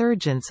the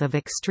resurgence of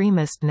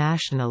extremist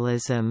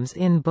nationalisms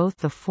in both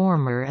the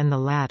former and the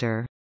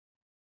latter.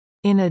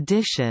 In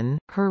addition,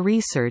 her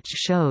research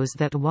shows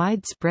that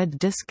widespread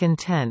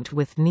discontent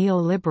with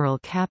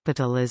neoliberal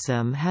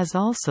capitalism has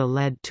also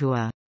led to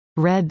a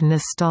 «red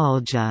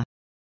nostalgia»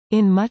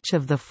 in much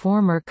of the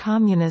former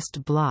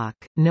Communist bloc,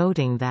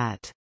 noting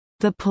that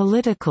the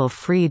political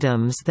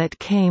freedoms that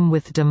came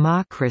with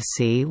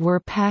democracy were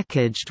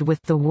packaged with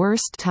the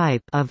worst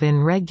type of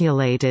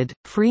unregulated,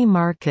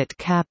 free-market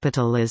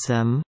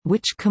capitalism,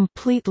 which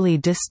completely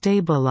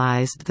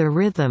destabilized the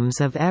rhythms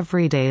of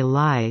everyday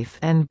life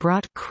and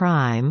brought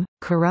crime,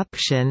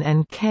 corruption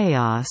and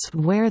chaos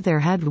where there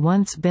had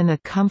once been a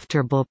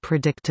comfortable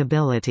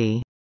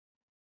predictability.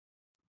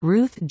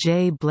 Ruth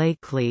J.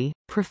 Blakely,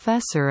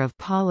 professor of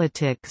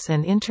politics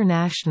and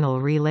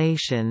international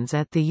relations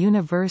at the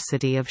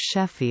University of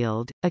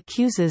Sheffield,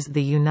 accuses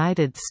the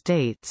United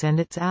States and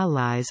its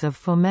allies of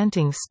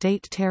fomenting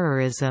state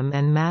terrorism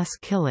and mass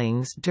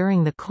killings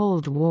during the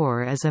Cold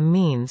War as a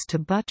means to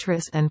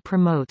buttress and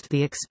promote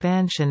the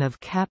expansion of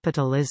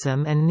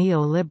capitalism and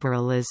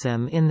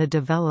neoliberalism in the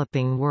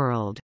developing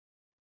world.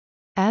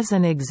 As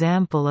an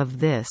example of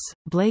this,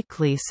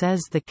 Blakely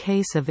says the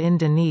case of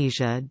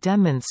Indonesia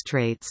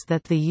demonstrates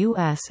that the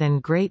US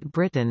and Great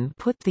Britain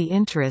put the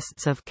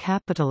interests of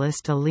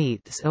capitalist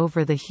elites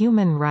over the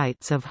human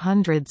rights of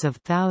hundreds of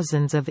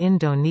thousands of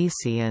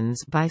Indonesians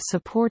by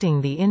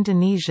supporting the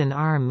Indonesian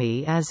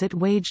army as it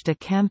waged a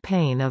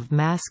campaign of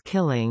mass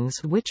killings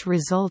which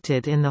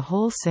resulted in the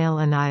wholesale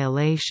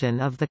annihilation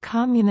of the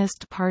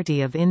Communist Party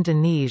of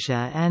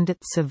Indonesia and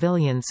its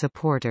civilian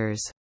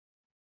supporters.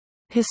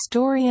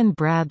 Historian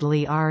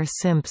Bradley R.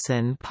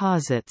 Simpson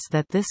posits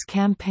that this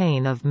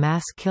campaign of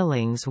mass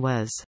killings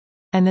was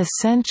an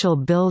essential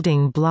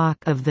building block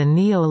of the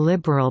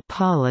neoliberal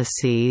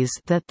policies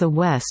that the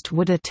West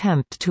would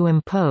attempt to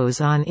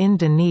impose on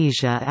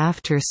Indonesia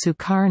after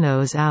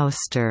Sukarno's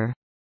ouster.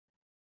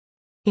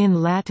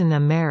 In Latin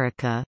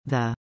America,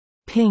 the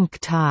 «pink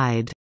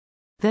tide»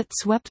 that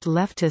swept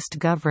leftist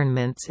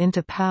governments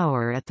into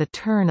power at the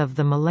turn of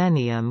the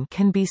millennium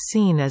can be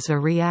seen as a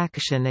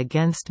reaction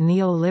against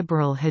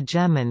neoliberal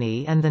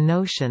hegemony and the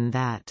notion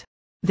that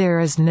there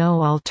is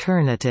no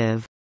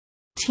alternative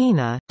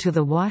to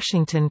the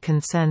Washington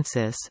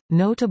Consensus.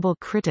 Notable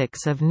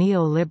critics of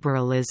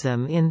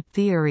neoliberalism in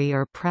theory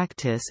or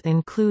practice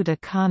include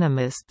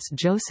economists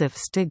Joseph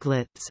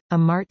Stiglitz,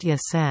 Amartya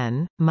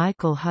Sen,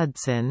 Michael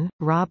Hudson,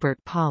 Robert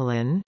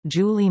Pollin,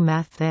 Julie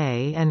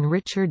Matthay, and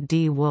Richard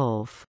D.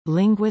 Wolff,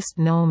 linguist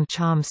Noam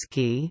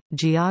Chomsky,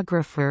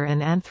 geographer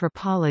and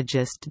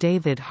anthropologist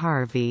David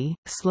Harvey,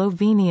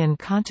 Slovenian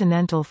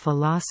continental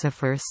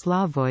philosopher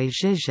Slavoj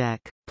Žižek,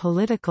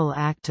 political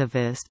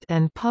activist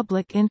and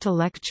public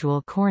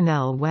intellectual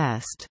Cornel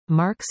West,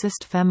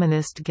 Marxist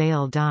feminist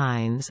Gail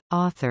Dines,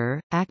 author,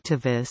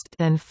 activist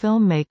and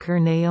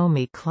filmmaker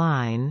Naomi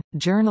Klein,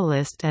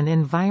 journalist and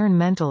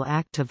environmental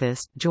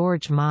activist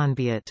George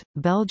Monbiot,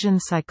 Belgian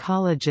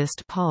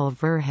psychologist Paul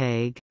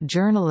Verhaeghe,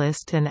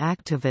 journalist and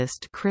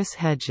activist Chris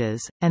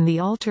Hedges, and the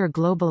alter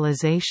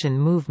globalization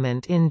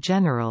movement in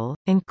general,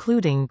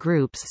 including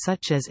groups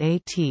such as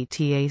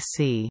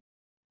ATTAC.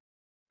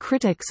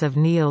 Critics of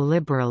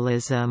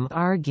neoliberalism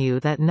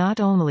argue that not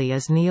only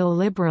is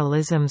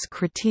neoliberalism's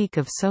critique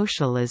of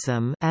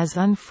socialism as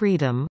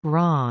unfreedom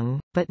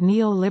wrong, but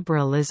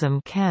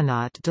neoliberalism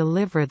cannot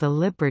deliver the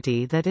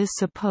liberty that is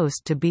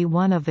supposed to be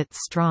one of its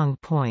strong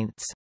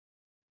points.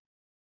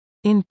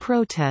 In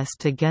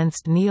protest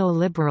against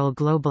neoliberal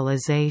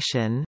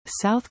globalization,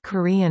 South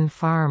Korean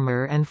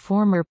farmer and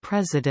former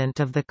president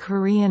of the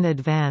Korean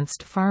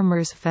Advanced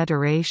Farmers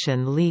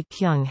Federation Lee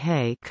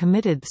Kyung-hae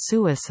committed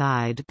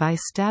suicide by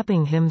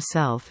stabbing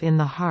himself in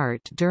the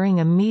heart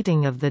during a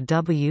meeting of the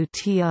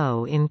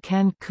WTO in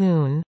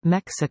Cancun,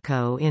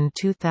 Mexico in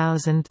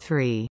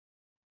 2003.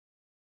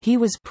 He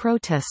was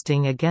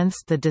protesting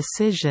against the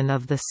decision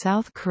of the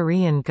South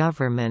Korean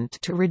government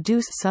to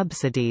reduce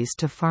subsidies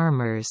to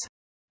farmers.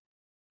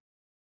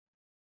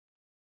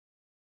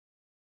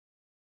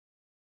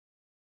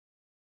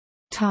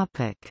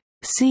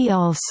 See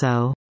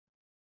also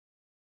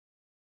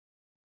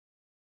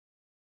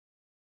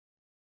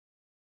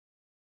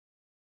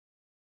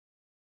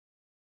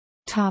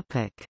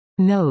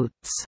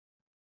Notes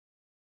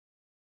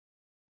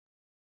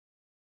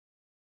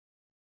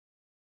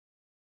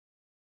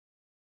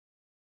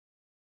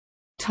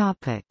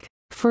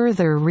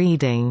Further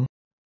reading.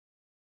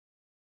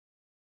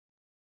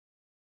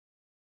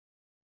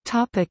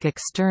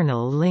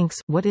 External links.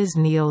 What is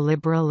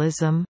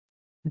neoliberalism?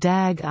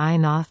 Dag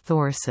Einar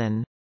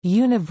Thorsen.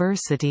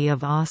 University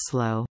of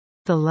Oslo.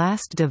 The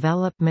Last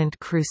Development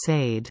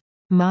Crusade.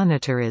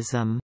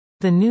 Monetarism.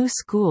 The New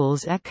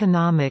School's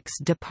Economics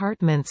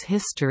Department's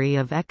History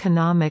of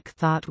Economic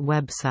Thought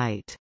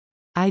website.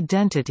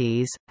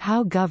 Identities,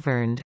 How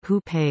Governed,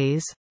 Who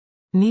Pays?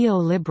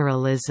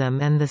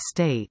 Neoliberalism and the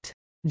State.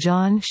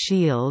 John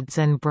Shields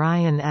and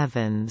Brian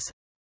Evans.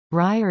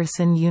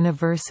 Ryerson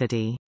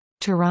University.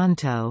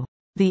 Toronto.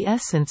 The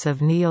Essence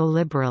of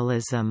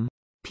Neoliberalism.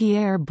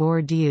 Pierre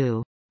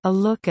Bourdieu. A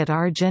Look at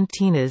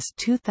Argentina's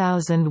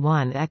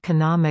 2001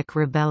 Economic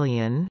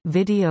Rebellion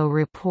video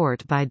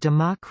report by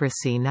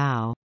Democracy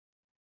Now!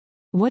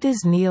 What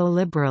is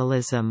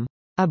neoliberalism?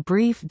 A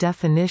brief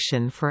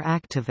definition for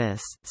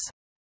activists.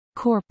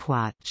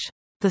 Corpwatch.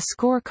 The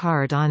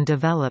Scorecard on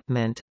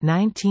Development,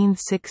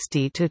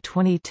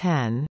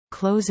 1960–2010,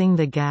 Closing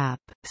the Gap,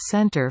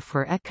 Center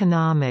for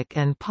Economic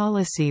and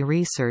Policy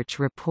Research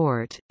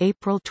Report,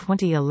 April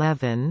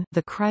 2011.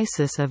 The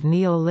Crisis of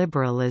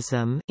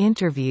Neoliberalism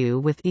interview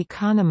with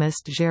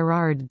economist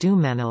Gérard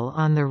Duménil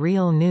on The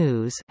Real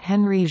News,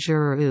 Henry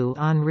Giroux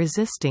on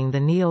Resisting the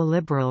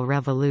Neoliberal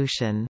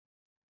Revolution.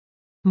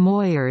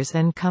 Moyers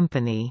 &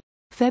 Company.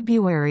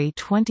 February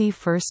 21,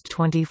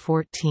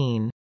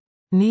 2014.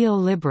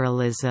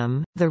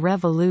 Neoliberalism, The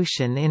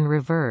Revolution in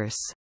Reverse.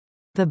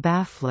 The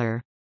Baffler.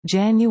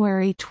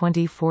 January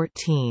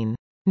 2014.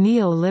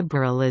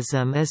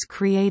 Neoliberalism is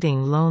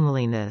Creating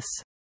Loneliness.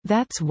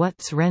 That's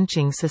What's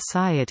Wrenching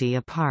Society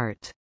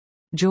Apart.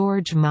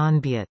 George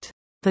Monbiot.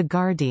 The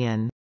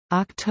Guardian.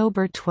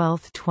 October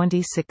 12,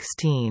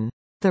 2016.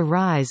 The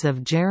Rise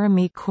of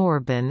Jeremy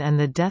Corbyn and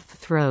the Death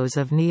Throes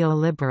of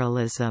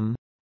Neoliberalism.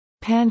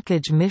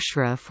 Pankaj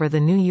Mishra for The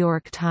New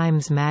York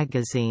Times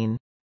Magazine.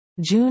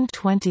 June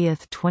 20,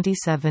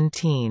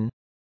 2017.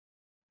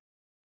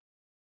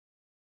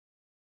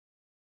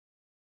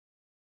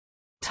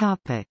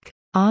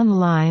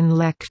 Online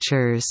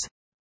lectures.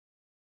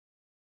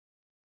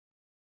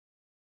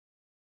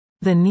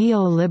 The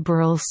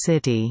Neoliberal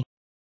City.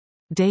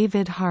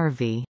 David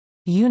Harvey.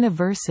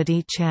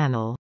 University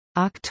Channel.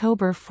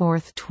 October 4,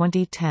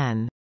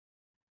 2010.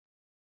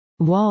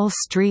 Wall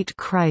Street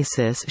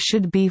Crisis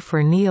should be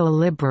for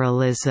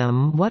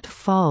neoliberalism what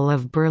fall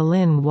of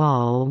Berlin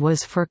Wall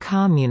was for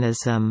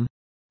communism.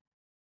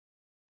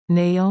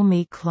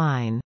 Naomi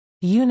Klein.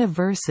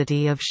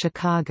 University of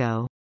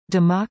Chicago.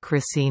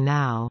 Democracy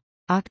Now!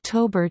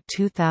 October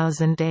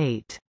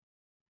 2008.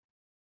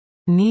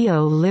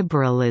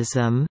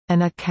 Neoliberalism,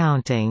 an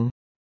Accounting.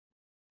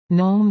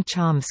 Noam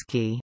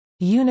Chomsky.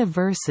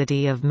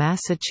 University of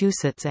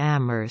Massachusetts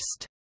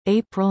Amherst.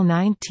 April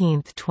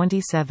 19,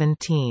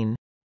 2017.